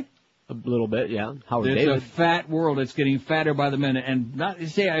 right? A little bit, yeah. Howard It's David. a fat world. It's getting fatter by the minute. And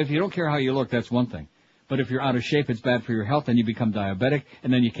if you don't care how you look, that's one thing. But if you're out of shape, it's bad for your health, and you become diabetic,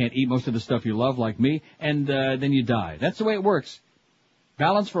 and then you can't eat most of the stuff you love, like me, and then you die. That's the way it works.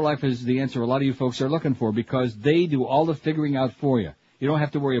 Balance for Life is the answer a lot of you folks are looking for because they do all the figuring out for you. You don't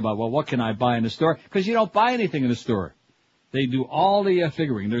have to worry about, well, what can I buy in the store? Because you don't buy anything in the store. They do all the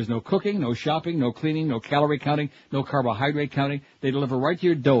figuring. There's no cooking, no shopping, no cleaning, no calorie counting, no carbohydrate counting. They deliver right to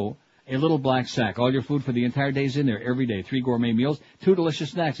your door a little black sack. All your food for the entire day is in there every day. 3 gourmet meals, 2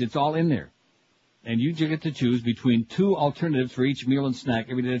 delicious snacks. It's all in there. And you get to choose between 2 alternatives for each meal and snack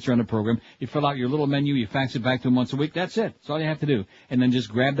every day that you're on the program. You fill out your little menu, you fax it back to them once a week. That's it. That's all you have to do. And then just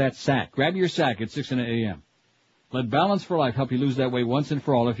grab that sack. Grab your sack at 6 a.m. Let Balance for Life help you lose that weight once and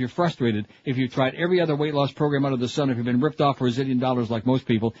for all. If you're frustrated, if you've tried every other weight loss program under the sun, if you've been ripped off for $1 zillion like most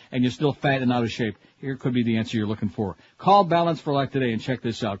people, and you're still fat and out of shape, here could be the answer you're looking for. Call Balance for Life today and check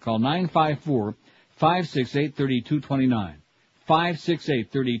this out. Call 954-568-3229.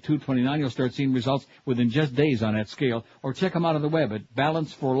 568-3229. You'll start seeing results within just days on that scale. Or check them out on the web at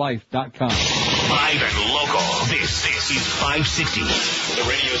balanceforlife.com. Live and local. This is 560. The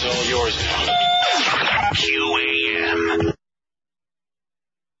radio's all yours now. QAM.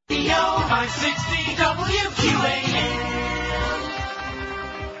 560 WQAM.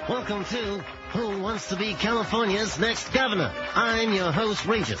 Welcome to Who Wants to Be California's Next Governor? I'm your host,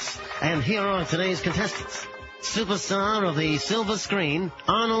 Regis, and here are today's contestants. Superstar of the silver screen,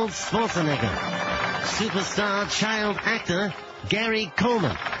 Arnold Schwarzenegger. Superstar child actor, Gary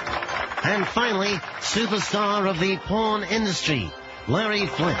Coleman. And finally, superstar of the porn industry, Larry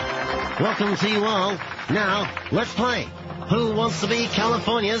Flint. Welcome to you all. Now, let's play. Who wants to be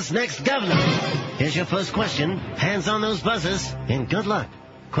California's next governor? Here's your first question. Hands on those buzzers, and good luck.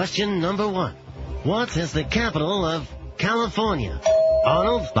 Question number 1. What is the capital of California?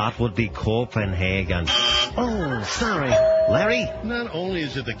 Arnold? That would be Copenhagen. Oh, sorry. Larry? Not only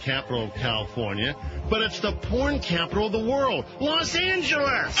is it the capital of California, but it's the porn capital of the world, Los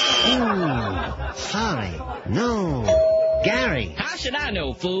Angeles. Ooh, sorry. No. Gary? How should I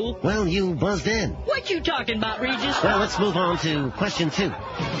know, fool? Well, you buzzed in. What you talking about, Regis? Well, let's move on to question 2.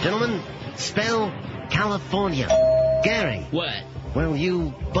 Gentlemen, spell California. Gary? What? Well,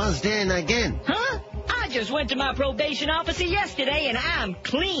 you buzzed in again. Huh? I just went to my probation officer yesterday, and I'm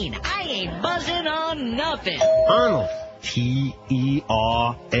clean. I ain't buzzing on nothing. Arnold? Terminator.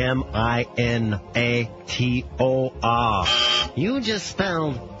 You just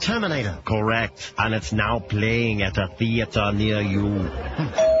spelled Terminator. Correct. And it's now playing at a theater near you.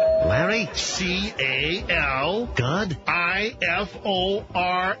 Larry? C-A-L. Good. I-F-O-R-N-I.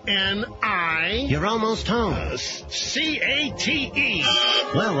 You're almost home. C-A-T-E.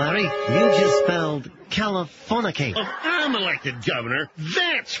 Well, Larry, you just spelled Californicate. If I'm elected governor,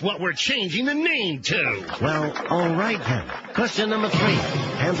 that's what we're changing the name to. Well, all right then. Question number 3.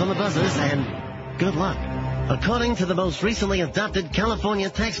 Hands on the buzzers and good luck. According to the most recently adopted California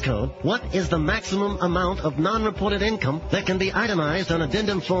tax code, what is the maximum amount of non-reported income that can be itemized on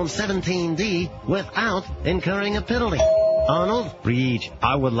Addendum Form 17D without incurring a penalty? Arnold? Reach,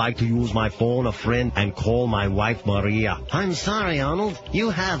 I would like to use my phone a friend and call my wife Maria. I'm sorry, Arnold.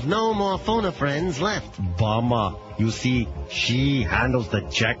 You have no more phone a friends left. Bummer. You see, she handles the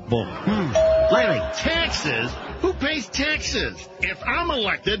checkbook. Larry? Taxes? Who pays taxes? If I'm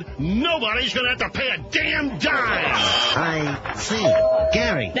elected, nobody's going to have to pay a damn dime. I see.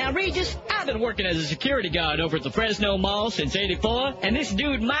 Gary. Now, Regis, I've been working as a security guard over at the Fresno Mall since '84, and this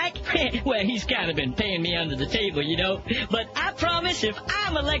dude, Mike, well, he's kind of been paying me under the table, you know. But I promise if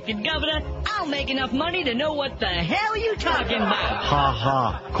I'm elected governor, I'll make enough money to know what the hell you talking about. Ha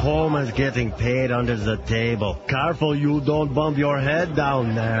ha. Coleman's getting paid under the table. Careful you don't bump your head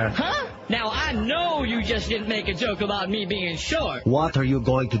down there. Huh? Now, I know you just didn't make a joke about me being short. What are you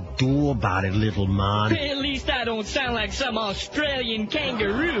going to do about it, little man? At least I don't sound like some Australian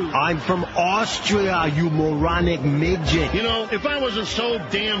kangaroo. I'm from Austria, you moronic midget. You know, if I wasn't so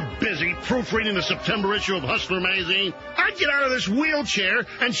damn busy proofreading the September issue of Hustler magazine, I'd get out of this wheelchair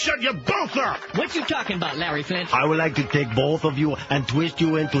and shut you both up. What you talking about, Larry Flint? I would like to take both of you and twist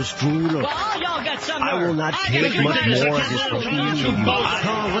you into strudel. Well, all y'all got some I will not take much more of this from you.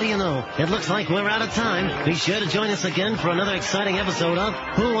 Oh, what do you know? It looks like we're out of time. Be sure to join us again for another exciting episode of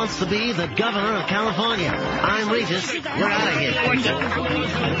Who Wants to Be the Governor of California? I'm Regis. We're out of here. Oh,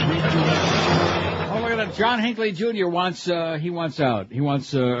 look at that. John Hinckley Jr. wants out. He wants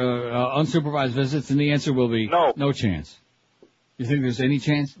unsupervised visits, and the answer will be no chance. You think there's any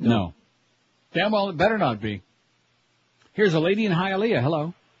chance? No. Damn well, it better not be. Here's a lady in Hialeah.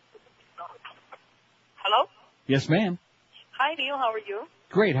 Hello. Hello? Yes, ma'am. Hi, Neil. How are you?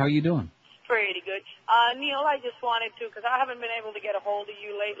 Great. How are you doing? Pretty good. Neil, I just wanted to, because I haven't been able to get a hold of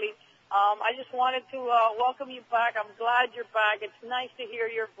you lately, I just wanted to welcome you back. I'm glad you're back. It's nice to hear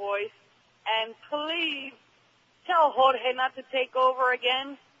your voice. And please tell Jorge not to take over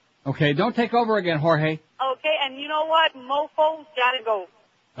again. Okay, don't take over again, Jorge. Okay, and you know what? Mofo's gotta go.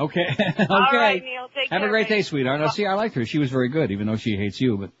 Okay. Okay. All right, Neil. Take care. Have a great man. day, sweetheart. Now, see, I liked her. She was very good, even though she hates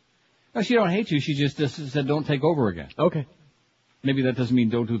you. But no, she don't hate you. She just said don't take over again. Okay. Maybe that doesn't mean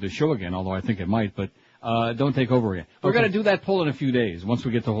don't do the show again, although I think it might, but don't take over again. We're going to do that poll in a few days, once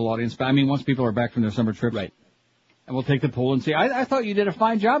we get the whole audience back. I mean, once people are back from their summer trips. Right. And we'll take the poll and see. I thought you did a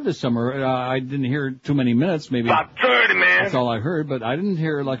fine job this summer. I didn't hear too many minutes, maybe. About 30, man. That's all I heard, but I didn't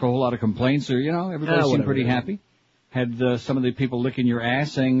hear like a whole lot of complaints or, you know, everybody seemed pretty happy. Had some of the people licking your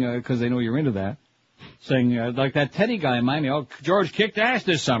ass saying, because they know you're into that, saying, like that Teddy guy in Miami, oh, George kicked ass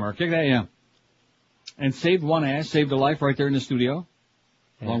this summer. Kicked that, yeah. And saved one ass, saved a life right there in the studio.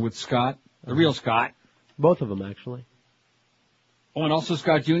 Along with Scott, the real Scott. Both of them, actually. Oh, and also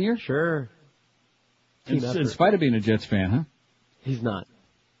Scott Jr.? Sure. In spite of being a Jets fan, huh? He's not.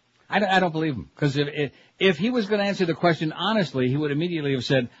 I don't believe him. Because if he was going to answer the question honestly, he would immediately have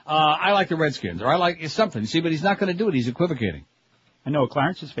said, I like the Redskins, or I like something. See, but he's not going to do it. He's equivocating. I know what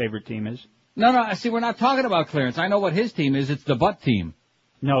Clarence's favorite team is. No, see, we're not talking about Clarence. I know what his team is. It's the butt team.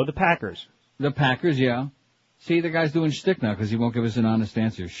 No, the Packers. The Packers, yeah. See, the guy's doing shtick now because he won't give us an honest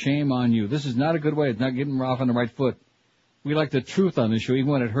answer. Shame on you. This is not a good way. It's not getting off on the right foot. We like the truth on this show,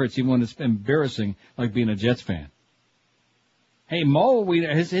 even when it hurts, even when it's embarrassing, like being a Jets fan. Hey, Mo,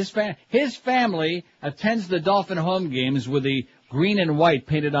 his family attends the Dolphin home games with the green and white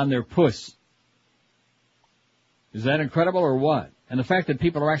painted on their puss. Is that incredible or what? And the fact that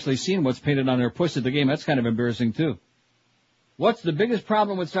people are actually seeing what's painted on their puss at the game, that's kind of embarrassing too. What's the biggest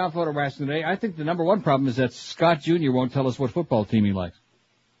problem with South Florida wrestling today? I think the number one problem is that Scott Jr. won't tell us what football team he likes.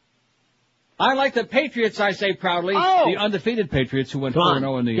 I like the Patriots, I say proudly. Oh! The undefeated Patriots who went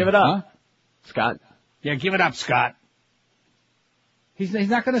 4-0 in the... Give it up. Huh? Scott. Yeah, give it up, Scott. He's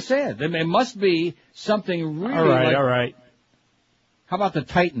not going to say it. It must be something really All right. How about the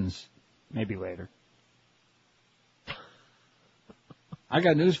Titans? Maybe later. I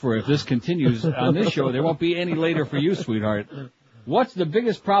got news for you. If this continues on this show, there won't be any later for you, sweetheart. What's the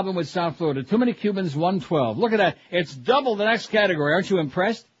biggest problem with South Florida? Too many Cubans, 112. Look at that. It's double the next category. Aren't you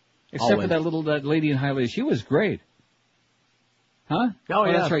impressed? Except for that lady in Hialeah. She was great. Huh? Oh,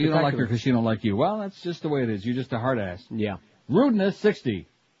 yeah. That's right. You don't like her because she don't like you. Well, that's just the way it is. You're just a hard ass. Yeah. Rudeness, 60.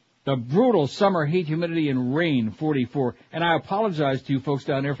 The brutal summer heat, humidity, and rain, 44. And I apologize to you folks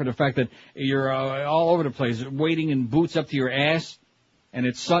down there for the fact that you're all over the place, wading in boots up to your ass. And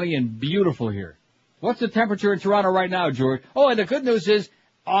it's sunny and beautiful here. What's the temperature in Toronto right now, George? Oh, and the good news is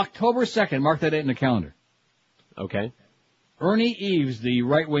October 2nd. Mark that date in the calendar. Okay. Ernie Eves, the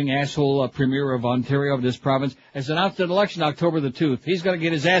right-wing asshole premier of Ontario of this province, has announced an election October the 2nd. He's going to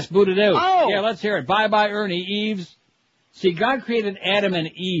get his ass booted out. Oh! Yeah, let's hear it. Bye-bye, Ernie Eves. See, God created Adam and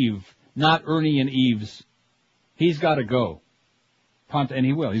Eve, not Ernie and Eves. He's got to go. And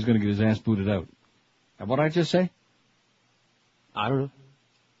he will. He's going to get his ass booted out. And what did I just say? I don't know.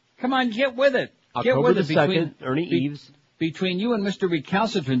 Come on, get with it. October the 2nd, Ernie Eves. Between you and Mr.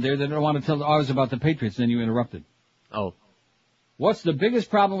 Recalcitrant there, they don't want to tell. I was about the Patriots, then you interrupted. Oh. What's the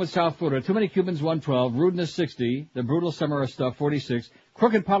biggest problem with South Florida? Too many Cubans, 112. Rudeness, 60. The brutal summer of stuff, 46.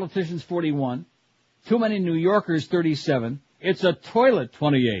 Crooked politicians, 41. Too many New Yorkers, 37. It's a toilet,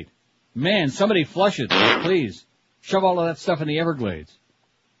 28. Man, somebody flush it, please. Shove all of that stuff in the Everglades.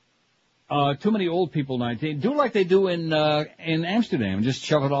 Too many old people, 19. Do like they do in Amsterdam. Just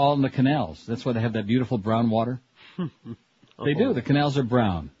shove it all in the canals. That's why they have that beautiful brown water. They do. The canals are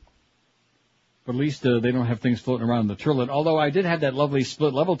brown. But at least they don't have things floating around in the toilet. Although I did have that lovely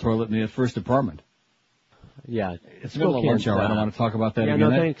split-level toilet in the first apartment. Yeah. It's the middle of lunch hour. I don't want to talk about that again. No,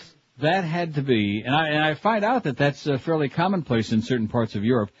 thanks. That had to be, and I find out that that's fairly commonplace in certain parts of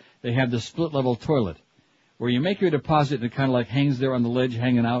Europe. They have the split-level toilet, where you make your deposit and it kind of like hangs there on the ledge,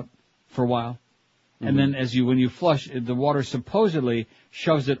 hanging out for a while. Mm-hmm. And then when you flush, the water supposedly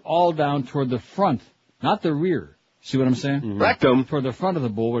shoves it all down toward the front, not the rear. See what I'm saying? Mm-hmm. Rectum. Toward the front of the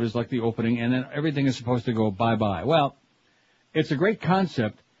bowl, where there's like the opening, and then everything is supposed to go bye-bye. Well, it's a great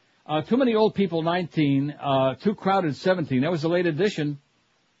concept. Too many old people, 19. Too crowded, 17. That was the late edition.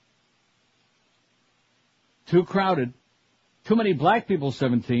 Too crowded. Too many black people,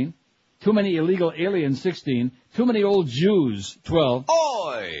 17. Too many illegal aliens, 16. Too many old Jews, 12.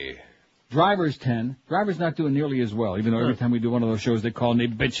 Oi! Drivers, 10. Drivers not doing nearly as well, even though every time we do one of those shows, they call and they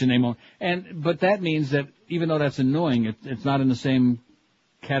bitch and they moan. But that means that even though that's annoying, it's not in the same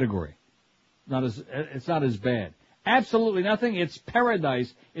category. It's not as bad. Absolutely nothing. It's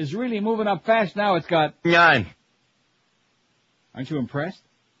paradise. Is really moving up fast now. It's got 9. Aren't you impressed?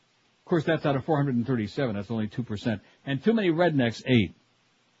 Of course, that's out of 437. That's only 2%. And too many rednecks, 8.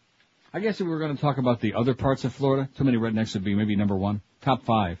 I guess if we were going to talk about the other parts of Florida, too many rednecks would be maybe number 1, top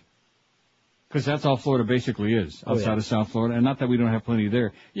 5. Because that's all Florida basically is, outside of South Florida. And not that we don't have plenty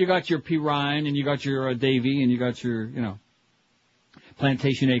there. You got your P. Ryan, and you got your Davy, and you got your,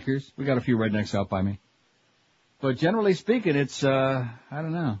 plantation acres. We got a few rednecks out by me. But generally speaking, it's, I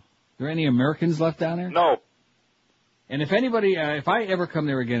don't know. Are there any Americans left down there? No. And if anybody, if I ever come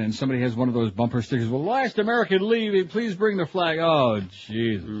there again and somebody has one of those bumper stickers, well, last American leaving, please bring the flag. Oh,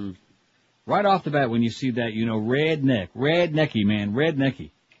 Jesus. Right off the bat, when you see that, rednecky, man,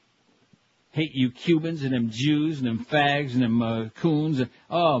 rednecky. Hate you Cubans and them Jews and them fags and them coons.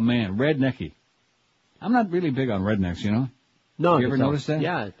 Oh, man, rednecky. I'm not really big on rednecks, No. You ever notice that?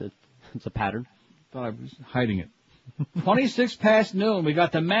 Yeah, it's a pattern. Thought I was hiding it. 26 past noon. We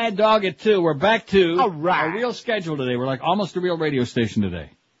got the Mad Dog at 2. We're back to a real schedule today. We're like almost a real radio station today.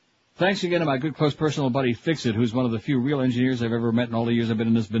 Thanks again to my good, close personal buddy Fixit, who's one of the few real engineers I've ever met in all the years I've been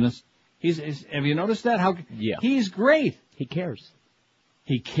in this business. Have you noticed that? Yeah. He's great. He cares.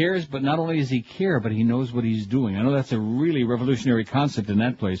 He cares, but not only does he care, but he knows what he's doing. I know that's a really revolutionary concept in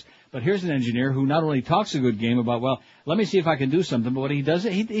that place. But here's an engineer who not only talks a good game about, well, let me see if I can do something, but what he does,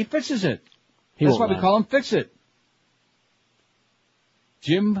 he fixes it. That's why we call him Fixit.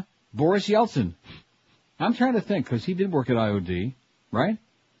 Jim Boris Yeltsin. I'm trying to think, because he did work at IOD, right?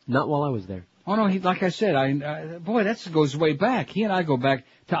 Not while I was there. Oh, no, like I said, that goes way back. He and I go back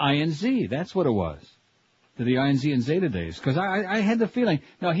to INZ. That's what it was. To the INZ and Zeta days. Because I had the feeling,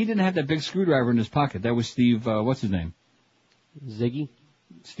 no, he didn't have that big screwdriver in his pocket. That was Steve, what's his name? Ziggy?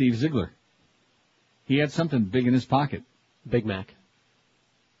 Steve Ziegler. He had something big in his pocket. Big Mac.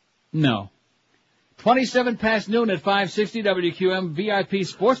 No. 27 past noon at 560 WQM.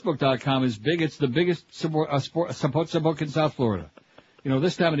 VIPSportsbook.com is big. It's the biggest sports book in South Florida.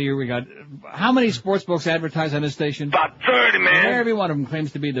 This time of the year we got, how many sports books advertise on this station? About 30, man. Every one of them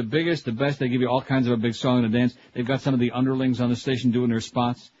claims to be the biggest, the best. They give you all kinds of a big song and a dance. They've got some of the underlings on the station doing their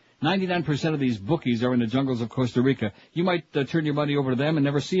spots. 99% of these bookies are in the jungles of Costa Rica. You might turn your money over to them and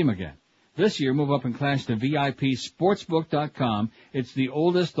never see them again. This year, move up in class to VIPSportsbook.com. It's the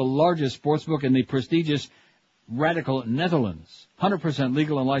oldest, the largest sportsbook in the prestigious Radical Netherlands. 100%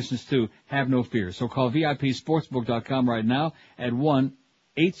 legal and licensed too. Have no fear. So call VIPSportsbook.com right now at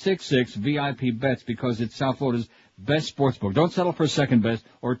 1-866-VIP-BETS because it's South Florida's best sportsbook. Don't settle for second best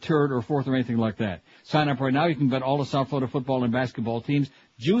or third or fourth or anything like that. Sign up right now. You can bet all the South Florida football and basketball teams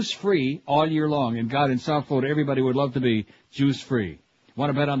juice-free all year long. And God, in South Florida, everybody would love to be juice-free. Want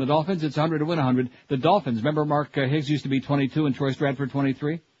to bet on the Dolphins? It's 100 to win 100. The Dolphins. Remember Mark Higgs used to be 22 and Troy Stratford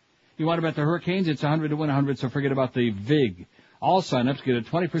 23? You want to bet the Hurricanes? It's 100 to win 100, so forget about the VIG. All sign-ups get a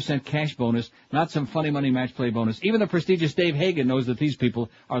 20% cash bonus, not some funny money match play bonus. Even the prestigious Dave Hagan knows that these people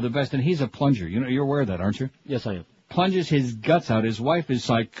are the best, and he's a plunger. You're aware of that, aren't you? Yes, I am. Plunges his guts out. His wife is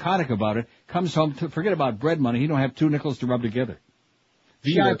psychotic about it. Comes home to forget about bread money. He don't have 2 nickels to rub together.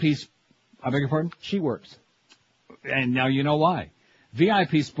 VIPs. I beg your pardon? She works. And now you know why.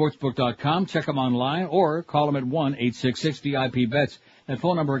 VIPSportsbook.com. Check them online or call them at 1-866-VIP-BETS. That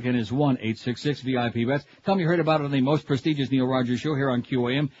phone number again is 1-866-VIP-BETS. Tell me you heard about it on the most prestigious Neil Rogers show here on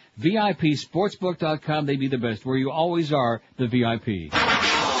QAM. VIPSportsbook.com. They be the best, where you always are the VIP.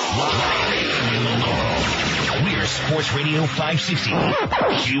 We're Sports Radio 560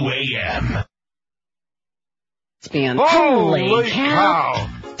 QAM. Holy cow!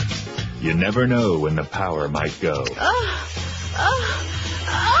 You never know when the power might go. Oh,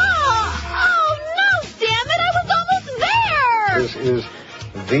 no, damn it, I was almost there! This is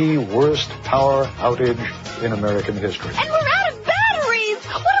the worst power outage in American history. And we're out of batteries!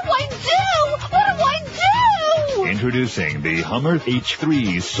 What do I do? Introducing the Hummer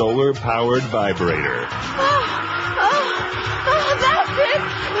H3 solar-powered vibrator.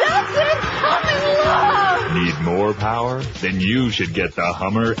 That's it! I'm in love! Need more power? Then you should get the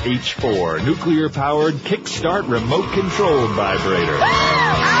Hummer H4 nuclear-powered kickstart remote-controlled vibrator.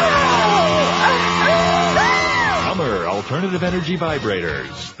 Hummer alternative energy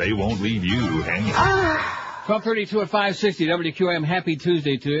vibrators. They won't leave you hanging. 12:32 at 560 WQAM. Happy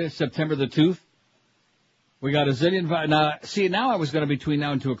Tuesday to you, September the 2nd. We got a zillion. Now I was going to between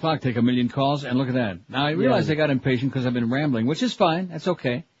now and 2 o'clock take a million calls, and look at that. Now I realized I got impatient because I've been rambling, which is fine. That's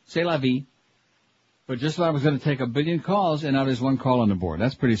okay. C'est la vie. But just when I was going to take a billion calls, and now there's one call on the board.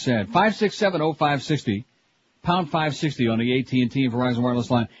 That's pretty sad. 567-0560, pound 560 on the AT&T and Verizon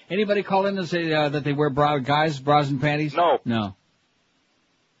wireless line. Anybody call in and say that they wear bras and panties? No.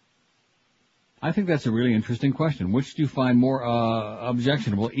 I think that's a really interesting question. Which do you find more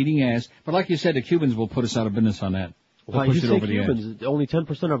objectionable, eating ass? But like you said, the Cubans will put us out of business on that. Well, you say Cubans. Only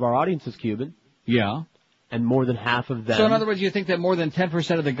 10% of our audience is Cuban. Yeah. And more than half of them. So in other words, you think that more than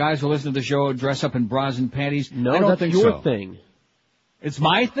 10% of the guys who listen to the show dress up in bras and panties? No, I don't that's think your so. thing. It's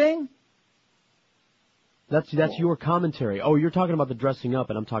my thing? That's your commentary. Oh, you're talking about the dressing up,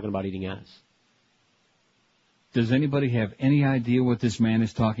 and I'm talking about eating ass. Does anybody have any idea what this man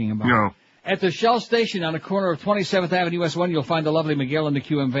is talking about? No. At the Shell station on the corner of 27th Avenue US 1, you'll find the lovely Miguel in the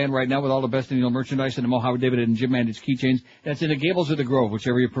QM van right now with all the best Neil merchandise and the Mo Howard David and Jim Mandich keychains. That's in the Gables or the Grove,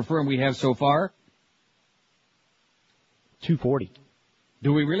 whichever you prefer, and we have so far. $240.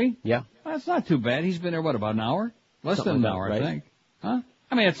 Do we really? Yeah. Well, that's not too bad. He's been there, about an hour? Less Something than an like hour, that, right? I think. Huh?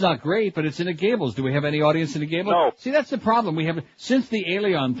 I mean, it's not great, but it's in the Gables. Do we have any audience in the Gables? No. See, that's the problem. We have, since the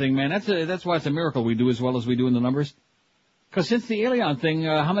Alien thing, man, that's why it's a miracle we do as well as we do in the numbers. Because since the Alien thing,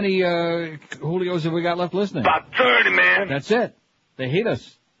 how many Julios have we got left listening? About 30, man. That's it. They hate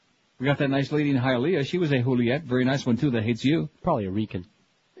us. We got that nice lady in Hialeah. She was a Juliet. Very nice one, too, that hates you. Probably a Rican.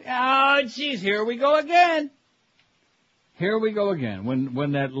 Oh, jeez, here we go again. Here we go again.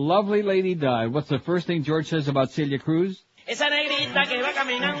 When that lovely lady died, what's the first thing George says about Celia Cruz?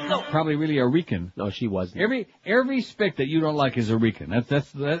 Probably really a Rican. No, she wasn't. Every spick that you don't like is a Rican. It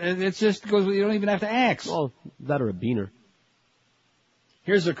just goes, you don't even have to ask. Well, that or a beaner.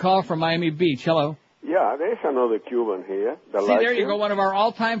 Here's a call from Miami Beach. Hello. Yeah, there's another Cuban here. See, there you go, one of our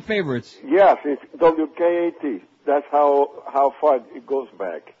all-time favorites. Yes, it's WKAT. That's how far it goes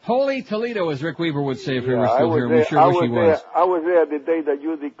back. Holy Toledo, as Rick Weaver would say if he were still here. We sure wish he was. I was there the day that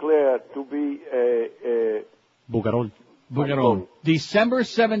you declared to be a Bucaron. December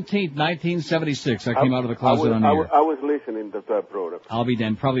 17th, 1976. I came out of the closet on the air. I was listening to that program. I'll be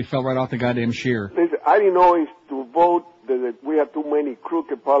damned. Probably fell right off the goddamn shear. Listen, I didn't know it's to vote that we have too many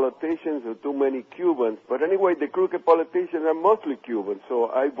crooked politicians or too many Cubans. But anyway, the crooked politicians are mostly Cubans,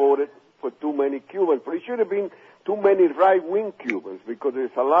 so I voted for too many Cubans. But it should have been too many right-wing Cubans because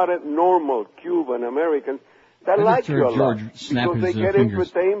there's a lot of normal Cuban Americans that like you a lot because they get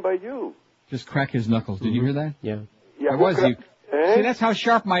entertained by you. Just crack his knuckles. Did you hear that? Yeah. Yeah, See, that's how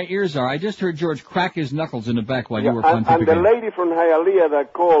sharp my ears are. I just heard George crack his knuckles in the back while you were and pontificating. the lady from Hialeah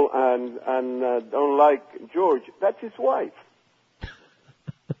that called and don't like George, that's his wife.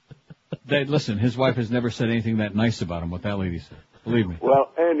 Listen, his wife has never said anything that nice about him, what that lady said. Believe me.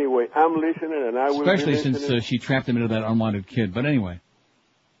 Well, anyway, I'm listening, and I will Especially be listening. since she trapped him into that unwanted kid. But anyway.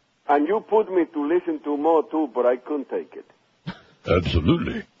 And you put me to listen to Mo, too, but I couldn't take it.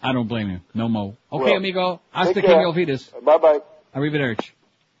 Absolutely. I don't blame you. No Mo. Okay, well, amigo. Hasta take que care. me olvides. Bye-bye. Arrivederci.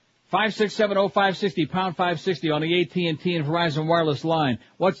 5670560, pound 560 on the AT&T and Verizon wireless line.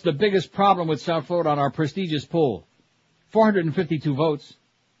 What's the biggest problem with South Florida on our prestigious poll? 452 votes.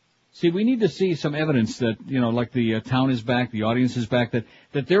 See, we need to see some evidence that, like the town is back, the audience is back, that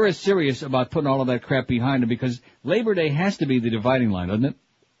they're as serious about putting all of that crap behind them, because Labor Day has to be the dividing line, doesn't it?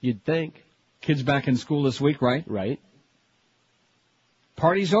 You'd think. Kids back in school this week, right? Right.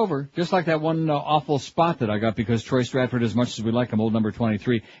 Party's over. Just like that one awful spot that I got because Troy Stratford, as much as we like him, old number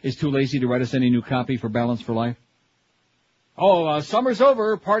 23, is too lazy to write us any new copy for Balance for Life. Oh, summer's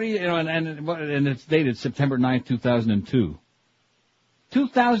over. Party, and it's dated September 9th, 2002.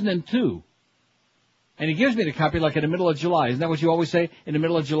 2002. And he gives me the copy like in the middle of July. Isn't that what you always say? In the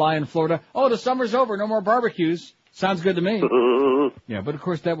middle of July in Florida? Oh, the summer's over. No more barbecues. Sounds good to me. Yeah, but of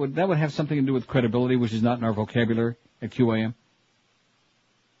course that would have something to do with credibility, which is not in our vocabulary at QAM.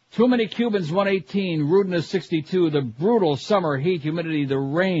 Too many Cubans, 118. Rudeness, 62. The brutal summer heat, humidity, the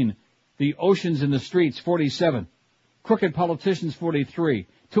rain, the oceans in the streets, 47. Crooked politicians, 43.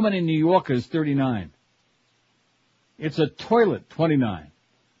 Too many New Yorkers, 39. It's a toilet, 29.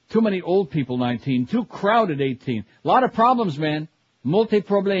 Too many old people, 19. Too crowded, 18. A lot of problems, man.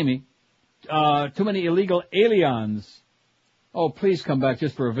 Multi-problemi. Too many illegal aliens. Oh, please come back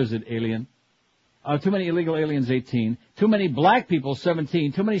just for a visit, alien. Too many illegal aliens, 18. Too many black people,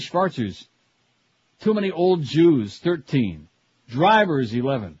 17. Too many Schwarzers. Too many old Jews, 13. Drivers,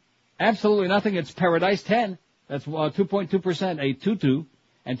 11. Absolutely nothing. It's paradise, 10. That's 2.2%, a 2-2.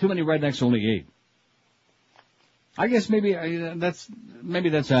 And too many rednecks, only 8. I guess maybe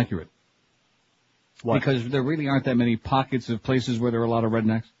that's accurate. What? Because there really aren't that many pockets of places where there are a lot of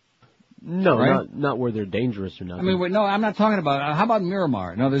rednecks. No, right? not where they're dangerous or nothing. I mean, wait, no, I'm not talking about. How about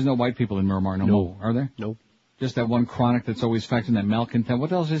Miramar? No, there's no white people in Miramar no more, are there? No. Just that one chronic that's always faxing that malcontent.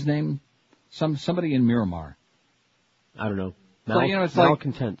 What the hell's his name? Somebody in Miramar. I don't know. It's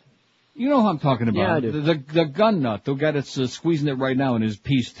malcontent. You know who I'm talking about. Yeah, I do. The gun nut, the guy that's squeezing it right now in his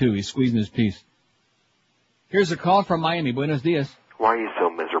piece too. He's squeezing his piece. Here's a call from Miami. Buenos dias. Why are you so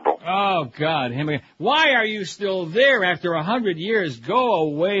miserable? Oh, God. Him again. Why are you still there after 100 years? Go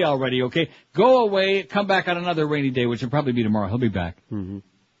away already, okay? Go away. Come back on another rainy day, which will probably be tomorrow. He'll be back. Mm-hmm.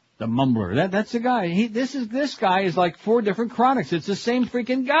 The mumbler. That's the guy. This guy is like 4 different chronics. It's the same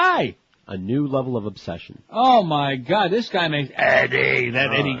freaking guy. A new level of obsession. Oh, my God. This guy makes Eddie.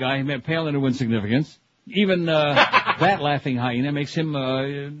 That Eddie guy, he meant pale into insignificance. Even that laughing hyena makes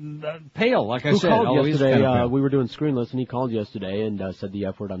him pale, like I said. Who called yesterday? We were doing screenless, and he called yesterday and said the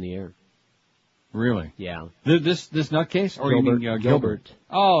F word on the air. Really? Yeah. This nutcase? Or Gilbert. You mean Gilbert?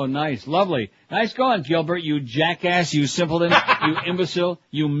 Oh, nice. Lovely. Nice going, Gilbert, you jackass, you simpleton, you imbecile,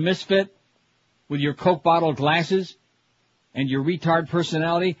 you misfit with your Coke bottle glasses and your retard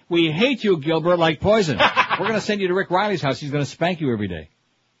personality. We hate you, Gilbert, like poison. We're going to send you to Rick Riley's house. He's going to spank you every day.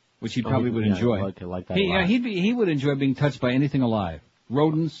 Which he probably would enjoy. Like that he would enjoy being touched by anything alive.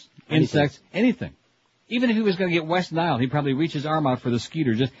 Rodents, insects, anything. Even if he was going to get West Nile, he'd probably reach his arm out for the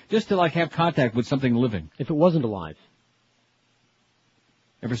skeeter just to like have contact with something living. If it wasn't alive.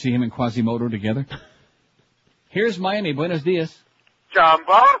 Ever see him and Quasimodo together? Here's Miami. Buenos dias.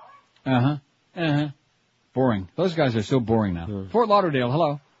 Jamba? Uh-huh. Boring. Those guys are so boring now. Fort Lauderdale,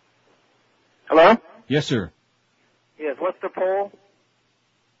 hello. Hello? Yes, sir. Yes, what's the poll?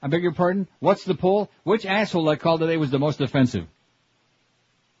 I beg your pardon? What's the poll? Which asshole I called today was the most offensive?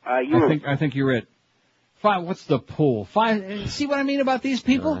 You. I think you're it. Fine, what's the poll? Fine, see what I mean about these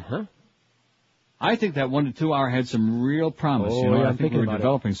people? Uh-huh. I think that 1 to 2 hour had some real promise. Yeah, I think we're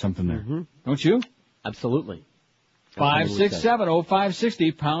developing something there. Mm-hmm. Don't you? Absolutely.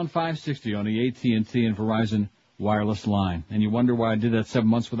 567-0560, pound 560 on the AT&T and Verizon wireless line. And you wonder why I did that 7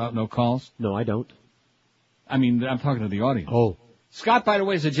 months without no calls? No, I don't. I mean, I'm talking to the audience. Oh. Scott, by the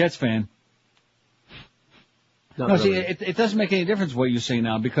way, is a Jets fan. See, it doesn't make any difference what you say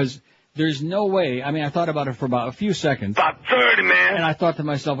now because there's no way. I mean, I thought about it for about a few seconds. About 30, man. And I thought to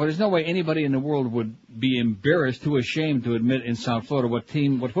myself, well, there's no way anybody in the world would be embarrassed, too ashamed to admit in South Florida what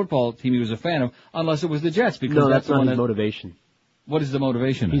football team he was a fan of, unless it was the Jets. Because that's not his motivation. What is the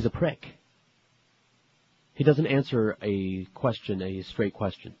motivation? He's a prick. He doesn't answer a straight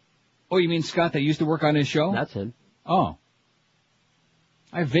question. Oh, you mean Scott that used to work on his show? That's him. Oh.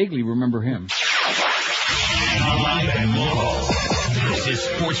 I vaguely remember him. Live and local. This is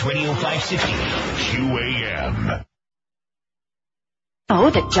Sports Radio 560 QAM. Oh,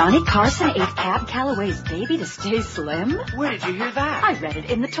 that Johnny Carson ate Cab Calloway's baby to stay slim? Where did you hear that? I read it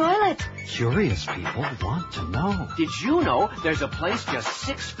in the toilet. Curious people want to know. Did you know there's a place just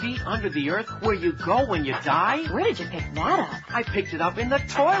 6 feet under the earth where you go when you die? Where did you pick that up? I picked it up in the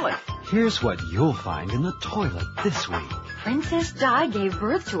toilet. Here's what you'll find in the toilet this week. Princess Di gave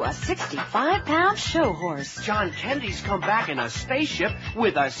birth to a 65-pound show horse. John Kennedy's come back in a spaceship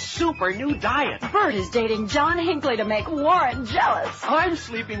with a super new diet. Bert is dating John Hinckley to make Warren jealous. I'm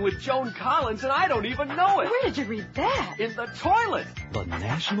sleeping with Joan Collins and I don't even know it. Where did you read that? In the toilet. The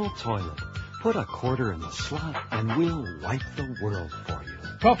National Toilet. Put a quarter in the slot and we'll wipe the world for you.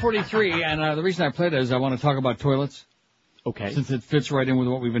 12:43, and the reason I played that is I want to talk about toilets. Okay. Since it fits right in with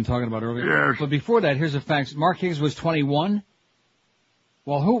what we've been talking about earlier. Yes. But before that, here's a fact. Mark Higgs was 21.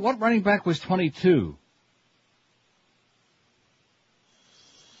 Well, what running back was 22?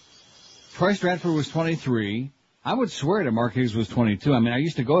 Troy Stratford was 23. I would swear that Mark Higgs was 22. I mean, I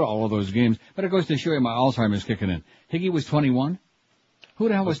used to go to all of those games, but it goes to show you my Alzheimer's kicking in. Higgy was 21? Who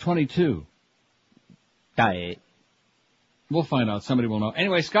the hell was 22? We'll find out. Somebody will know.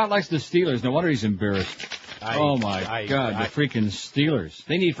 Anyway, Scott likes the Steelers. No wonder he's embarrassed. Oh, my God, the freaking Steelers.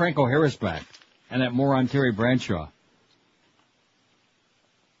 They need Franco Harris back. And that moron Terry Bradshaw.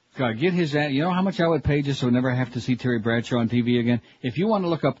 God, get his ad. You know how much I would pay just so I never have to see Terry Bradshaw on TV again? If you want to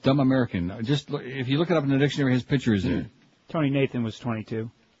look up Dumb American, if you look it up in the dictionary, his picture is there. Tony Nathan was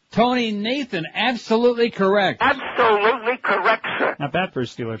 22. Tony Nathan, absolutely correct. Absolutely correct, sir. Not bad for a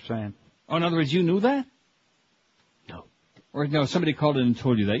Steelers fan. Oh, in other words, you knew that? No. Or no, somebody called in and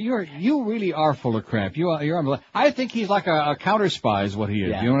told you that. You really are full of crap. You're unbelievable. I think he's like a counter spy is what he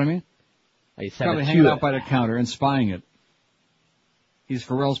is. Yeah. You know what I mean? He's probably hanging out by the counter and spying it. He's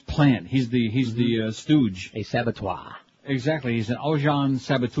Pharrell's plant. He's the stooge. A saboteur. Exactly. He's an agent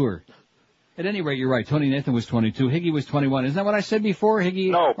saboteur. At any rate, you're right. Tony Nathan was 22. Higgy was 21. Isn't that what I said before?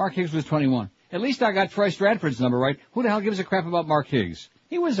 No. Mark Higgs was 21. At least I got Troy Stratford's number right. Who the hell gives a crap about Mark Higgs?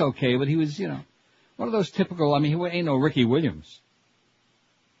 He was okay, but he was, one of those typical, he ain't no Ricky Williams.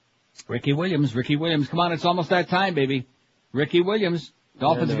 Ricky Williams. Come on, it's almost that time, baby. Ricky Williams.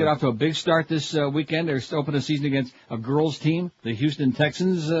 Dolphins get off to a big start this weekend. They're opening the season against a girls' team, the Houston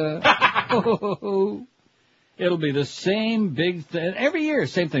Texans. It'll be the same big thing. Every year,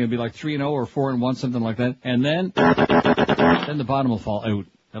 same thing. It'll be like 3-0 or 4-1, something like that. And then the bottom will fall out.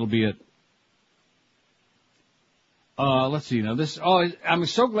 That'll be it. Let's see. Now I'm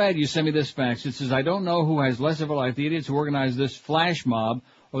so glad you sent me this fax. It says, I don't know who has less of a life, the idiots who organized this flash mob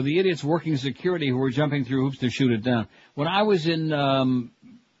or the idiots working security who were jumping through hoops to shoot it down. When I was in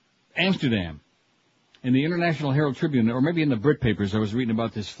Amsterdam, in the International Herald Tribune, or maybe in the Brit papers, I was reading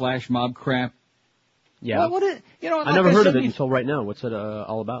about this flash mob crap. Yeah. I never heard of it until right now. What's it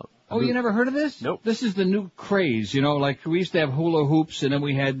all about? Oh, you never heard of this? Nope. This is the new craze, like we used to have hula hoops and then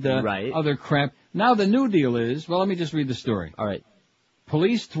we had other crap. Now the new deal is, let me just read the story. All right.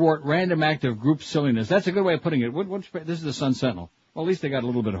 Police thwart random act of group silliness. That's a good way of putting it. This is the Sun Sentinel. Well, at least they got a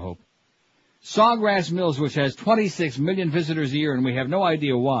little bit of hope. Sawgrass Mills, which has 26 million visitors a year, and we have no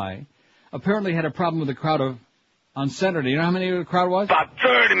idea why, apparently had a problem with the crowd on Saturday. You know how many the crowd was? About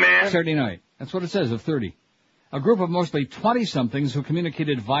 30, man. Saturday night. That's what it says, of 30. A group of mostly 20-somethings who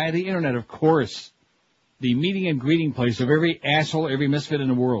communicated via the Internet, of course. The meeting and greeting place of every asshole, every misfit in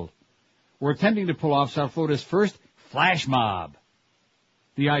the world. Were attempting to pull off South Florida's first flash mob.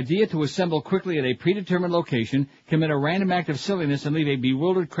 The idea to assemble quickly at a predetermined location, commit a random act of silliness, and leave a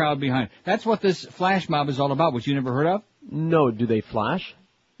bewildered crowd behind. That's what this flash mob is all about, which you never heard of? No, do they flash?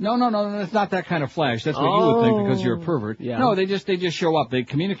 No, it's not that kind of flash. That's what you would think because you're a pervert. Yeah. No, they just show up. They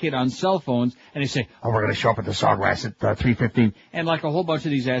communicate on cell phones, and they say, we're going to show up at the Sawgrass at 3:15. And like a whole bunch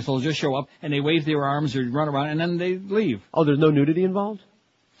of these assholes just show up, and they wave their arms or run around, and then they leave. Oh, there's no nudity involved?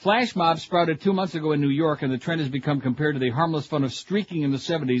 Flash mob sprouted 2 months ago in New York, and the trend has become compared to the harmless fun of streaking in the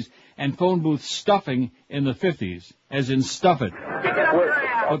 70s and phone booth stuffing in the 50s, as in stuff it.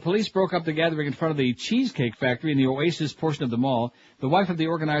 But police broke up the gathering in front of the Cheesecake Factory in the Oasis portion of the mall. The wife of the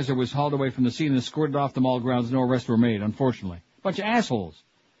organizer was hauled away from the scene and escorted off the mall grounds. No arrests were made, unfortunately. Bunch of assholes.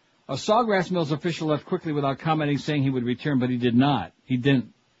 A Sawgrass Mills official left quickly without commenting, saying he would return, but he did not. He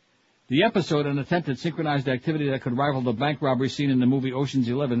didn't. The episode, an attempted synchronized activity that could rival the bank robbery scene in the movie Ocean's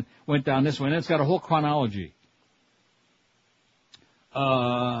 11, went down this way, and it's got a whole chronology.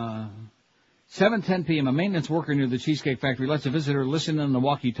 7:10 p.m., a maintenance worker near the Cheesecake Factory lets a visitor listen on the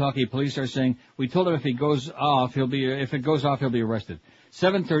walkie-talkie. Police are saying, we told him if it goes off, he'll be arrested.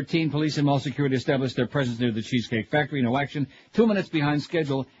 7:13, police and mall security established their presence near the Cheesecake Factory. No action. 2 minutes behind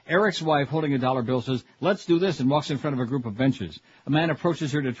schedule. Eric's wife, holding a dollar bill, says, let's do this, and walks in front of a group of benches. A man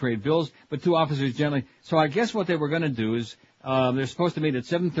approaches her to trade bills, but two officers gently. So I guess what they were going to do is, they're supposed to meet at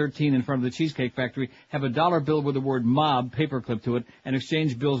 7:13 in front of the Cheesecake Factory, have a dollar bill with the word mob paperclip to it, and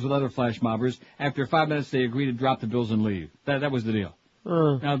exchange bills with other flash mobbers. After 5 minutes, they agree to drop the bills and leave. That was the deal.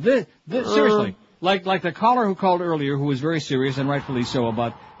 Now this seriously. Like the caller who called earlier, who was very serious, and rightfully so,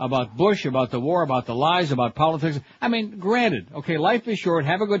 about Bush, about the war, about the lies, about politics. I mean, granted, okay, life is short,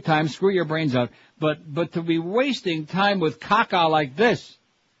 have a good time, screw your brains out, but to be wasting time with caca like this,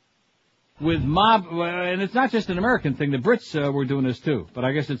 with mob, and it's not just an American thing, the Brits were doing this too, but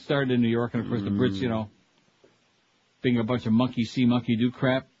I guess it started in New York, and of course the Brits, being a bunch of monkey see, monkey do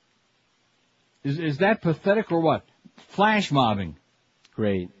crap. Is that pathetic or what? Flash mobbing.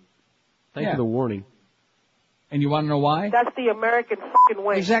 Great. Thank you for the warning. And you want to know why? That's the American fucking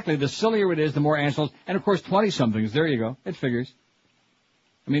way. Exactly. The sillier it is, the more assholes. And of course, 20-somethings. There you go. It figures.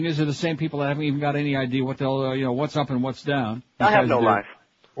 I mean, these are the same people that haven't even got any idea what they'll, what's up and what's down. I have no life.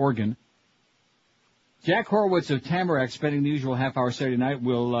 Organ. Jack Horowitz of Tamarack, spending the usual half hour Saturday night,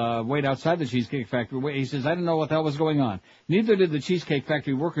 will wait outside the Cheesecake Factory. He says, I didn't know what the hell was going on. Neither did the Cheesecake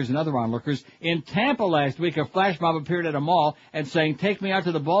Factory workers and other onlookers. In Tampa last week, a flash mob appeared at a mall and saying, take me out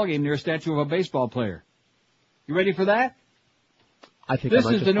to the ballgame near a statue of a baseball player. You ready for that? I think this I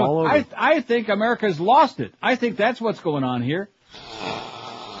might is just the new. fall over. I think America's lost it. I think that's what's going on here.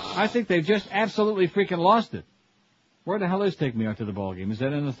 I think they've just absolutely freaking lost it. Where the hell is Take Me Out to the Ballgame? Is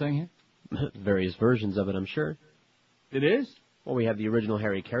that in the thing here? Various versions of it, I'm sure. It is? Well, we have the original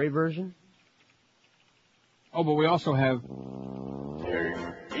Harry Carey version. Oh, but we also have...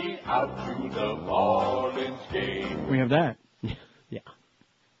 Take me out to the Marlins game. We have that. Yeah.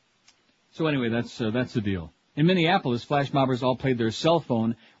 So anyway, that's the deal. In Minneapolis, flash mobbers all played their cell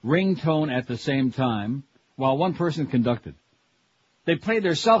phone ringtone at the same time while one person conducted. They played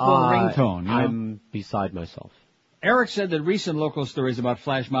their cell phone ringtone. You know? I'm beside myself. Eric said that recent local stories about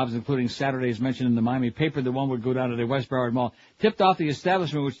flash mobs, including Saturday's mentioned in the Miami paper that one would go down to the West Broward Mall, tipped off the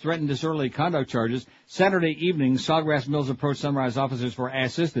establishment, which threatened disorderly conduct charges. Saturday evening, Sawgrass Mills approached Sunrise officers for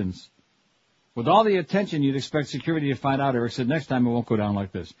assistance. With all the attention you'd expect security to find out, Eric said, next time it won't go down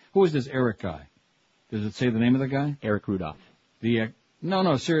like this. Who is this Eric guy? Does it say the name of the guy? Eric Rudolph.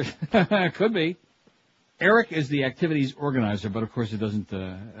 No, seriously. Could be. Eric is the activities organizer, but of course it doesn't,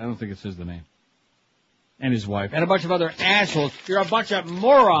 I don't think it says the name. And his wife. And a bunch of other assholes. You're a bunch of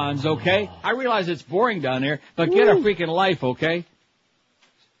morons, okay? I realize it's boring down here, but get a freaking life, okay?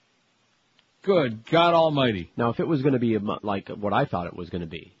 Good God Almighty. Now, if it was going to be like what I thought it was going to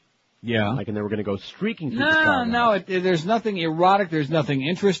be. Yeah. Like, and they were going to go streaking through the crowd. No, there's nothing erotic, there's nothing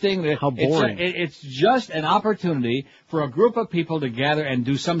interesting. How boring. It's just an opportunity for a group of people to gather and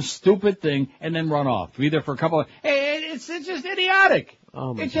do some stupid thing and then run off. Either for a couple of, it's just idiotic.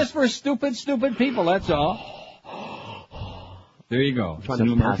 Oh my it's God. just for stupid people, that's all. There you go. It's a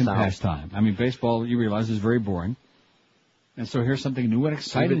new American pastime. I mean, baseball, you realize, is very boring. And so here's something new and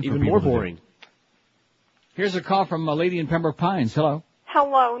exciting Even more boring. Here's a call from a lady in Pembroke Pines. Hello.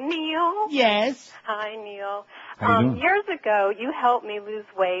 Hello, Neil. Yes. Hi, Neil. How you doing? Years ago, you helped me lose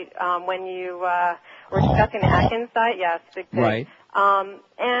weight when you were discussing the Atkins diet. Yes, big thing. Right.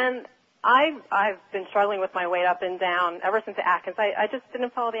 And I've been struggling with my weight up and down ever since the Atkins. I just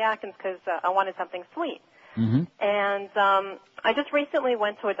didn't follow the Atkins because I wanted something sweet. Mm-hmm. And I just recently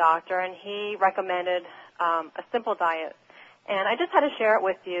went to a doctor, and he recommended a simple diet. And I just had to share it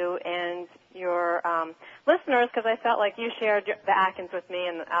with you and your listeners because I felt like you shared the Atkins with me,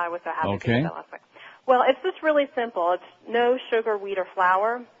 and I was so happy to do that last week. Well, it's just really simple. It's no sugar, wheat, or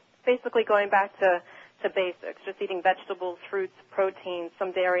flour. Basically going back to basics, just eating vegetables, fruits, proteins,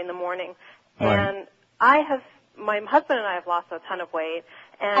 some dairy in the morning. Right. And my husband and I have lost a ton of weight,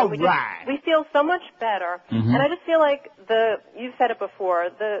 and we feel so much better. Mm-hmm. And I just feel like you've said it before,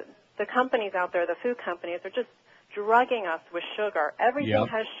 the companies out there, the food companies, are just drugging us with sugar. Everything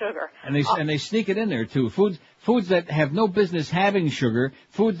has sugar. And they sneak it in there too. Foods that have no business having sugar,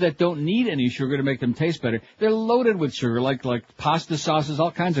 foods that don't need any sugar to make them taste better. They're loaded with sugar, like pasta sauces,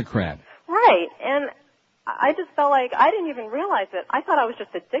 all kinds of crap. Right. And I just felt like I didn't even realize it. I thought I was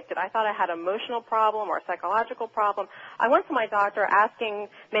just addicted. I thought I had an emotional problem or a psychological problem. I went to my doctor asking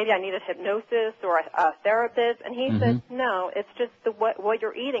maybe I needed hypnosis or a therapist, and he said, no, it's just what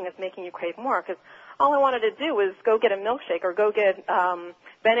you're eating is making you crave more. Because all I wanted to do was go get a milkshake or go get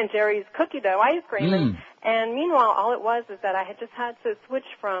Ben & Jerry's cookie dough ice cream. And meanwhile, all it was is that I had just had to switch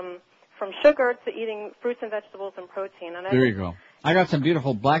from sugar to eating fruits and vegetables and protein. And There you go. I got some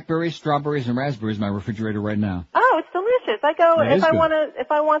beautiful blackberries, strawberries, and raspberries in my refrigerator right now. Oh, it's delicious. I go It is good.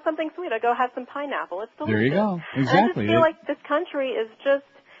 if I want something sweet, I go have some pineapple. It's delicious. There you go. And Exactly. I just feel like this country is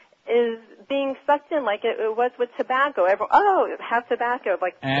being sucked in like it was with tobacco. Have tobacco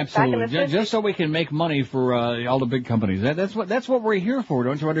like Absolutely. back in the 50s. Just so we can make money for all the big companies. That's what we're here for,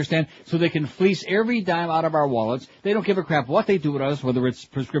 don't you understand? So they can fleece every dime out of our wallets. They don't give a crap what they do with us, whether it's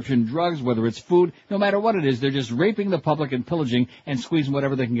prescription drugs, whether it's food, no matter what it is. They're just raping the public and pillaging and squeezing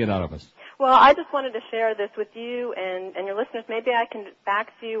whatever they can get out of us. Well, I just wanted to share this with you and your listeners. Maybe I can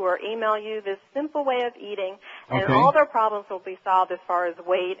fax you or email you this simple way of eating, and Okay. all their problems will be solved as far as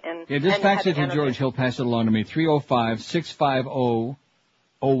weight and Yeah, just and fax it to energy. George. He'll pass it along to me.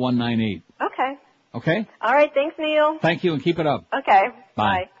 305-650-0198. Okay. Okay? All right. Thanks, Neil. Thank you and keep it up. Okay.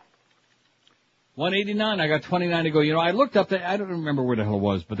 Bye. 189. I got 29 to go. You know, I looked up I don't remember where the hell it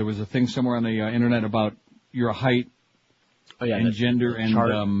was, but there was a thing somewhere on the internet about your height and gender and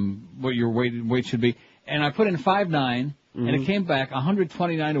what your weight should be. And I put in 5'9", and it came back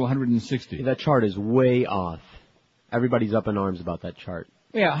 129 to 160. That chart is way off. Everybody's up in arms about that chart.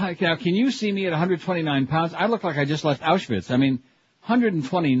 Yeah, now can you see me at 129 pounds? I look like I just left Auschwitz. I mean,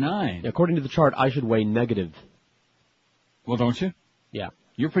 129. According to the chart, I should weigh negative. Well, don't you? Yeah.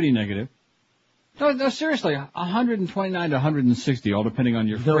 You're pretty negative. No, seriously, 129 to 160, all depending on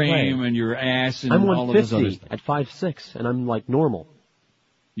your frame and your ass and I'm all of this other 150 stuff. at 5'6", and I'm like normal.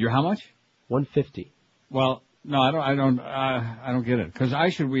 You're how much? 150. Well, no, I don't get it, because I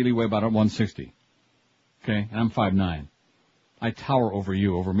should really weigh about 160. Okay, and I'm 5'9". I tower over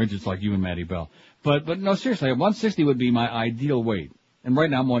you, over midgets like you and Maddie Bell. But no, seriously, 160 would be my ideal weight, and right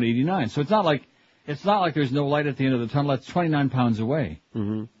now I'm 189. So it's not like there's no light at the end of the tunnel. That's 29 pounds away.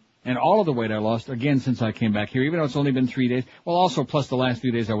 Mm-hmm. And all of the weight I lost, again, since I came back here, even though it's only been 3 days. Well, also, plus the last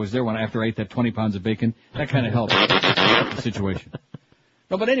few days I was there after I ate that 20 pounds of bacon. That kind of helped the situation.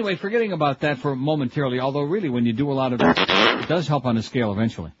 No, but anyway, forgetting about that for momentarily, although really when you do a lot of it does help on the scale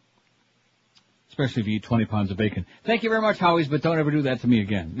eventually. Especially if you eat 20 pounds of bacon. Thank you very much, Howies, but don't ever do that to me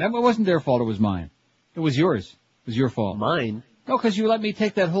again. That wasn't their fault, it was mine. It was yours. It was your fault. Mine? No, because you let me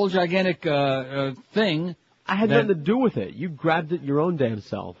take that whole gigantic thing. I had nothing to do with it. You grabbed it your own damn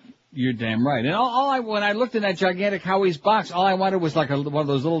self. You're damn right. And when I looked in that gigantic Howie's box, all I wanted was like one of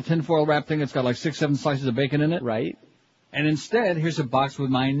those little tinfoil wrap thing that's got like 6-7 slices of bacon in it. Right. And instead, here's a box with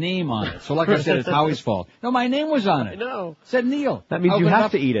my name on it. So like I said, it's Howie's fault. No, my name was on it. I know. It said Neil. That means you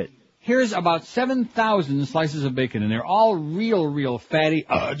have to eat it. Here's about 7,000 slices of bacon, and they're all real fatty,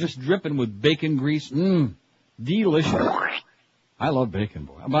 just dripping with bacon grease. Delicious. I love bacon,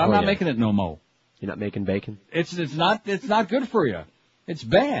 boy. But I'm not making it no more. You're not making bacon? It's not good for you. It's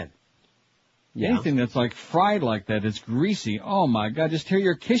bad. Yeah. Anything that's like fried like that, it's greasy. Oh my God, just tear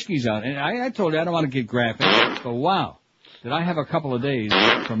your kishkis out. And I told you I don't want to get graphic, but wow, did I have a couple of days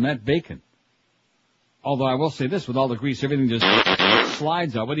from that bacon. Although I will say this, with all the grease, everything just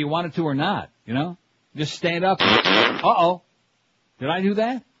slides out, whether you want it to or not, you know? Just stand up. Uh-oh. Did I do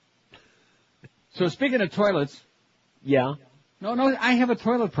that? So speaking of toilets. Yeah. No, I have a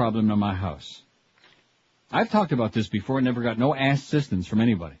toilet problem in my house. I've talked about this before and never got no assistance from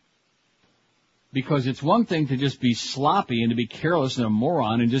anybody. Because it's one thing to just be sloppy and to be careless and a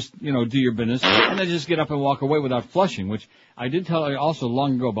moron and just, do your business and then just get up and walk away without flushing, which I did tell you also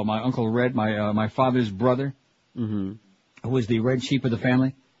long ago about my Uncle Red, my father's brother, who was the red sheep of the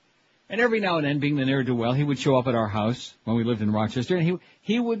family. And every now and then, being the ne'er-do-well, he would show up at our house when we lived in Rochester, and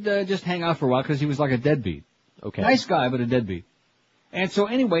he would just hang out for a while because he was like a deadbeat. Okay. Nice guy, but a deadbeat. And so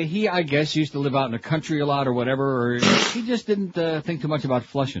anyway, he, I guess, used to live out in the country a lot or whatever, or he just didn't think too much about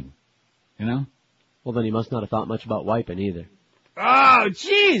flushing, Well, then he must not have thought much about wiping either. Oh,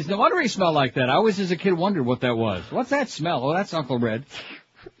 jeez, no wonder he smelled like that. I always, as a kid, wondered what that was. What's that smell? Oh, that's Uncle Red.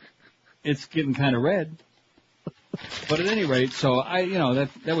 It's getting kind of red. But at any rate, so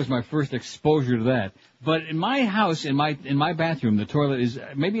that was my first exposure to that. But in my house, in my bathroom, the toilet is,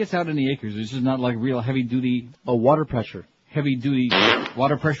 maybe it's out in the acres. It's just not like real heavy duty. Oh, water pressure. Heavy duty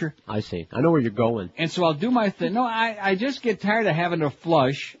water pressure. I see. I know where you're going. And so I'll do my thing. No, I just get tired of having to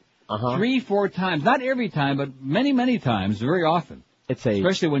flush 3-4 times. Not every time, but many times, very often.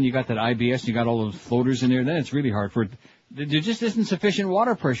 Especially when you got that IBS and you got all those floaters in there, then it's really hard for it. There just isn't sufficient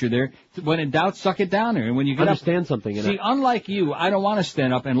water pressure there. When in doubt, suck it down there. And when you get understand something. See, unlike you, I don't want to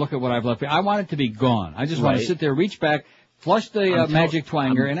stand up and look at what I've left. I want it to be gone. I just want to sit there, reach back, flush the magic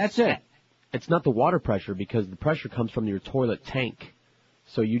twanger, and that's it. It's not the water pressure because the pressure comes from your toilet tank.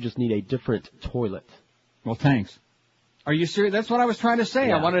 So you just need a different toilet. Well, thanks. Are you serious? That's what I was trying to say.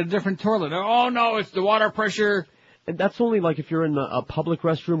 Yeah. I wanted a different toilet. Oh, no, it's the water pressure. And that's only like if you're in a public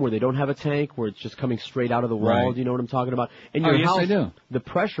restroom where they don't have a tank, where it's just coming straight out of the wall. Right. Do you know what I'm talking about? In your yes, house, I do. The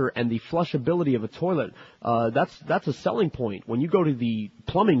pressure and the flushability of a toilet, that's a selling point. When you go to the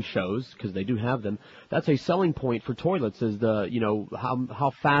plumbing shows, because they do have them, that's a selling point for toilets is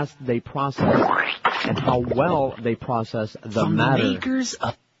how fast they process and how well they process the matter.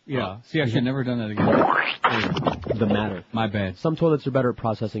 Yeah. See, I should have never done that again. The matter. My bad. Some toilets are better at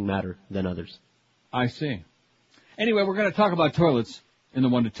processing matter than others. I see. Anyway, we're going to talk about toilets in the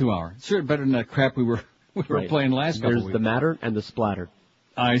 1 to 2 hour. It's sure better than that crap we were playing last couple There's weeks. the matter and the splatter.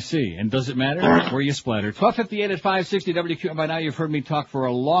 I see. And does it matter where you splatter? 1258 at 560 WQ. By now you've heard me talk for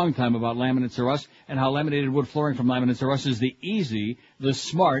a long time about Laminates R Us and how laminated wood flooring from Laminates R Us is the easy, the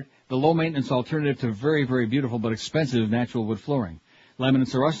smart, the low-maintenance alternative to very, very beautiful but expensive natural wood flooring.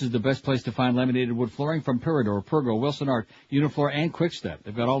 Laminates R Us is the best place to find laminated wood flooring from Peridor, Pergo, Wilson Art, Unifloor, and Quickstep.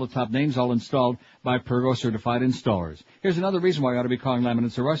 They've got all the top names all installed by Pergo certified installers. Here's another reason why you ought to be calling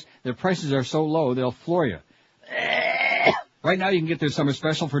Laminates R Us. Their prices are so low, they'll floor you. Right now you can get their summer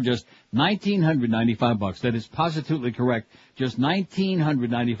special for just $1,995. That is positively correct. Just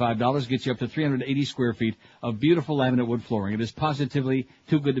 $1,995 gets you up to 380 square feet of beautiful laminate wood flooring. It is positively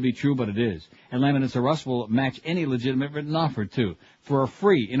too good to be true, but it is. And Laminates of Rust will match any legitimate written offer, too. For a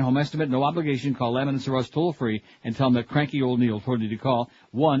free in-home estimate, no obligation, call Laminates of Rust toll-free and tell them that cranky old Neil told you to call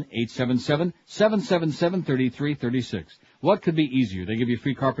 1-877-777-3336. What could be easier? They give you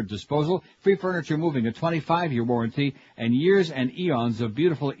free carpet disposal, free furniture moving, a 25-year warranty, and years and eons of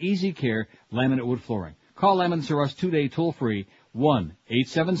beautiful, easy care laminate wood flooring. Call Laminates of Rust today toll-free,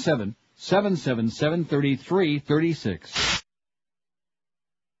 1-877-777-3336.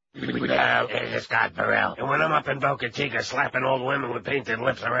 It's Scott Burrell. And when I'm up in Boca Chica slapping old women with painted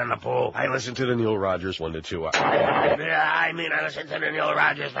lips around the pool, I listen to the Neil Rogers 1 to 2 hour. Yeah, I listen to the Neil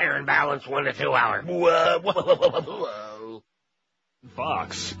Rogers Fair and Balanced 1 to 2 hour. Whoa.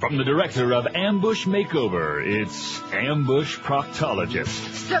 Fox, from the director of Ambush Makeover, it's Ambush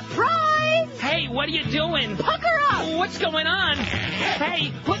Proctologist. Surprise! Hey, what are you doing? Pucker up! What's going on?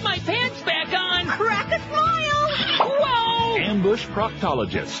 Hey, put my pants back on! Crack a smile! Whoa! Ambush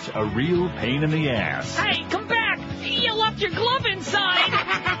Proctologist, a real pain in the ass. Hey, come back! You left your glove inside!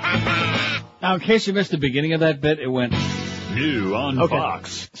 Now, in case you missed the beginning of that bit, it went... New on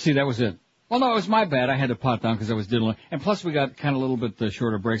Fox. See, that was it. Well, no, it was my bad. I had to pot down because I was diddling. And plus, we got kind of a little bit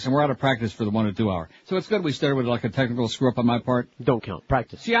shorter breaks, and we're out of practice for the 1 to 2 hour. So it's good we started with like a technical screw-up on my part. Don't count.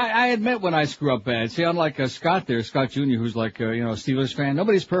 Practice. See, I admit when I screw up bad. See, unlike Scott there, Scott Jr., who's like, a Steelers fan,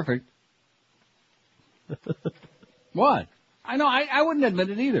 nobody's perfect. What? I know, I wouldn't admit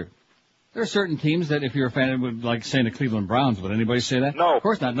it either. There are certain teams that if you're a fan, would like saying the Cleveland Browns. Would anybody say that? No. Of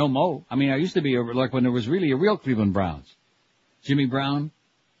course not. No Mo. I mean, I used to be like when there was really a real Cleveland Browns. Jimmy Brown,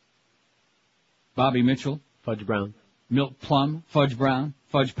 Bobby Mitchell, Fudge Brown, Milt Plum, Fudge Brown,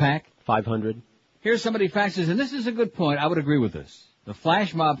 Fudge Pack, 500. Here's somebody faxes, and this is a good point. I would agree with this. The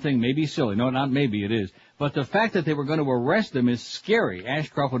flash mob thing may be silly. No, not maybe, it is. But the fact that they were going to arrest them is scary.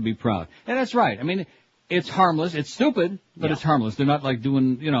 Ashcroft would be proud. And that's right. I mean, it's harmless. It's stupid, but it's harmless. They're not like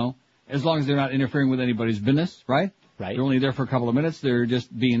doing, as long as they're not interfering with anybody's business, right? Right. They're only there for a couple of minutes. They're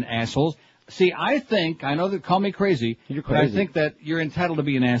just being assholes. See, I know that, call me crazy, but I think that you're entitled to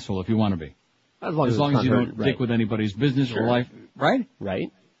be an asshole if you want to be. As long as you don't dick with anybody's business or life, right?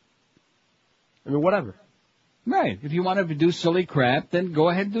 Right. I mean, whatever. Right. If you want to do silly crap, then go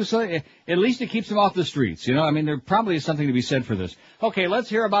ahead and do silly. At least it keeps them off the streets, I mean, there probably is something to be said for this. Okay, let's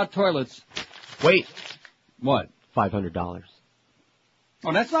hear about toilets. Wait. What? $500.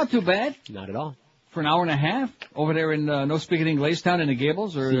 Oh, that's not too bad. Not at all. For an hour and a half over there in No Spicketing Glazetown in the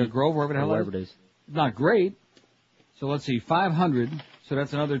Gables or Grove, wherever the hell it is. Not great. So let's see, 500. So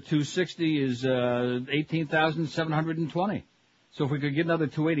that's another 260 is 18,720. So if we could get another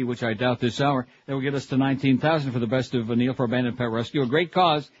 280, which I doubt this hour, that would get us to 19,000 for the Best of Neil for Abandoned Pet Rescue. A great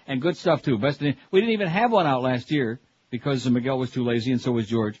cause and good stuff too. We didn't even have one out last year because Miguel was too lazy and so was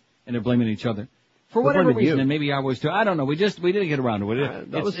George, and they're blaming each other. For whatever reason, and maybe I was too. I don't know. We didn't get around to it.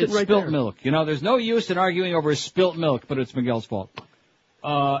 It's right spilt milk. There's no use in arguing over spilt milk, but it's Miguel's fault.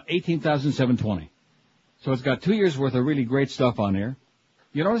 18,720. So it's got 2 years worth of really great stuff on here.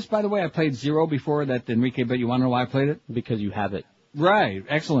 You notice, by the way, I played Zero before that Enrique bet. You want to know why I played it? Because you have it. Right.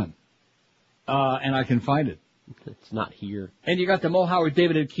 Excellent. And I can find it. It's not here. And you got the Mo Howard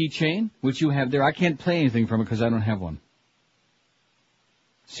David keychain, which you have there. I can't play anything from it because I don't have one.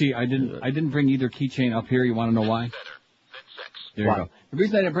 See, I didn't bring either keychain up here. You want to know why? There you go. The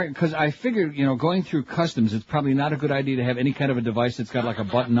reason I didn't bring it, because I figured, going through customs, it's probably not a good idea to have any kind of a device that's got like a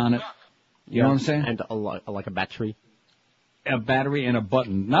button on it. You know what I'm saying? And like a battery. A battery and a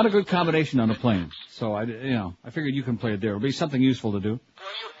button. Not a good combination on a plane. So I figured you can play it there. It'll be something useful to do.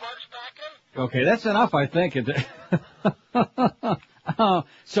 Okay, that's enough, I think.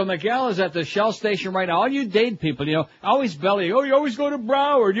 So Miguel is at the Shell station right now. All you Dade people, always belly. Oh, you always go to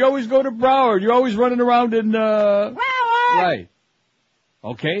Broward. You always go to Broward. You're always running around in, Broward! Right.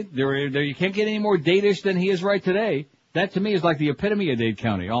 Okay, there you can't get any more Dade-ish than he is right today. That to me is like the epitome of Dade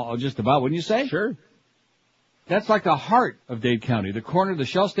County. Just about, wouldn't you say? Sure. That's like the heart of Dade County. The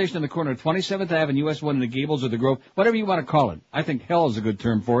Shell station on the corner of 27th Avenue, US 1 in the Gables or the Grove, whatever you want to call it. I think hell is a good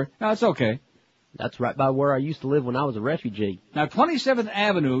term for it. No, it's okay. That's right by where I used to live when I was a refugee. Now, 27th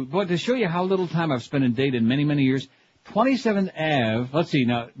Avenue, but to show you how little time I've spent in Dade in many, many years, 27th Ave, let's see,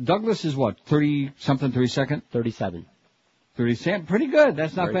 now, Douglas is what, 30-something, 32nd? 37. 37, pretty good,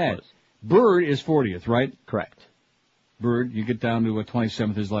 that's not Very bad. close. Bird is 40th, right? Correct. Bird, you get down to what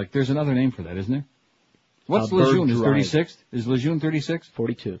 27th is like, there's another name for that, isn't there? What's Bird Lejeune, is Drive. 36th? Is Lejeune 36?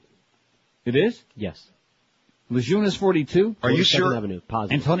 42. It is? Yes. Lejeune is 42? Are you sure? Avenue,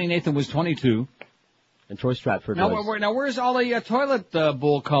 positive. And Tony Nathan was 22. And Troy Stratford Now, was. now where's all the toilet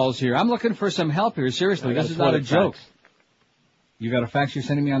bull calls here? I'm looking for some help here. Seriously, I got this a is not a toilet joke. fax. You got a fax you're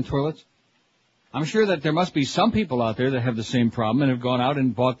sending me on toilets? I'm sure that there must be some people out there that have the same problem and have gone out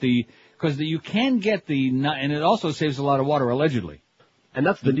and bought because you can get and it also saves a lot of water, allegedly. And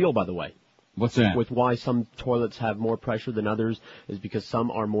that's the deal, by the way. What's that? With why some toilets have more pressure than others is because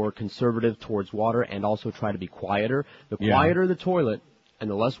some are more conservative towards water and also try to be quieter. The quieter the toilet and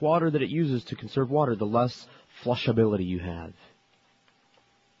the less water that it uses to conserve water, the less flushability you have.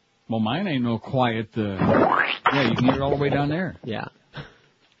 Well, mine ain't no quiet. Yeah, you can hear it all the way down there. Yeah.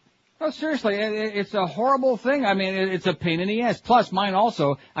 No, seriously, it's a horrible thing. I mean, it's a pain in the ass. Plus, mine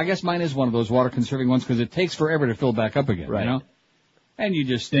also, I guess mine is one of those water-conserving ones because it takes forever to fill back up again, right. You know? And you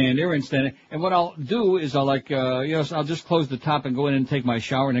just stand there and stand there. And what I'll do is I'll I'll just close the top and go in and take my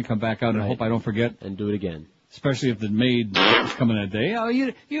shower and then come back out and hope I don't forget. And do it again. Especially if the maid is coming that day.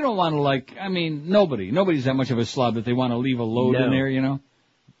 You don't want to nobody's that much of a slob that they want to leave a load in there, you know?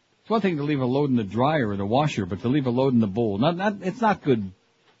 It's one thing to leave a load in the dryer or the washer, but to leave a load in the bowl, it's not good.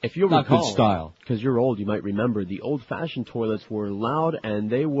 If you'll not recall, good style. Because you're old, you might remember the old-fashioned toilets were loud and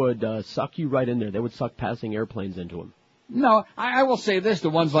they would suck you right in there. They would suck passing airplanes into them. No, I will say this: the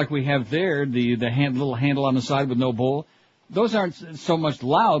ones like we have there, the little handle on the side with no bowl, those aren't so much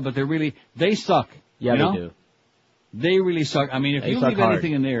loud, but they suck. Yeah, you know? they do. They really suck. I mean, if you leave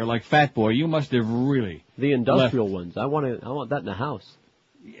anything in there, like Fat Boy, you must have really the industrial ones. I want that in the house.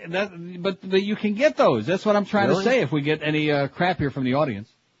 But you can get those. That's what I'm trying to say. If we get any crap here from the audience,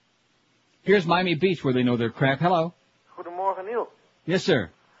 here's Miami Beach where they know their crap. Hello. Goedemorgen, Neil. Yes, sir.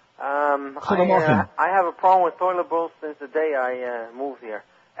 I have a problem with toilet bowls since the day I moved here.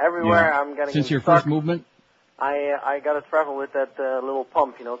 Everywhere I'm getting since your stuck. first movement. I got to travel with that little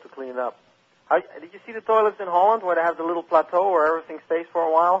pump, to clean it up. Did you see the toilets in Holland where they have the little plateau where everything stays for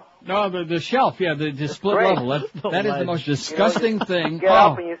a while? No, the shelf, the split great. level. That is the most disgusting thing. Get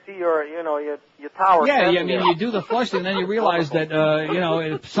up and you see your tower. Yeah, I mean, you do the flushing and then you realize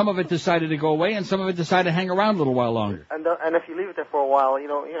that, some of it decided to go away and some of it decided to hang around a little while longer. And if you leave it there for a while,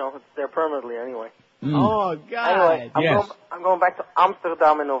 it's there permanently anyway. Mm. Oh, God. Anyway, I'm going back to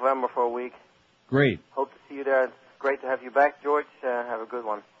Amsterdam in November for a week. Great. Hope to see you there. It's great to have you back, George. Have a good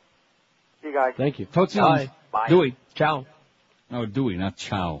one. See you guys. Thank you. Bye. Bye. Dewey. Ciao. No, Dewey, not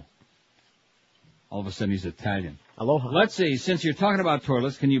Ciao. All of a sudden he's Italian. Aloha. Let's see, since you're talking about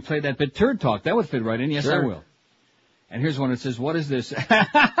toilets, can you play that bit Turd Talk? That would fit right in. Yes, sure. I will. And here's one that says, what is this?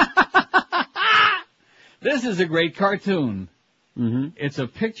 This is a great cartoon. Mm-hmm. It's a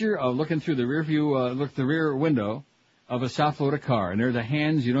picture of looking through the rear window of a South Florida car, and there are the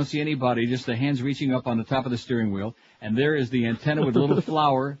hands. You don't see anybody, just the hands reaching up on the top of the steering wheel. And there is the antenna with little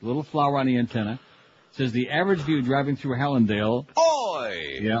flower on the antenna. It says the average view driving through Hallandale.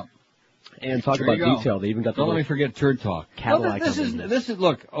 Oi! Yeah. And talk There about you go. detail. They even got the Don't let me forget Turd Talk. Cadillac. This is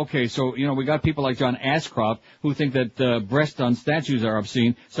look, okay, so, we got people like John Ashcroft who think that breasts on statues are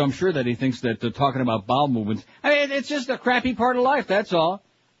obscene, so I'm sure that he thinks that talking about bowel movements, I mean, it's just a crappy part of life, that's all.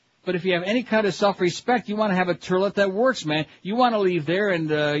 But if you have any kind of self-respect, you want to have a toilet that works, man. You want to leave there and,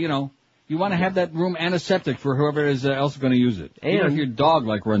 you want to have that room antiseptic for whoever else is going to use it. And even if your dog,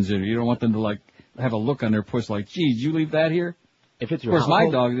 runs in, you don't want them to, have a look on their puss like, geez, did you leave that here? If it's your Of course, my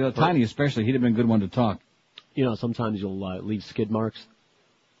household, dog, Tiny especially, he'd have been a good one to talk. Sometimes you'll leave skid marks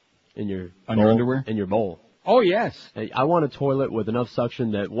in your underwear? In your bowl. Oh, yes. I want a toilet with enough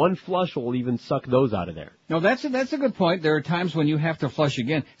suction that one flush will even suck those out of there. No, that's a good point. There are times when you have to flush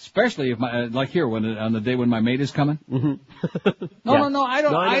again, especially if like here on the day when my maid is coming. Mm-hmm. No, I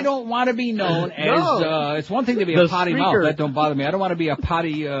don't want to be known as. It's one thing to be a potty mouth. That don't bother me. I don't want to be a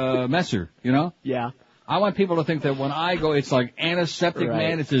potty messer. Yeah. I want people to think that when I go, it's like antiseptic, right.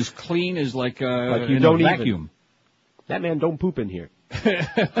 man. It's as clean as like you in don't a vacuum. That man don't poop in here.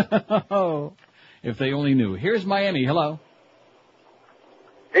 Oh. If they only knew. Here's Miami. Hello.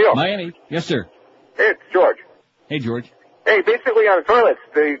 Neil. Miami. Yes, sir. Hey, it's George. Hey, George. Hey, basically on the toilets,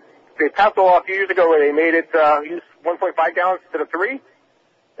 they passed a law a few years ago where they made it use 1.5 gallons instead of 3, and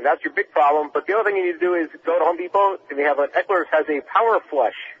that's your big problem. But the other thing you need to do is go to Home Depot, and they have Eckler's has a power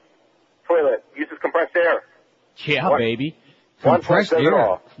flush toilet. Uses compressed air. Yeah, baby. Compressed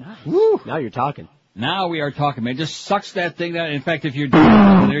air. Woo. Now you're talking. Now we are talking, man. Just sucks that thing down. In fact, if you're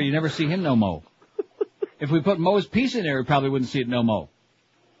down there, you never see him no mo. If we put Mo's piece in there, we probably wouldn't see it no mo.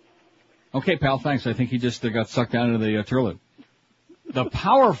 Okay, pal, thanks. I think he just got sucked down into the toilet. The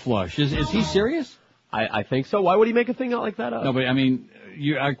power flush. Is he serious? I think so. Why would he make a thing out like that up? No, but I mean,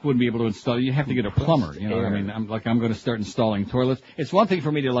 I wouldn't be able to install. You have to get a plumber. I mean, I'm going to start installing toilets. It's one thing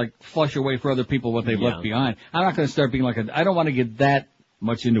for me to flush away for other people what they've left behind. I'm not going to start being I don't want to get that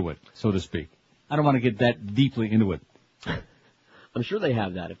much into it, so to speak. I don't want to get that deeply into it. I'm sure they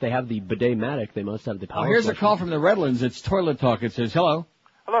have that. If they have the Bidet-Matic, they must have the power. Oh, here's a selection. call from the Redlands. It's Toilet Talk. It says, hello.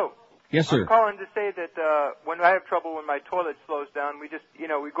 Hello. Yes, sir. I'm calling to say that when I have trouble when my toilet slows down, we just,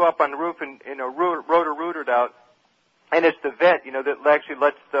 we go up on the roof and rotor-rootered out, and it's the vent, that actually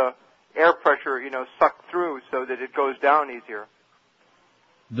lets the air pressure, suck through so that it goes down easier.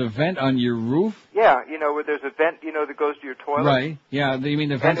 The vent on your roof? Yeah, where there's a vent, that goes to your toilet. Right. Yeah, you mean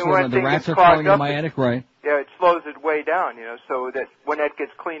the vents when where the thing rats gets are crawling in clogged my up, attic? Right. Yeah, it slows it way down, so that when that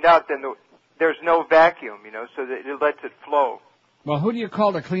gets cleaned out, then there's no vacuum, so that it lets it flow. Well, who do you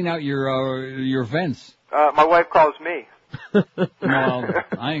call to clean out your vents? My wife calls me. Well,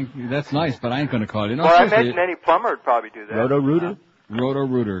 that's nice, but I ain't going to call you. No, well, I seriously. imagine any plumber would probably do that. Roto-rooter?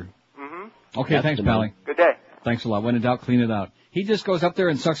 Roto-rooter. Mm-hmm. Okay, That's thanks, the Pally. Good day. Thanks a lot. When in doubt, clean it out. He just goes up there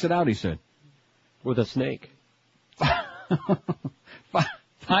and sucks it out, he said. With a snake.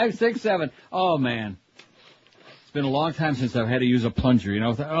 567. Oh, man. It's been a long time since I've had to use a plunger,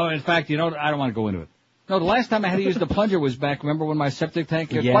 in fact, I don't want to go into it. No, the last time I had to use the plunger was back, remember when my septic tank,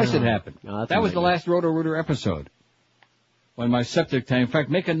 twice it happened. No, that was the last Roto-Rooter episode. When my septic tank, in fact,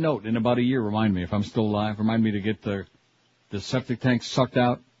 make a note in about a year, remind me, if I'm still alive, remind me to get the septic tank sucked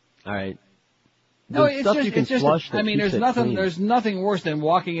out. All right. No, There's stuff you can flush that keeps there's it nothing, clean. there's nothing worse than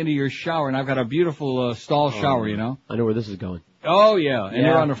walking into your shower, and I've got a beautiful stall shower, I know where this is going. Oh yeah, and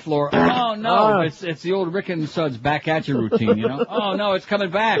you're on the floor. Oh no, Oh. it's the old Rick and Suds back at you routine, Oh no, it's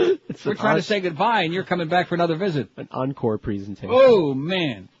coming back. We're trying to say goodbye, and you're coming back for another visit. An encore presentation. Oh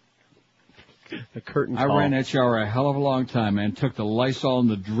man, a curtain I call. ran that shower a hell of a long time, man. Took the Lysol and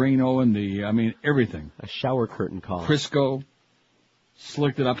the Drano and everything. A shower curtain call. Crisco.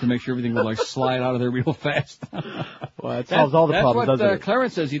 Slicked it up to make sure everything would slide out of there real fast. Well, it solves all the problems, doesn't doesn't it?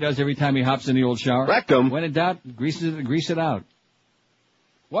 Clarence says he does every time he hops in the old shower. Rectum. When in doubt, grease it out.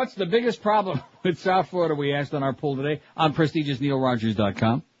 What's the biggest problem with South Florida, we asked on our poll today on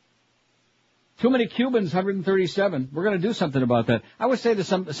prestigiousneilrogers.com. Too many Cubans, 137. We're going to do something about that. I was saying to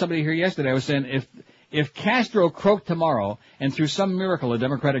somebody here yesterday, I was saying if Castro croaked tomorrow and through some miracle a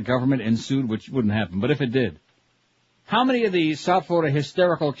Democratic government ensued, which wouldn't happen, but if it did, how many of the South Florida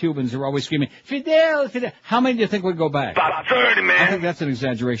hysterical Cubans are always screaming, Fidel, Fidel, how many do you think would go back? About 30, man. I think that's an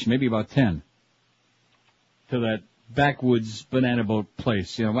exaggeration, maybe about 10. To that backwoods banana boat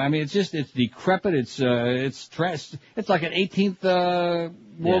place, it's decrepit, it's like an 18th,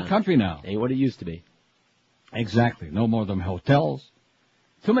 world country now. Ain't what it used to be. Exactly. No more of them hotels.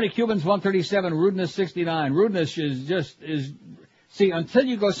 Too many Cubans, 137, rudeness, 69. Rudeness is see, until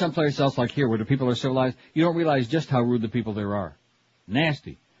you go someplace else like here where the people are civilized, you don't realize just how rude the people there are.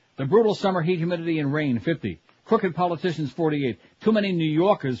 Nasty. The brutal summer heat, humidity, and rain, 50. Crooked politicians, 48. Too many New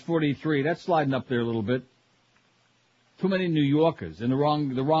Yorkers, 43. That's sliding up there a little bit. Too many New Yorkers, and the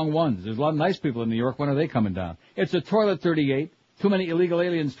wrong ones. There's a lot of nice people in New York. When are they coming down? It's a toilet, 38. Too many illegal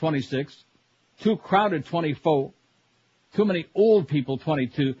aliens, 26. Too crowded, 24. Too many old people,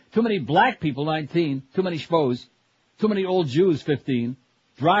 22. Too many black people, 19. Too many schmoes. Too many old Jews, 15.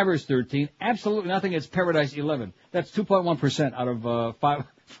 Drivers, 13. Absolutely nothing. It's paradise, 11. That's 2.1% out of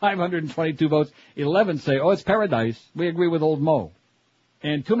 522 votes. 11 say, oh, it's paradise. We agree with old Mo.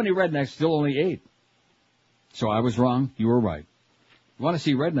 And too many rednecks, still only 8. So I was wrong. You were right. You want to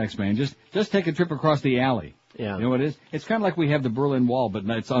see rednecks, man? Just take a trip across the alley. Yeah. You know what it is? It's kind of like we have the Berlin Wall, but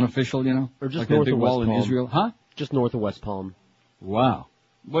it's unofficial, Or just like north that big of wall West in Palm. Israel. Huh? Just north of West Palm. Wow.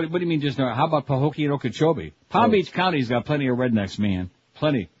 What do you mean just now? How about Pahokee and Okeechobee? Palm Beach County's got plenty of rednecks, man.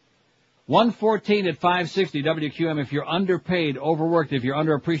 Plenty. 114 at 560 WQM. If you're underpaid, overworked, if you're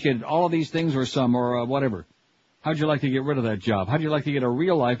underappreciated, all of these things or some or whatever. How'd you like to get rid of that job? How'd you like to get a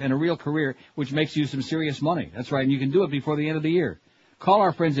real life and a real career which makes you some serious money? That's right, and you can do it before the end of the year. Call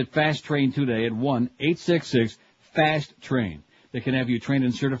our friends at Fast Train today at 1-866-FAST-TRAIN. They can have you trained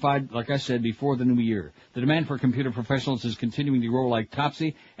and certified, like I said, before the new year. The demand for computer professionals is continuing to grow like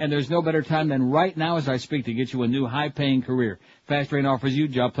topsy, and there's no better time than right now as I speak to get you a new high-paying career. Fast Train offers you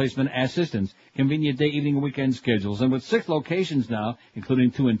job placement assistance, convenient day, evening, and weekend schedules, and with 6 locations now,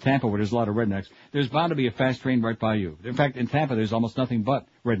 including 2 in Tampa where there's a lot of rednecks, there's bound to be a Fast Train right by you. In fact, in Tampa there's almost nothing but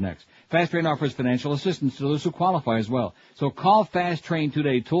rednecks. Fast Train offers financial assistance to those who qualify as well. So call Fast Train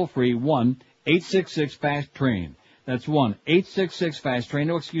today, toll-free, 1-866-FAST-TRAIN. That's 1-866-FAST-TRAIN.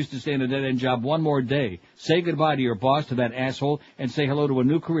 No excuse to stay in a dead-end job one more day. Say goodbye to your boss, to that asshole, and say hello to a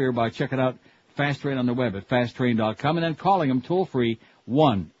new career by checking out Fast Train on the web at fasttrain.com and then calling them toll-free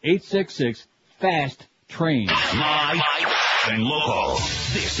 1-866-FAST-TRAIN. Live and local.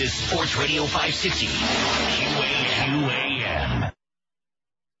 This is Sports Radio 560. QAM.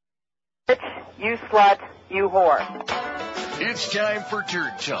 You slut, you whore. It's time for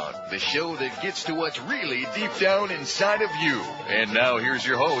Turd Talk, the show that gets to what's really deep down inside of you. And now here's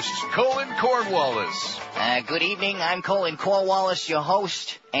your host, Colin Cornwallis. Good evening. I'm Colin Cornwallis, your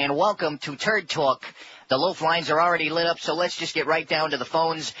host, and welcome to Turd Talk. The loaf lines are already lit up, so let's just get right down to the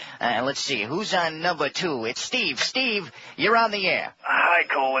phones. Let's see, who's on number 2? It's Steve. Steve, you're on the air. Hi,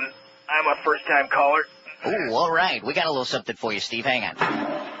 Colin. I'm a first-time caller. Ooh, all right. We got a little something for you, Steve. Hang on.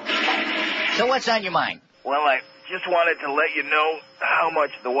 So what's on your mind? Well, I just wanted to let you know how much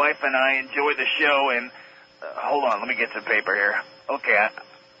the wife and I enjoy the show, and hold on, let me get some paper here. Okay,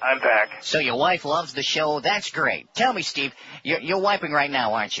 I'm back. So your wife loves the show. That's great. Tell me, Steve, you're wiping right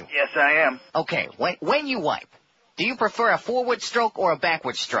now, aren't you? Yes, I am. Okay, when you wipe, do you prefer a forward stroke or a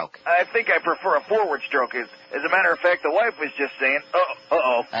backward stroke? I think I prefer a forward stroke. As a matter of fact, the wife was just saying,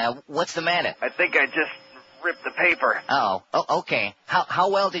 what's the matter? I think I just ripped the paper. Oh, okay. How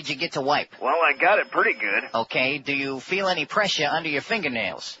well did you get to wipe? Well, I got it pretty good. Okay, do you feel any pressure under your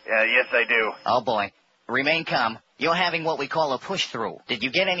fingernails? Yes, I do. Oh, boy. Remain calm. You're having what we call a push-through. Did you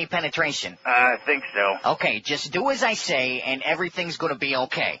get any penetration? I think so. Okay, just do as I say, and everything's going to be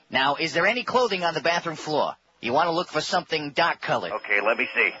okay. Now, is there any clothing on the bathroom floor? You want to look for something dark-colored. Okay, let me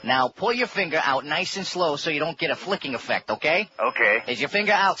see. Now, pull your finger out nice and slow so you don't get a flicking effect, okay? Okay. Is your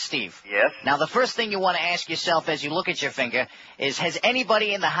finger out, Steve? Yes. Now, the first thing you want to ask yourself as you look at your finger is, has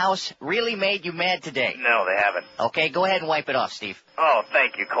anybody in the house really made you mad today? No, they haven't. Okay, go ahead and wipe it off, Steve. Oh,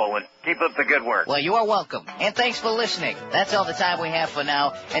 thank you, Colin. Keep up the good work. Well, you are welcome. And thanks for listening. That's all the time we have for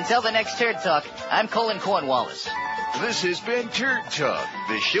now. Until the next Turd Talk, I'm Colin Cornwallis. This has been Turd Talk,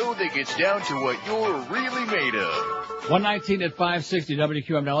 the show that gets down to what you're really made of. 119 at 560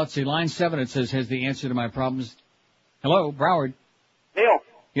 WQM. Now, let's see. Line 7, it says, has the answer to my problems. Hello, Broward. Neil.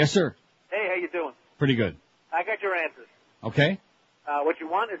 Yes, sir. Hey, how you doing? Pretty good. I got your answers. Okay. What you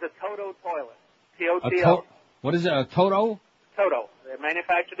want is a Toto toilet. T-O-T-O. What is it, a Toto? Toto. They're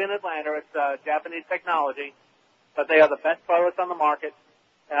manufactured in Atlanta. It's Japanese technology, but they are the best toilets on the market.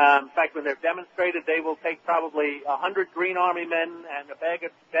 In fact, when they're demonstrated, they will take probably 100 Green Army men and a bag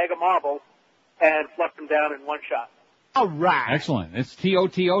of marbles and flush them down in one shot. All right. Excellent. It's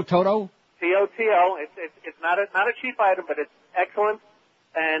T-O-T-O, Toto? T-O-T-O. It's not a cheap item, but it's excellent.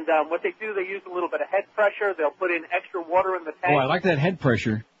 And what they do, they use a little bit of head pressure. They'll put in extra water in the tank. Oh, I like that head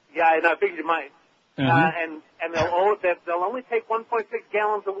pressure. Yeah, I figured you might. Uh-huh. And they'll only take 1.6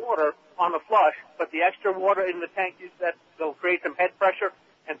 gallons of water on the flush, but the extra water in the tank, they'll create some head pressure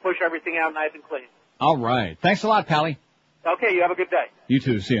and push everything out nice and clean. All right. Thanks a lot, Pally. Okay, you have a good day. You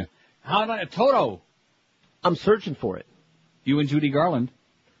too. See ya. How about a Toto? I'm searching for it. You and Judy Garland.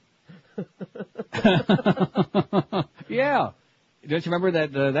 Yeah. Don't you remember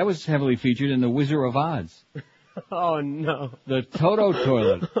that that was heavily featured in The Wizard of Oz? Oh, no. The Toto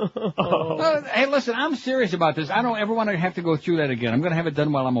toilet. Hey, listen, I'm serious about this. I don't ever want to have to go through that again. I'm going to have it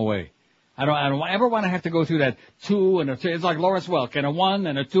done while I'm away. I don't ever want to have to go through that 2 and a 3. It's like Lawrence Welk, and a 1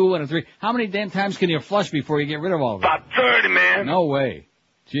 and a 2 and a 3. How many damn times can you flush before you get rid of all of it? About 30, man. No way.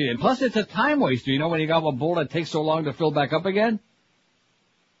 Gee, and plus it's a time waster, you know, when you got a bowl that takes so long to fill back up again.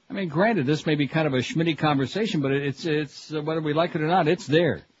 I mean, granted, this may be kind of a Schmitty conversation, but it's whether we like it or not, it's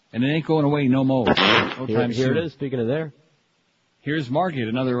there. And it ain't going away no more. No time Here soon. it is, speaking of there. Here's Margaret,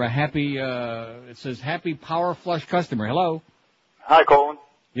 another happy, it says happy power flush customer. Hello. Hi, Colin.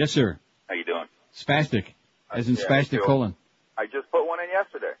 Yes, sir. How you doing? Spastic. As in spastic colon. I just put one in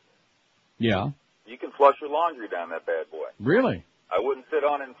yesterday. Yeah. You can flush your laundry down that bad boy. Really? I wouldn't sit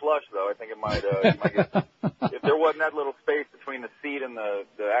on it and flush, though. I think it might, you might get, if there wasn't that little space between the seat and the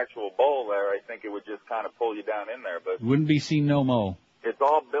actual bowl there, I think it would just kind of pull you down in there. But Wouldn't be seen no mo. it's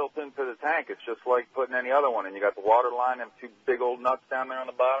all built into the tank. It's just like putting any other one in. You got the water line and 2 big old nuts down there on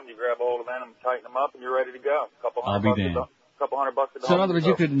the bottom. You grab a hold of them and tighten them up, and you're ready to go. I'll be damned. Couple $100 at So in other words,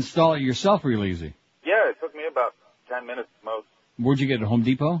 you could install it yourself real easy. Yeah, it took me about 10 minutes at most. Where'd you get it, Home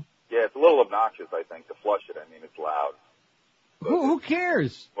Depot? Yeah, it's a little obnoxious, I think, to flush it. I mean, it's loud. Who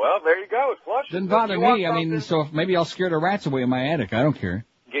cares? Well, there you go. It flushes. Doesn't bother me. I mean, so maybe I'll scare the rats away in my attic. I don't care.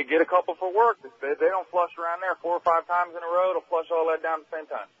 Get a couple for work. They don't flush around there 4 or 5 times in a row. It'll flush all that down at the same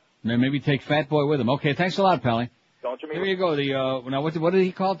time. Then maybe take Fat Boy with him. Okay, thanks a lot, Pally. Don't you mean? Here you go. The now what did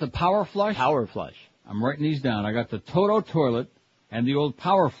he call it? The Power Flush? Power Flush. I'm writing these down. I got the Toto toilet and the old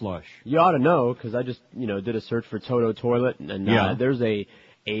Power Flush. You ought to know, because I just, did a search for Toto toilet, and Yeah. There's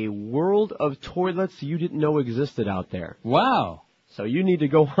a world of toilets you didn't know existed out there. Wow. So you need to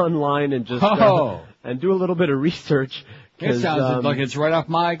go online and just and do a little bit of research. It sounds like it's right off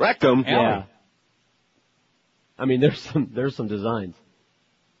my rectum. alley. Yeah. I mean, there's some designs.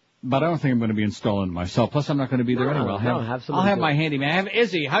 But I don't think I'm going to be installing it myself. Plus, I'm not going to be there anyway. I'll have my handyman. I have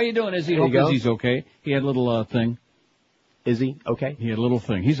Izzy. How you doing, Izzy? There you Hope go. Izzy's okay. He had a little thing. Is he okay? He had a little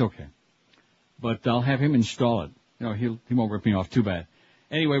thing. He's okay. But I'll have him install it. You know, he won't rip me off too bad.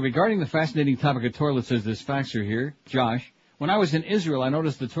 Anyway, regarding the fascinating topic of toilets, says this faxer here, Josh. When I was in Israel, I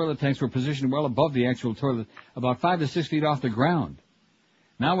noticed the toilet tanks were positioned well above the actual toilet, about 5 to 6 feet off the ground.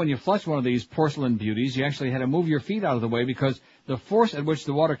 Now, when you flush one of these porcelain beauties, you actually had to move your feet out of the way because the force at which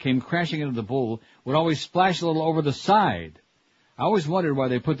the water came crashing into the bowl would always splash a little over the side. I always wondered why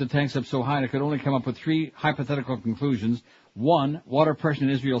they put the tanks up so high, and I could only come up with 3 hypothetical conclusions. 1, water pressure in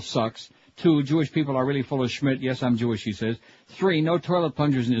Israel sucks. 2, Jewish people are really full of Schmidt. Yes, I'm Jewish, he says. 3, no toilet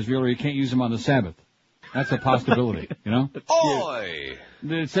plungers in Israel or you can't use them on the Sabbath. That's a possibility, you know? Oi!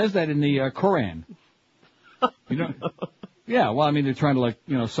 It says that in the Koran. You know? Yeah, well, I mean, they're trying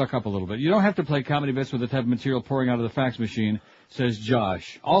to, suck up a little bit. You don't have to play comedy bits with the type of material pouring out of the fax machine, says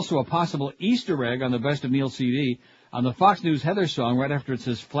Josh. Also, a possible Easter egg on the Best of Neil CD. On the Fox News Heather song, right after it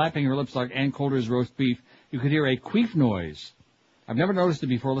says flapping her lips like Ann Coulter's roast beef, you could hear a queef noise. I've never noticed it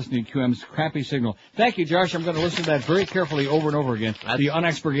before listening to QM's crappy signal. Thank you, Josh. I'm going to listen to that very carefully over and over again. The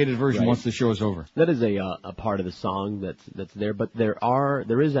unexpurgated version once the show is over. That is a part of the song that's there, but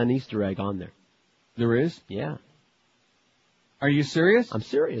there is an Easter egg on there. There is? Yeah. Are you serious? I'm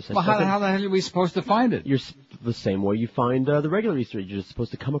serious. Well, how the hell are we supposed to find it? You're the same way you find the regular Easter egg. You're just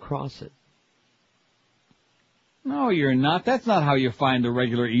supposed to come across it. No, you're not. That's not how you find the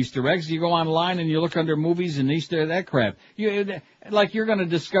regular Easter eggs. You go online and you look under movies and Easter, that crap. You're going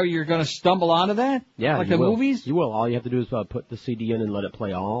to stumble onto that? Yeah, like the movies? You will. All you have to do is put the CD in and let it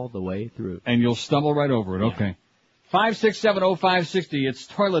play all the way through. And you'll stumble right over it. Yeah. Okay. 5670560. It's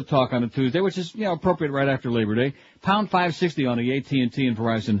Toilet Talk on a Tuesday, which is, appropriate right after Labor Day. Pound 560 on the AT&T and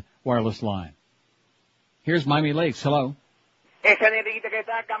Verizon wireless line. Here's Miami Lakes. Hello. Esa negrita que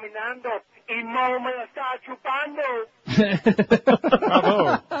está caminando y no me la está chupando.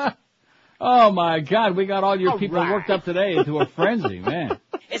 Bravo. Oh, my God. We got all your people worked up today into a frenzy, man.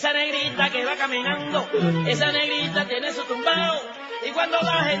 Esa negrita que va caminando, esa negrita tiene su tumbao. Y cuando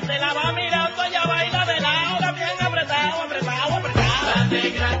la gente la va mirando, ella baila de lado, bien apretado, apretado, apretado. La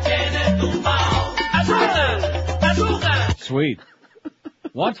negra tiene tumbao. Azúcar, azúcar. Sweet.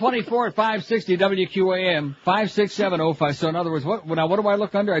 124 at 560 WQAM, 56705. So in other words, what do I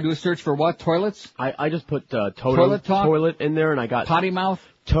look under? I do a search for what? Toilets? I just put toilet in there, and I got potty mouth,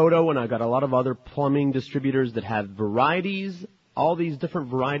 Toto, and I got a lot of other plumbing distributors that have varieties, all these different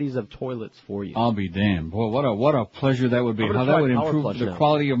varieties of toilets for you. I'll be damned. Boy, what a pleasure that would be. How that would improve the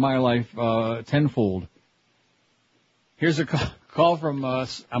quality of my life tenfold. Here's a call from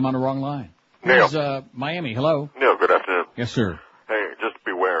I'm on the wrong line. Here's Miami. Hello. Neil, good afternoon. Yes, sir. Hey, just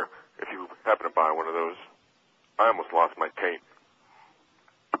beware if you happen to buy one of those. I almost lost my taint.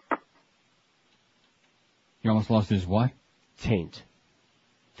 You almost lost his what? Taint.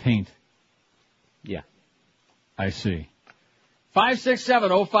 Yeah. I see.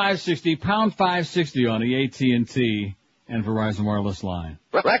 5670560, pound 560 on the AT&T and Verizon wireless line.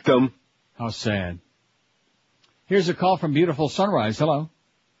 Rectum. How sad. Here's a call from beautiful Sunrise. Hello.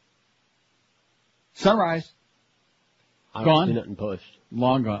 Sunrise. I Gone? see nothing pushed.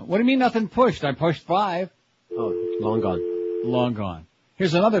 Long gone. What do you mean nothing pushed? I pushed 5. Oh, long gone. Long gone.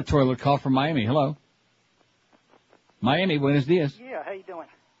 Here's another toilet call from Miami. Hello. Miami, buenos dias. Yeah, how you doing?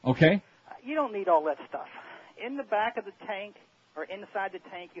 Okay. You don't need all that stuff. In the back of the tank, or inside the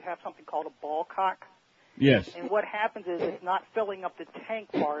tank, you have something called a ball cock. Yes. And what happens is it's not filling up the tank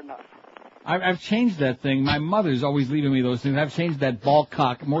far enough. I've changed that thing. My mother's always leaving me those things. I've changed that ball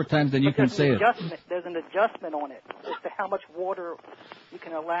cock more times than you can say it. There's an adjustment on it as to how much water you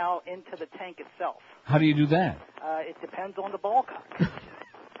can allow into the tank itself. How do you do that? It depends on the ball cock.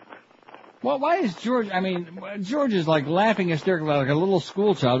 Well, why is George, George is like laughing hysterically like a little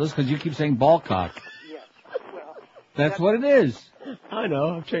school child just because you keep saying ball cock. Yes. Well, that's what it is. I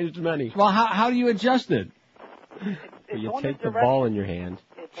know. I've changed many. Well, how do you adjust it? You take the ball in your hand.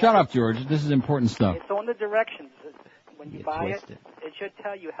 Shut up, George. This is important stuff. It's on the directions. When you buy it, it should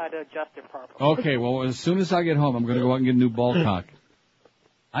tell you how to adjust it properly. Okay, well, as soon as I get home, I'm going to go out and get a new ball cock.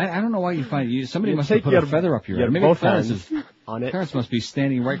 I don't know why you find somebody must have put a feather up your ass. Maybe Clarence must be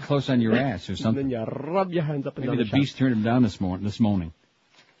standing right close on your ass or something. And then you rub your hands up and down. Maybe the beast turned him down this morning.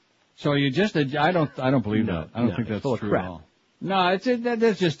 So you just I don't believe that. I don't think that's true at all. No,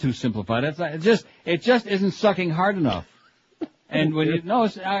 that's just too simplified. It just isn't sucking hard enough. And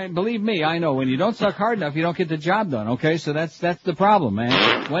believe me, I know when you don't suck hard enough, you don't get the job done. Okay, so that's the problem,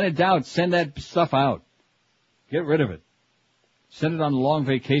 man. When in doubt, send that stuff out. Get rid of it. Send it on a long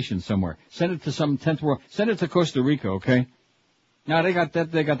vacation somewhere. Send it to some 10th world. Send it to Costa Rica, okay? Now they got the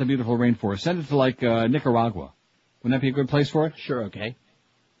beautiful rainforest. Send it to Nicaragua. Wouldn't that be a good place for it? Sure, okay.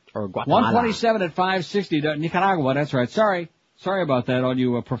 Or Guatemala. 127 at 560, Nicaragua, that's right. Sorry about that, all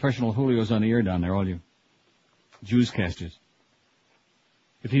you professional Julios on the air down there, all you Jewscasters.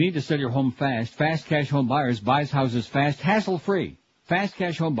 If you need to sell your home fast, Fast Cash Home Buyers buys houses fast, hassle-free. Fast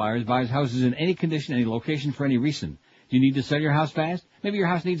Cash Home Buyers buys houses in any condition, any location, for any reason. Do you need to sell your house fast? Maybe your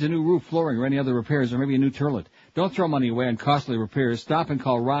house needs a new roof, flooring, or any other repairs, or maybe a new toilet. Don't throw money away on costly repairs. Stop and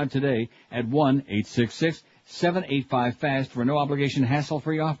call Rod today at 1-866-785-FAST for a no-obligation,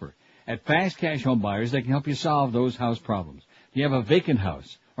 hassle-free offer. At Fast Cash Home Buyers, they can help you solve those house problems. You have a vacant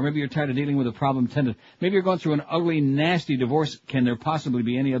house, or maybe you're tired of dealing with a problem tenant. Maybe you're going through an ugly, nasty divorce. Can there possibly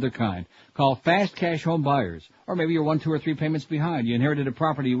be any other kind? Call Fast Cash Home Buyers. Or maybe you're 1, 2, or 3 payments behind. You inherited a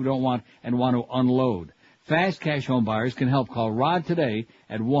property you don't want and want to unload. Fast Cash Home Buyers can help. Call Rod today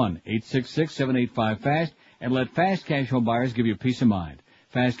at 1-866-785-FAST and let Fast Cash Home Buyers give you peace of mind.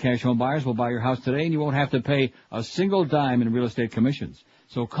 Fast Cash Home Buyers will buy your house today and you won't have to pay a single dime in real estate commissions.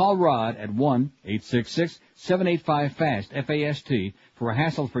 So call Rod at 1-866-785-FAST, F-A-S-T, for a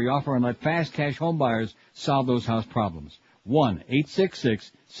hassle-free offer and let Fast Cash Home Buyers solve those house problems.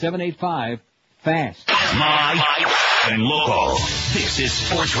 1-866-785-FAST. My and local. This is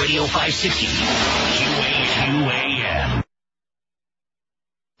Sports Radio 560. QAM.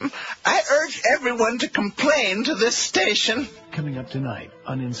 I urge everyone to complain to this station. Coming up tonight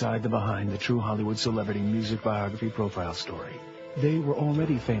on Inside the Behind, the true Hollywood celebrity music biography profile story. They were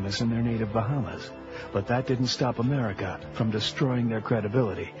already famous in their native Bahamas, but that didn't stop America from destroying their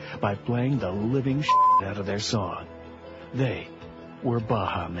credibility by playing the living shit out of their song. They were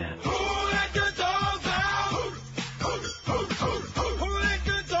Baha Men.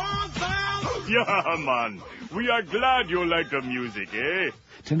 Yeah, man. We are glad you like the music, eh?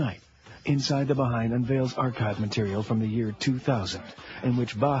 Tonight, Inside the Behind unveils archive material from the year 2000, in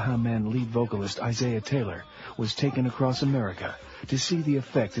which Baha Men lead vocalist Isaiah Taylor was taken across America to see the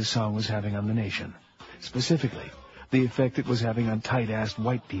effect his song was having on the nation. Specifically, the effect it was having on tight-assed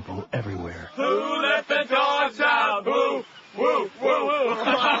white people everywhere. Who let the dogs out? Woo, woo, woo, woo.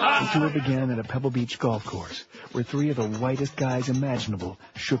 The tour began at a Pebble Beach golf course, where 3 of the whitest guys imaginable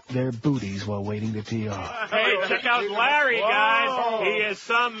shook their booties while waiting to tee off. Hey, check out Larry, guys. He is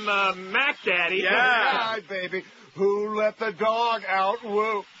some Mac Daddy. Yeah. Hi, baby. Who let the dog out?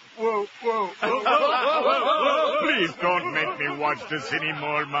 Woo, woo, woo. Please don't make me watch this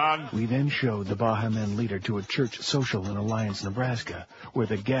anymore, man. We then showed the Baha Men leader to a church social in Alliance, Nebraska, where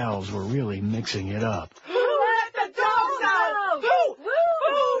the gals were really mixing it up. Who let the dogs out? Woo!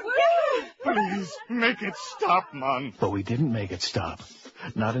 Woo! Please, make it stop, man. But we didn't make it stop.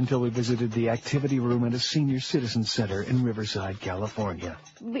 Not until we visited the activity room at a senior citizen center in Riverside, California.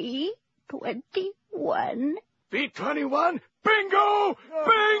 B21. B21? Bingo!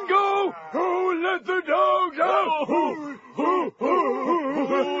 Bingo! Who let the dogs out? Who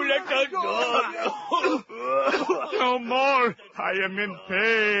let the dogs out? No more. I am in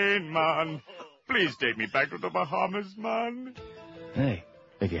pain, man. Please take me back to the Bahamas, man. Hey,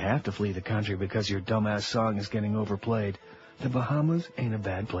 if you have to flee the country because your dumbass song is getting overplayed, the Bahamas ain't a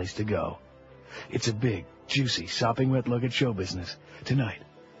bad place to go. It's a big, juicy, sopping wet look at show business tonight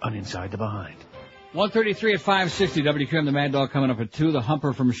on Inside the Behind. 1:33 at 560. WQAM, the Mad Dog coming up at 2. The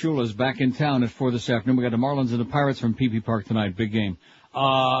Humper from Shula's back in town at 4 this afternoon. We got the Marlins and the Pirates from PP Park tonight. Big game.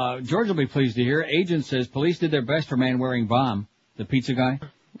 George will be pleased to hear. Agent says police did their best for man wearing bomb. The pizza guy?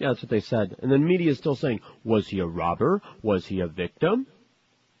 Yeah, that's what they said. And then media is still saying, was he a robber? Was he a victim?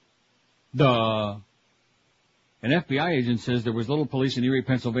 An FBI agent says there was little police in Erie,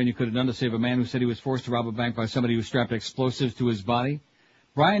 Pennsylvania could have done to save a man who said he was forced to rob a bank by somebody who strapped explosives to his body.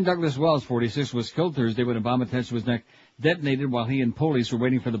 Brian Douglas Wells, 46, was killed Thursday when a bomb attached to his neck detonated while he and police were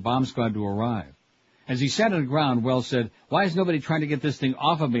waiting for the bomb squad to arrive. As he sat on the ground, Wells said, "Why is nobody trying to get this thing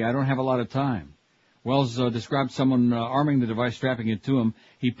off of me? I don't have a lot of time." Wells described someone arming the device, strapping it to him.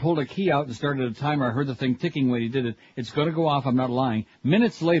 He pulled a key out and started a timer. I heard the thing ticking when he did it. It's going to go off, I'm not lying.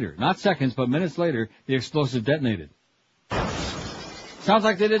 Minutes later, not seconds, but minutes later, the explosive detonated. Sounds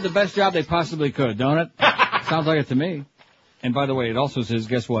like they did the best job they possibly could, don't it? Sounds like it to me. And by the way, it also says,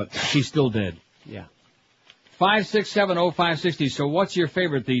 guess what? She's still dead. Yeah. 5670560. So what's your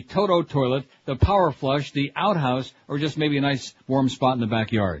favorite? The Toto toilet, the power flush, the outhouse, or just maybe a nice warm spot in the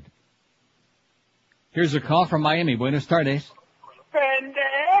backyard? Here's a call from Miami. Buenos tardes.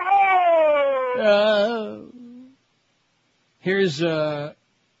 Here's,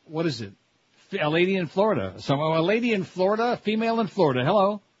 what is it? A lady in Florida. So a lady in Florida, female in Florida.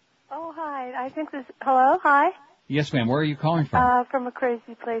 Hello. Oh, hi. I think this, hello? Hi? Yes, ma'am. Where are you calling from? From a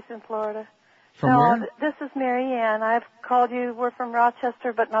crazy place in Florida. From where? This is Mary Ann. I've called you. We're from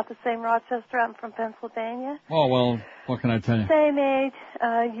Rochester, but not the same Rochester. I'm from Pennsylvania. Oh, well, what can I tell you? Same age,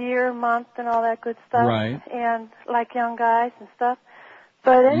 year, month, and all that good stuff. Right. And like young guys and stuff.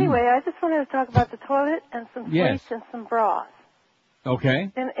 But anyway, I just wanted to talk about the toilet and some Yes. sweets and some bras.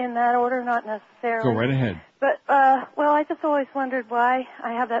 Okay. In that order, not necessarily. Go right ahead. But, well, I just always wondered why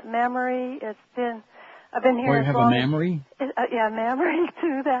I have that memory. I've been here Oh, you as have long a memory? yeah, memory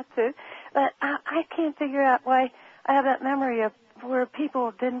too, that too. But I can't figure out why I have that memory of where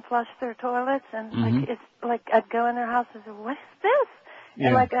people didn't flush their toilets, and like it's like I'd go in their houses and what is this? Yeah.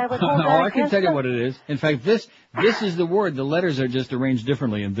 And like I would hold Oh, that I can against tell you them. what it is. In fact, this is the word. The letters are just arranged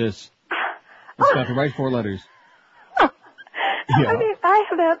differently in this. It's got the right 4 letters. I mean, I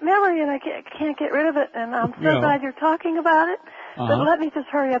have that memory and I can't get rid of it, and I'm so glad you're talking about it. But let me just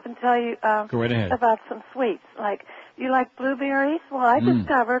hurry up and tell you Go right ahead. about some sweets. Like, you like blueberries? Well, I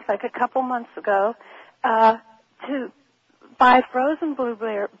discovered, like a couple months ago, to buy frozen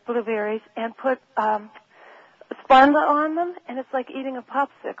blueberries and put Splenda on them, and it's like eating a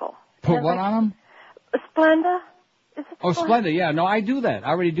popsicle. Put what on them? Splenda? Is it Oh, Splenda, yeah. No, I do that. I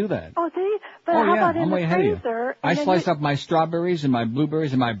already do that. Oh, do you? But Oh, how yeah. about in I'm the way ahead of you. freezer? I and then slice you- up my strawberries and my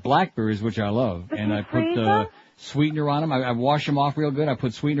blueberries and my blackberries, which I love. But And you I put freeze them? sweetener on them. I wash them off real good. I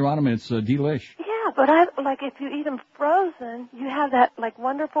put sweetener on them, and it's delish. Yeah, but I like if you eat them frozen, you have that like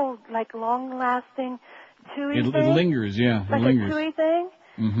wonderful, like long-lasting chewy It thing. lingers, yeah. Like it lingers. a chewy thing.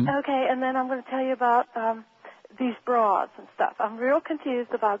 Mm-hmm. Okay, and then I'm going to tell you about these bras and stuff. I'm real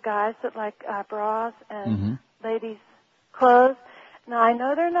confused about guys that like bras and ladies' clothes. Now I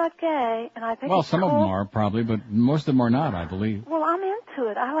know they're not gay, and I think Well, it's some cool. of them are probably, but most of them are not, I believe. Well, I'm into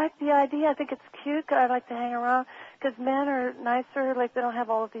it. I like the idea. I think it's cute. I like to hang around because men are nicer. Like they don't have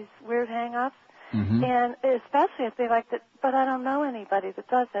all of these weird hang-ups. Mm-hmm. And especially if they like that, but I don't know anybody that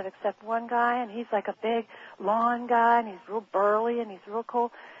does that except one guy, and he's like a big lawn guy, and he's real burly, and he's real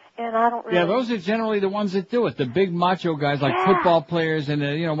cool, and I don't really... Yeah, those are generally the ones that do it. The big macho guys like football players, and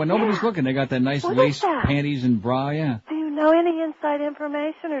when nobody's looking, they got that nice What is lace that? panties and bra, yeah. Do you know any inside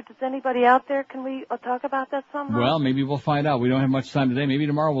information, or does anybody out there, can we talk about that somehow? Well, maybe we'll find out. We don't have much time today. Maybe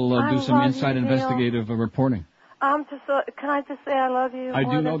tomorrow we'll I do some love inside you, Neil. investigative reporting. Can I just say I love you? I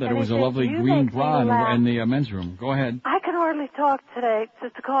more do know than that it was a anything? lovely You green make me bra laugh. in the men's room. Go ahead. I can hardly talk today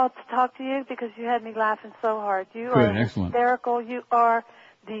to talk to you because you had me laughing so hard. You Good, are excellent. hysterical. You are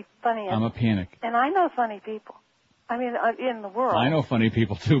the funniest. I'm a panic. And I know funny people. I mean, in the world. I know funny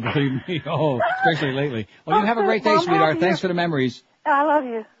people too, believe me. Oh, especially lately. Well, you have a great day, Well, I'm sweetheart. happy Thanks you- for the memories. I love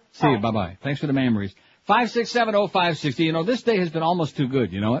you. See you. Bye-bye. Thanks for the memories. 5670560. You know, this day has been almost too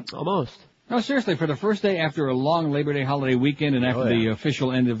good. You know what? Almost. No, seriously, for the first day after a long Labor Day holiday weekend and after the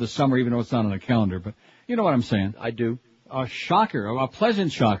official end of the summer, even though it's not on the calendar, but you know what I'm saying. I do. A shocker, a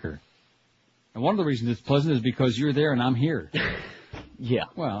pleasant shocker. And one of the reasons it's pleasant is because you're there and I'm here. Yeah.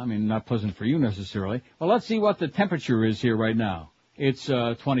 Well, I mean, not pleasant for you necessarily. Well, let's see what the temperature is here right now. It's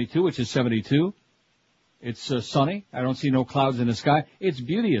 22, which is 72. It's sunny. I don't see no clouds in the sky. It's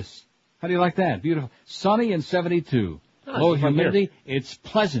beauteous. How do you like that? Beautiful. Sunny and 72. Oh, Low it's from humidity. It's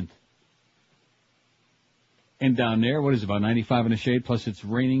pleasant. And down there, what is it, about 95 in the shade, plus it's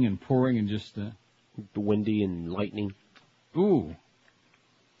raining and pouring and just... windy and lightning. Ooh.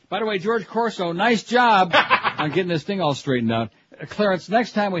 By the way, George Corso, nice job on getting this thing all straightened out. Clarence,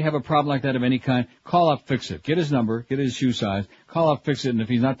 next time we have a problem like that of any kind, call up Fix-It. Get his number, get his shoe size, call up Fix-It, and if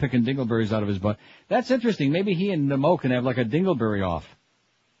he's not picking dingleberries out of his butt. That's interesting. Maybe he and Mo can have like a dingleberry off.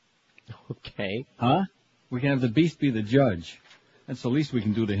 Okay. Huh? We can have the beast be the judge. That's the least we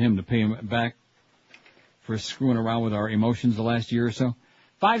can do to him to pay him back for screwing around with our emotions the last year or so.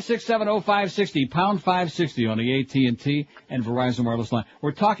 5670560, pound 560 on the AT&T and Verizon wireless line.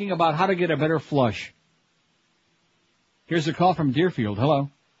 We're talking about how to get a better flush. Here's a call from Deerfield. Hello.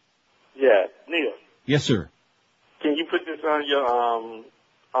 Yeah, Neil, Yes, sir. can you put this on your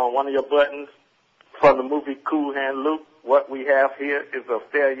on one of your buttons from the movie Cool Hand Luke? What we have here is a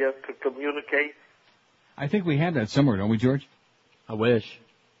failure to communicate. I think we have that somewhere, don't we, George? I wish.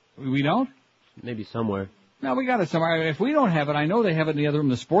 We don't? Maybe somewhere. No, we got it somewhere. If we don't have it, I know they have it in the other room.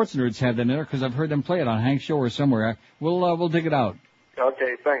 The sports nerds have that in there because I've heard them play it on Hank's show or somewhere. We'll dig it out.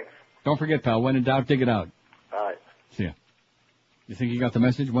 Okay, thanks. Don't forget, pal. When in doubt, dig it out. All right. See ya. You think you got the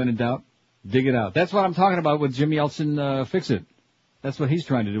message? When in doubt, dig it out. That's what I'm talking about with Jim Yeltsin, Fix It. That's what he's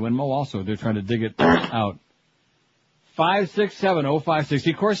trying to do. And Mo also, they're trying to dig it out.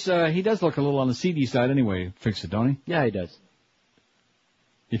 5670560. Of course, he does look a little on the seedy side anyway, Fix It, don't he? Yeah, he does.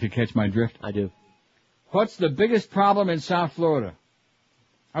 If you catch my drift. I do. What's the biggest problem in South Florida?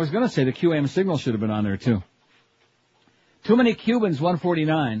 I was going to say the QAM signal should have been on there, too. Too many Cubans,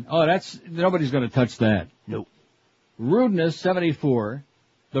 149. Oh, nobody's going to touch that. Nope. Rudeness, 74.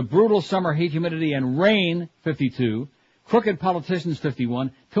 The brutal summer heat, humidity, and rain, 52. Crooked politicians,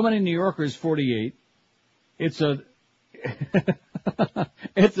 51. Too many New Yorkers, 48. It's a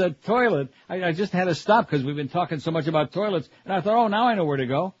toilet. I just had to stop because we've been talking so much about toilets, and I thought, oh, now I know where to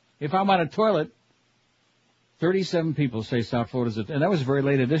go. If I'm on a toilet, 37 people say South Florida's and that was a very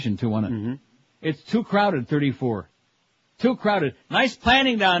late edition, too, wasn't it? Mm-hmm. It's too crowded, 34. Too crowded. Nice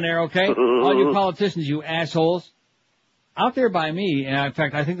planning down there, okay? All you politicians, you assholes. Out there by me, and in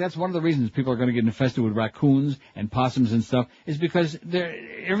fact, I think that's one of the reasons people are going to get infested with raccoons and possums and stuff, is because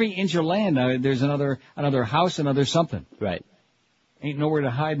every inch of land, there's another house, another something. Right. Ain't nowhere to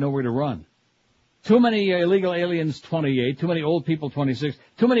hide, nowhere to run. Too many illegal aliens, 28. Too many old people, 26.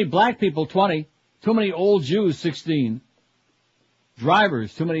 Too many black people, 20. Too many old Jews, 16.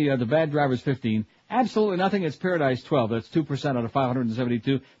 Drivers, too many, the bad drivers, 15. Absolutely nothing, it's paradise, 12. That's 2% out of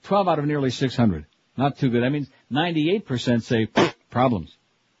 572. 12 out of nearly 600. Not too good. That means 98% say problems.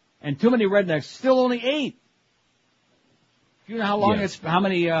 And too many rednecks, still only 8. You know how long how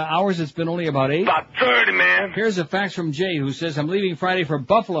many hours it's been? Only about 8? About 30, man. Here's a fax from Jay who says, I'm leaving Friday for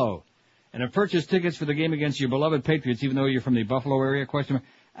Buffalo and have purchased tickets for the game against your beloved Patriots, even though you're from the Buffalo area, question mark.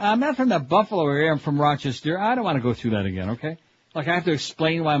 I'm not from the Buffalo area, I'm from Rochester. I don't want to go through that again, okay? Like I have to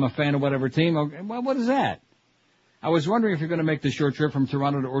explain why I'm a fan of whatever team. Okay, well, what is that? I was wondering if you're going to make the short trip from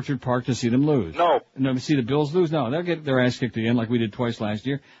Toronto to Orchard Park to see them lose. No, see the Bills lose? No, they'll get their ass kicked again like we did twice last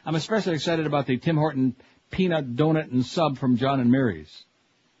year. I'm especially excited about the Tim Horton peanut donut and sub from John and Mary's.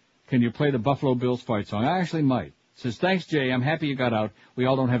 Can you play the Buffalo Bills fight song? I actually might. Says, thanks, Jay. I'm happy you got out. We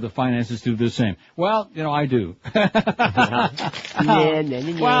all don't have the finances to do the same. Well, I do. Well,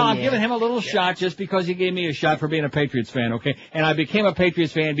 I'm giving him a little shot just because he gave me a shot for being a Patriots fan, okay? And I became a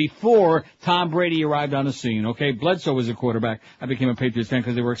Patriots fan before Tom Brady arrived on the scene, okay? Bledsoe was a quarterback. I became a Patriots fan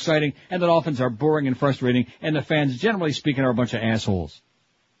because they were exciting, and the Dolphins are boring and frustrating, and the fans, generally speaking, are a bunch of assholes.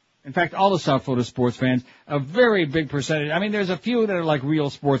 In fact, all the South Florida sports fans, a very big percentage. I mean, there's a few that are like real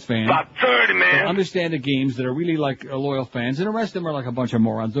sports fans. About 30, man. That understand the games, that are really like loyal fans, and the rest of them are like a bunch of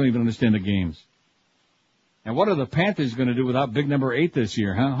morons, don't even understand the games. And what are the Panthers going to do without big number 8 this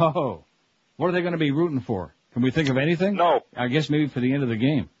year, huh? Ho-ho. What are they going to be rooting for? Can we think of anything? No. I guess maybe for the end of the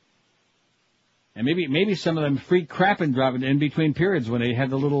game. And maybe some of them free crapping dropping in between periods when they have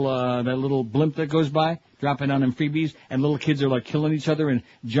the little, that little blimp that goes by, dropping on them freebies, and little kids are like killing each other and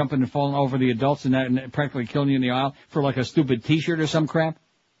jumping and falling over the adults and practically killing you in the aisle for like a stupid t-shirt or some crap.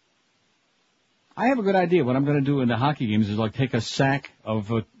 I have a good idea. What I'm going to do in the hockey games is like take a sack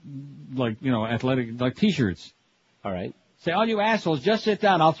of, athletic, like t-shirts. All right. Say, all you assholes, just sit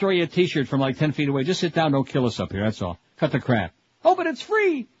down. I'll throw you a t-shirt from like 10 feet away. Just sit down. Don't kill us up here. That's all. Cut the crap. Oh, but it's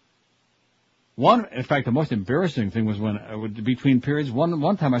free. In fact, the most embarrassing thing was when, between periods,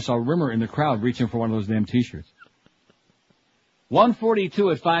 one time I saw Rimmer in the crowd reaching for one of those damn t-shirts. 142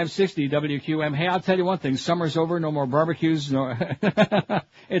 at 560 WQM. Hey, I'll tell you one thing. Summer's over. No more barbecues. No.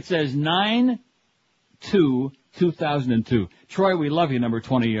 It says 9/2/2002. Troy, we love you, number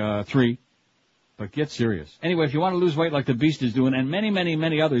 23. But get serious. Anyway, if you want to lose weight like the Beast is doing, and many, many,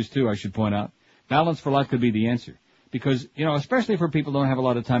 many others too, I should point out, Balance for Life could be the answer. Because, especially for people who don't have a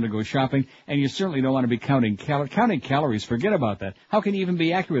lot of time to go shopping, and you certainly don't want to be counting calories. Forget about that. How can you even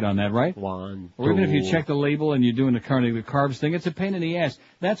be accurate on that, right? Or even if you check the label and you're doing the carbs thing, it's a pain in the ass.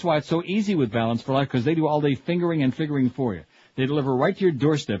 That's why it's so easy with Balance for Life, because they do all day fingering and figuring for you. They deliver right to your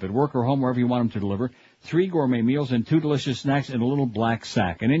doorstep at work or home, wherever you want them to deliver. 3 gourmet meals and 2 delicious snacks in a little black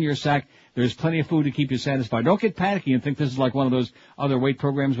sack. And in your sack, there's plenty of food to keep you satisfied. Don't get panicky and think this is like one of those other weight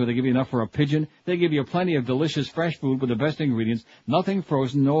programs where they give you enough for a pigeon. They give you plenty of delicious fresh food with the best ingredients. Nothing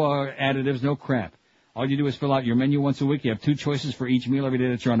frozen, no additives, no crap. All you do is fill out your menu once a week. You have 2 choices for each meal every day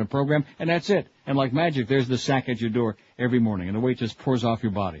that you're on the program, and that's it. And like magic, there's the sack at your door every morning, and the weight just pours off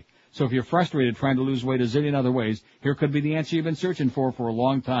your body. So if you're frustrated trying to lose weight a zillion other ways, here could be the answer you've been searching for a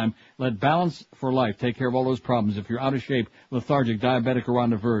long time. Let Balance for Life take care of all those problems. If you're out of shape, lethargic, diabetic, or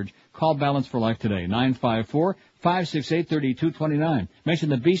on the verge, call Balance for Life today. 954-568-3229. Mention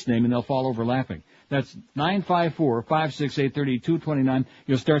the Beast name and they'll fall over laughing. That's 954-568-3229.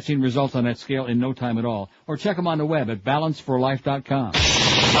 You'll start seeing results on that scale in no time at all. Or check them on the web at balanceforlife.com.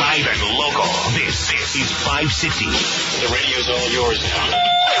 Live and local. This is 560. The radio's all yours now.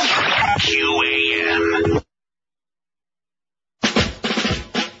 QAM.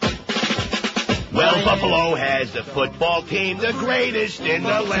 Well, Buffalo has the football team, the greatest in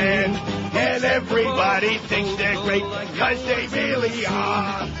the land. And everybody thinks they're great, because they really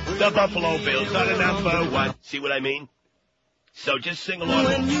are. The Buffalo Bills are the number 1. See what I mean? So just sing along.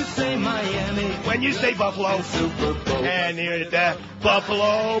 When you say Miami, when you say Buffalo, Super Bowl. And hear the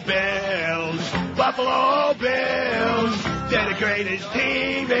Buffalo Bills. Buffalo Bills. They're the greatest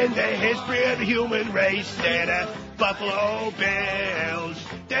team in the history of the human race. They're the Buffalo Bills.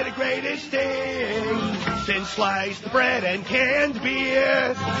 They're the greatest thing since sliced bread and canned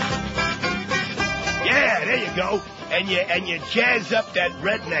beer. Yeah, there you go. And you jazz up that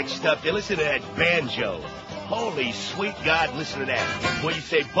redneck stuff. You listen to that banjo. Holy sweet God, listen to that. When you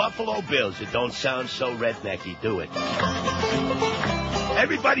say Buffalo Bills, it don't sound so rednecky, do it?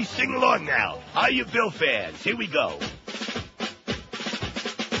 Everybody sing along now. Are you Bill fans? Here we go.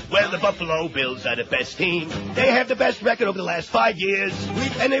 Well, the Buffalo Bills are the best team. They have the best record over the last 5 years.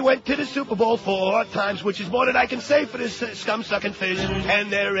 And they went to the Super Bowl 4 times, which is more than I can say for this scum-sucking fish.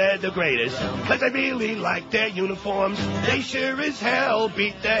 And they're the greatest, because I really like their uniforms. They sure as hell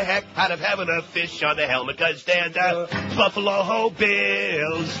beat the heck out of having a fish on the helmet, because they're the Buffalo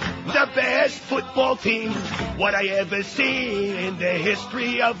Bills. The best football team what I ever seen in the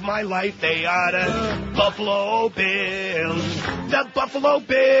history of my life. They are the Buffalo Bills. The Buffalo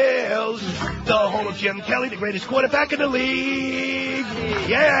Bills. The home of Jim Kelly, the greatest quarterback in the league.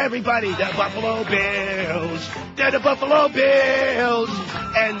 Yeah, everybody, the Buffalo Bills. They're the Buffalo Bills.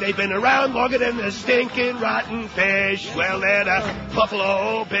 And they've been around longer than the stinking rotten fish. Well, they're the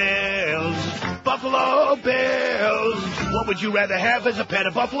Buffalo Bills. Buffalo Bills. What would you rather have as a pet,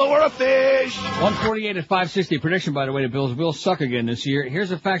 a buffalo or a fish? 148 at 560. Prediction, by the way, the Bills will suck again this year.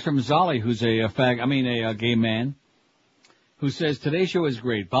 Here's a fact from Zolly, who's a gay man, who says, today's show is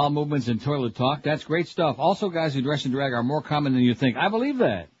great. Bowel movements and toilet talk. That's great stuff. Also, guys who dress and drag are more common than you think. I believe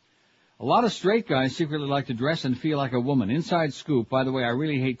that. A lot of straight guys secretly like to dress and feel like a woman. Inside scoop, by the way, I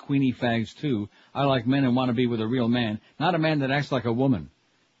really hate queenie fags, too. I like men and want to be with a real man, not a man that acts like a woman.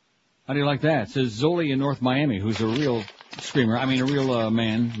 How do you like that? Says Zoli in North Miami, who's a real screamer. I mean, a real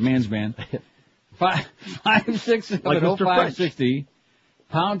man's man. 5670560,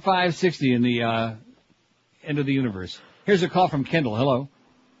 pound 560 in the end of the universe. Here's a call from Kendall. Hello.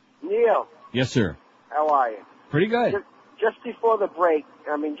 Neil. Yes, sir. How are you? Pretty good. Just before the break,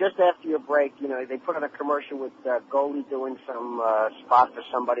 just after your break, they put on a commercial with Goldie doing some spot for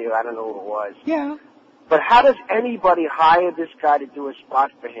somebody who I don't know who it was. Yeah. But how does anybody hire this guy to do a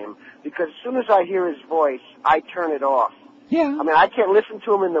spot for him? Because as soon as I hear his voice, I turn it off. Yeah. I mean, I can't listen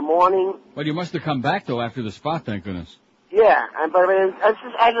to him in the morning. Well, you must have come back, though, after the spot, thank goodness. Yeah, but I mean, as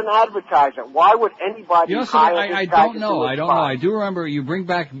an advertiser, why would anybody hire this guy I don't know. I do remember you bring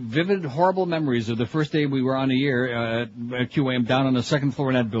back vivid, horrible memories of the first day we were on the air at QAM down on the second floor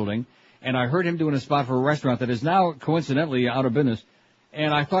in that building, and I heard him doing a spot for a restaurant that is now, coincidentally, out of business.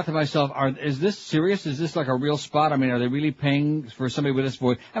 And I thought to myself, is this serious? Is this like a real spot? I mean, are they really paying for somebody with this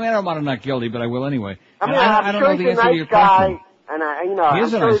voice? I mean, I don't want to not guilty, but I will anyway. I mean, I don't know the answer to your question. And he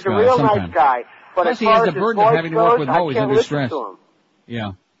is a nice guy, a real sometimes. nice guy. But plus, as he far has as the his burden of voice having to work goes, with I Mo. He's can't under listen stress. to him.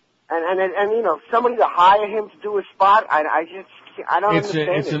 Yeah. And somebody to hire him to do a spot, I don't understand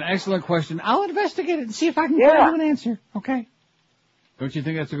it. It's an excellent question. I'll investigate it and see if I can get you an answer. Okay. Don't you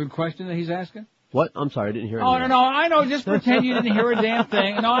think that's a good question that he's asking? What? I'm sorry, I didn't hear it. Oh, no, I know. Just pretend you didn't hear a damn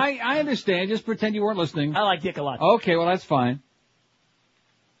thing. No, I understand. Just pretend you weren't listening. I like Dick a lot. Okay, well, that's fine.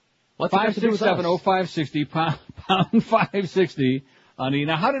 5670560, pound 560 on the...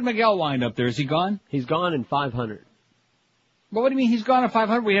 Now, how did Miguel wind up there? Is he gone? He's gone in 500. Well, what do you mean he's gone at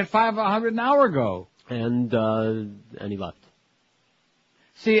 500? We had 500 an hour ago. And he left.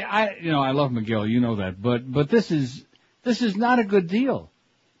 See, I love Miguel, you know that, but this is not a good deal.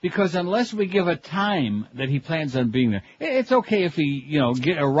 Because unless we give a time that he plans on being there, it's okay if he,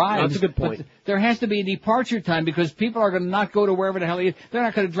 arrives. That's a good point. But there has to be a departure time because people are going to not go to wherever the hell he is. They're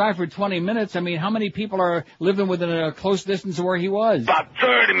not going to drive for 20 minutes. I mean, how many people are living within a close distance of where he was? About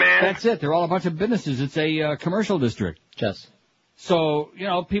 30, man. That's it. They're all a bunch of businesses. It's a commercial district. Yes. So,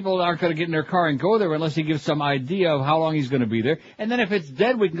 people aren't going to get in their car and go there unless he gives some idea of how long he's going to be there. And then if it's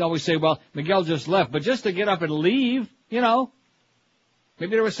dead, we can always say, well, Miguel just left. But just to get up and leave,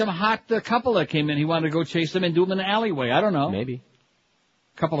 maybe there was some hot couple that came in. He wanted to go chase them and do them in the alleyway. I don't know. Maybe.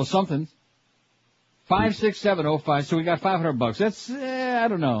 Couple of somethings. 56705. So we got $500. That's, I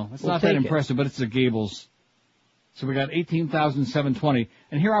don't know. It's not that impressive, but it's the Gables. So we got $18,720.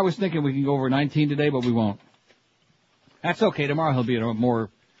 And here I was thinking we can go over 19 today, but we won't. That's okay. Tomorrow he'll be in a more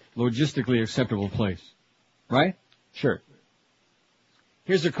logistically acceptable place. Right? Sure.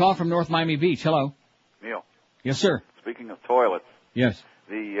 Here's a call from North Miami Beach. Hello. Neil. Yes, sir. Speaking of toilets. Yes.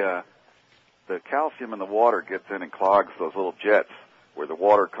 The calcium in the water gets in and clogs those little jets where the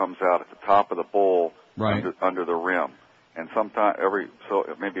water comes out at the top of the bowl under the rim. And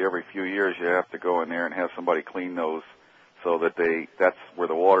maybe every few years you have to go in there and have somebody clean those so that that's where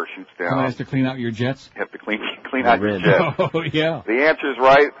the water shoots down. Someone has to clean out your jets? You have to clean out your jets. Oh, yeah. The answer is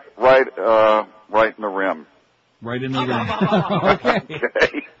right in the rim. Right in the rim.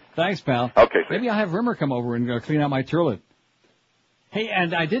 Okay. Thanks, pal. Okay. Maybe I'll have Rimmer come over and clean out my turlet. Hey,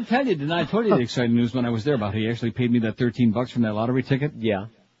 and I did tell you, didn't I? I told you the exciting news when I was there about he actually paid me that $13 from that lottery ticket. Yeah.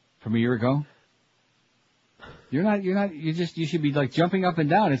 From a year ago. You should be like jumping up and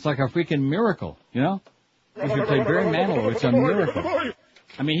down. It's like a freaking miracle, you know? You should play Barry Manilow. It's a miracle.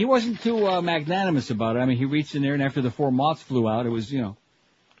 I mean, he wasn't too magnanimous about it. I mean, he reached in there, and after the 4 moths flew out, it was,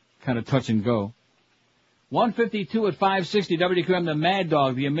 kind of touch and go. 152 at 560 WQM, the Mad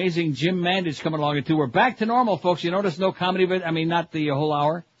Dog, the amazing Jim Mandich coming along at 2. We're back to normal, folks. You notice no comedy, but I mean, not the whole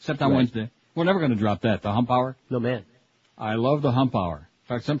hour, except on Wednesday. We're never going to drop that, the hump hour. No, man. I love the hump hour.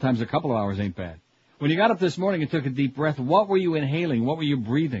 In fact, sometimes a couple of hours ain't bad. When you got up this morning and took a deep breath, what were you inhaling? What were you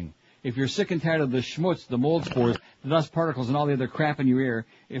breathing? If you're sick and tired of the schmutz, the mold spores, the dust particles, and all the other crap in your ear,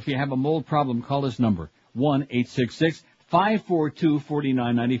 if you have a mold problem, call this number,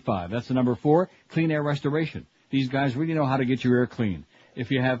 1-866-542-4995. That's the number 4, Clean Air Restoration. These guys really know how to get your air clean. If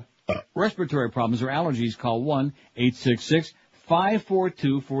you have respiratory problems or allergies, call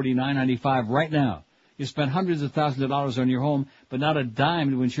 1-866-542-4995 right now. You spend hundreds of thousands of dollars on your home, but not a dime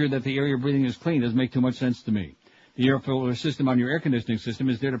to ensure that the air you're breathing is clean. Doesn't make too much sense to me. The air filter system on your air conditioning system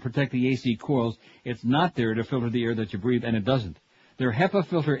is there to protect the AC coils. It's not there to filter the air that you breathe, and it doesn't. Their HEPA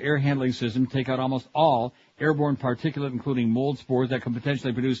filter air handling system take out almost all airborne particulate, including mold spores that can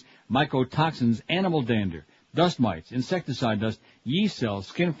potentially produce mycotoxins, animal dander, dust mites, insecticide dust, yeast cells,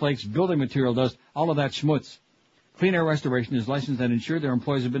 skin flakes, building material dust, all of that schmutz. Clean Air Restoration is licensed and insured. Their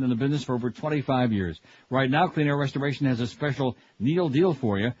employees have been in the business for over 25 years. Right now, Clean Air Restoration has a special needle deal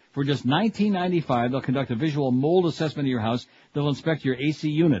for you. For just $19.95, they'll conduct a visual mold assessment of your house. They'll inspect your AC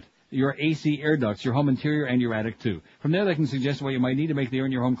unit, your AC air ducts, your home interior, and your attic, too. From there, they can suggest what you might need to make the air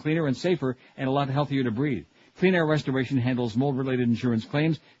in your home cleaner and safer and a lot healthier to breathe. Clean Air Restoration handles mold-related insurance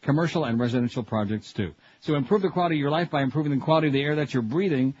claims, commercial and residential projects, too. So improve the quality of your life by improving the quality of the air that you're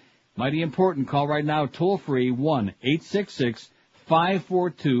breathing. Mighty important. Call right now, toll-free,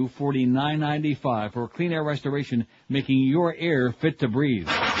 1-866-542-4995 for Clean Air Restoration, making your air fit to breathe.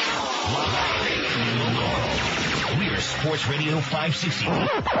 We're Sports Radio 560,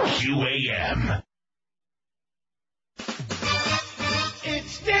 QAM.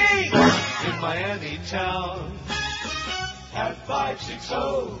 It's Dave in Miami town at 560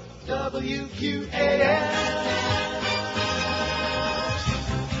 WQAM.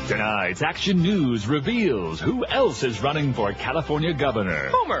 Tonight's Action News reveals who else is running for California governor.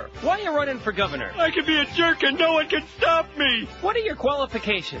 Homer, why are you running for governor? I can be a jerk and no one can stop me. What are your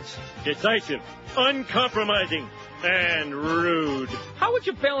qualifications? Decisive, uncompromising, and rude. How would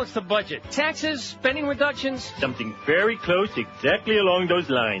you balance the budget? Taxes, spending reductions? Something very close, exactly along those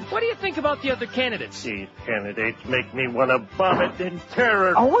lines. What do you think about the other candidates? These candidates make me want to vomit in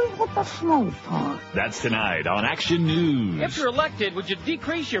terror. Always with the smooth talk. That's tonight on Action News. If you're elected, would you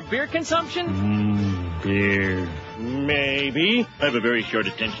decrease your beer consumption? Beer. Maybe. I have a very short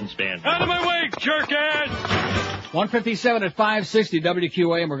attention span. Out of my way, jerk ass! 157 at 560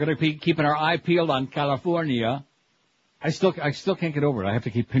 WQAM. We're going to be keeping our eye peeled on California. I still can't get over it. I have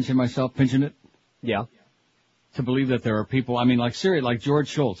to keep pinching it. Yeah. To believe that there are people, I mean, like George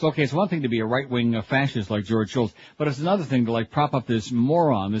Shultz. Okay, it's one thing to be a right-wing fascist like George Shultz, but it's another thing to prop up this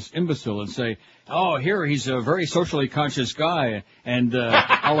moron, this imbecile, and say, oh, here, he's a very socially conscious guy, and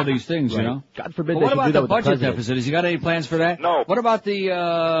all of these things, right. You know? God forbid well, they what about do that the budget deficit? Has he got any plans for that? No. What about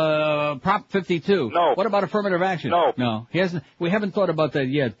the Prop 52? No. What about affirmative action? No. No. He hasn't. We haven't thought about that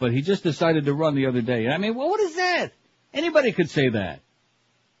yet, but he just decided to run the other day. I mean, well, what is that? Anybody could say that.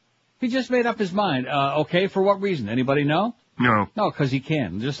 He just made up his mind. Okay, for what reason? Anybody know? No. No, because he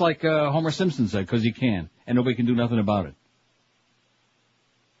can. Just like Homer Simpson said, because he can. And nobody can do nothing about it.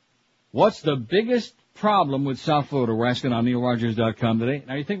 What's the biggest problem with South Florida? We're asking on NeilRogers.com today.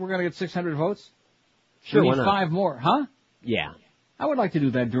 Now, you think we're going to get 600 votes? Sure, we why need not? 5 more. Huh? Yeah. I would like to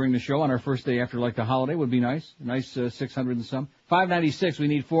do that during the show on our first day after, the holiday. Would be nice. Nice 600 and some. 596. We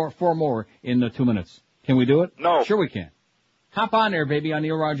need four more in 2 minutes. Can we do it? No. Sure we can. Hop on there, baby, on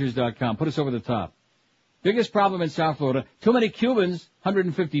NeilRogers.com. Put us over the top. Biggest problem in South Florida, too many Cubans,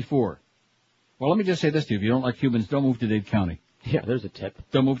 154. Well, let me just say this to you. If you don't like Cubans, don't move to Dade County. Yeah, there's a tip.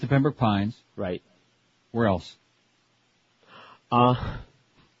 Don't move to Pembroke Pines. Right. Where else? Well,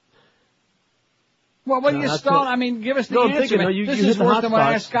 what are you stalling? I mean, give us the answer. This is worse than when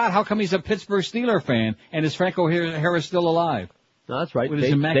I asked Scott how come he's a Pittsburgh Steeler fan and is Franco Harris still alive? No, that's right. With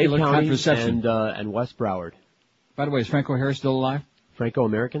his immaculate contraception. And West Broward. By the way, is Franco Harris still alive?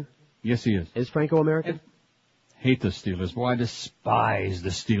 Franco-American? Yes, he is. Is Franco-American? Hate the Steelers. Boy, I despise the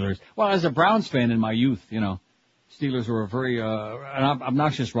Steelers. Well, as a Browns fan in my youth, you know, Steelers were a very an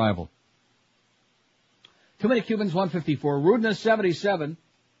obnoxious rival. Too many Cubans, 154. Rudeness, 77.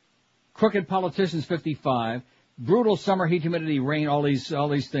 Crooked politicians, 55. Brutal summer heat, humidity, rain, all these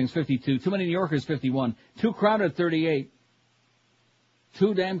things, 52. Too many New Yorkers, 51. Too crowded, 38.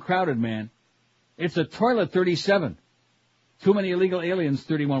 Too damn crowded, man. It's a toilet, 37. Too many illegal aliens,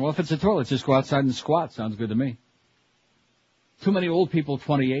 31. Well, if it's a toilet, just go outside and squat. Sounds good to me. Too many old people,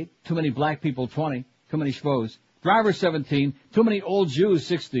 28. Too many black people, 20. Too many schmoes. Drivers, 17. Too many old Jews,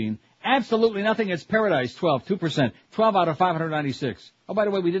 16. Absolutely nothing. It's paradise, 12. 2%. 12 out of 596. Oh, by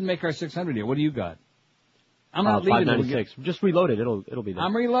the way, we didn't make our 600 here. What do you got? I'm not leaving it. 596. Just reload it. It'll be there.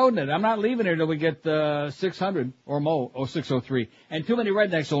 I'm reloading it. I'm not leaving it till we get 600 or more, or 603. And too many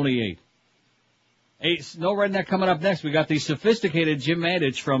rednecks, only 8. 8. No redneck coming up next. We got the sophisticated Jim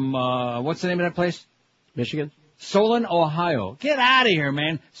Mandich from, what's the name of that place? Michigan. Solon, Ohio. Get out of here,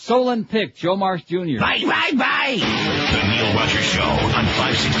 man. Solon pick, Joe Marsh Jr. Bye, bye, bye. The Neil Rogers Show on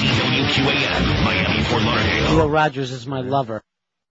 560 WQAM, Miami, Fort Lauderdale. Neil Rogers is my lover.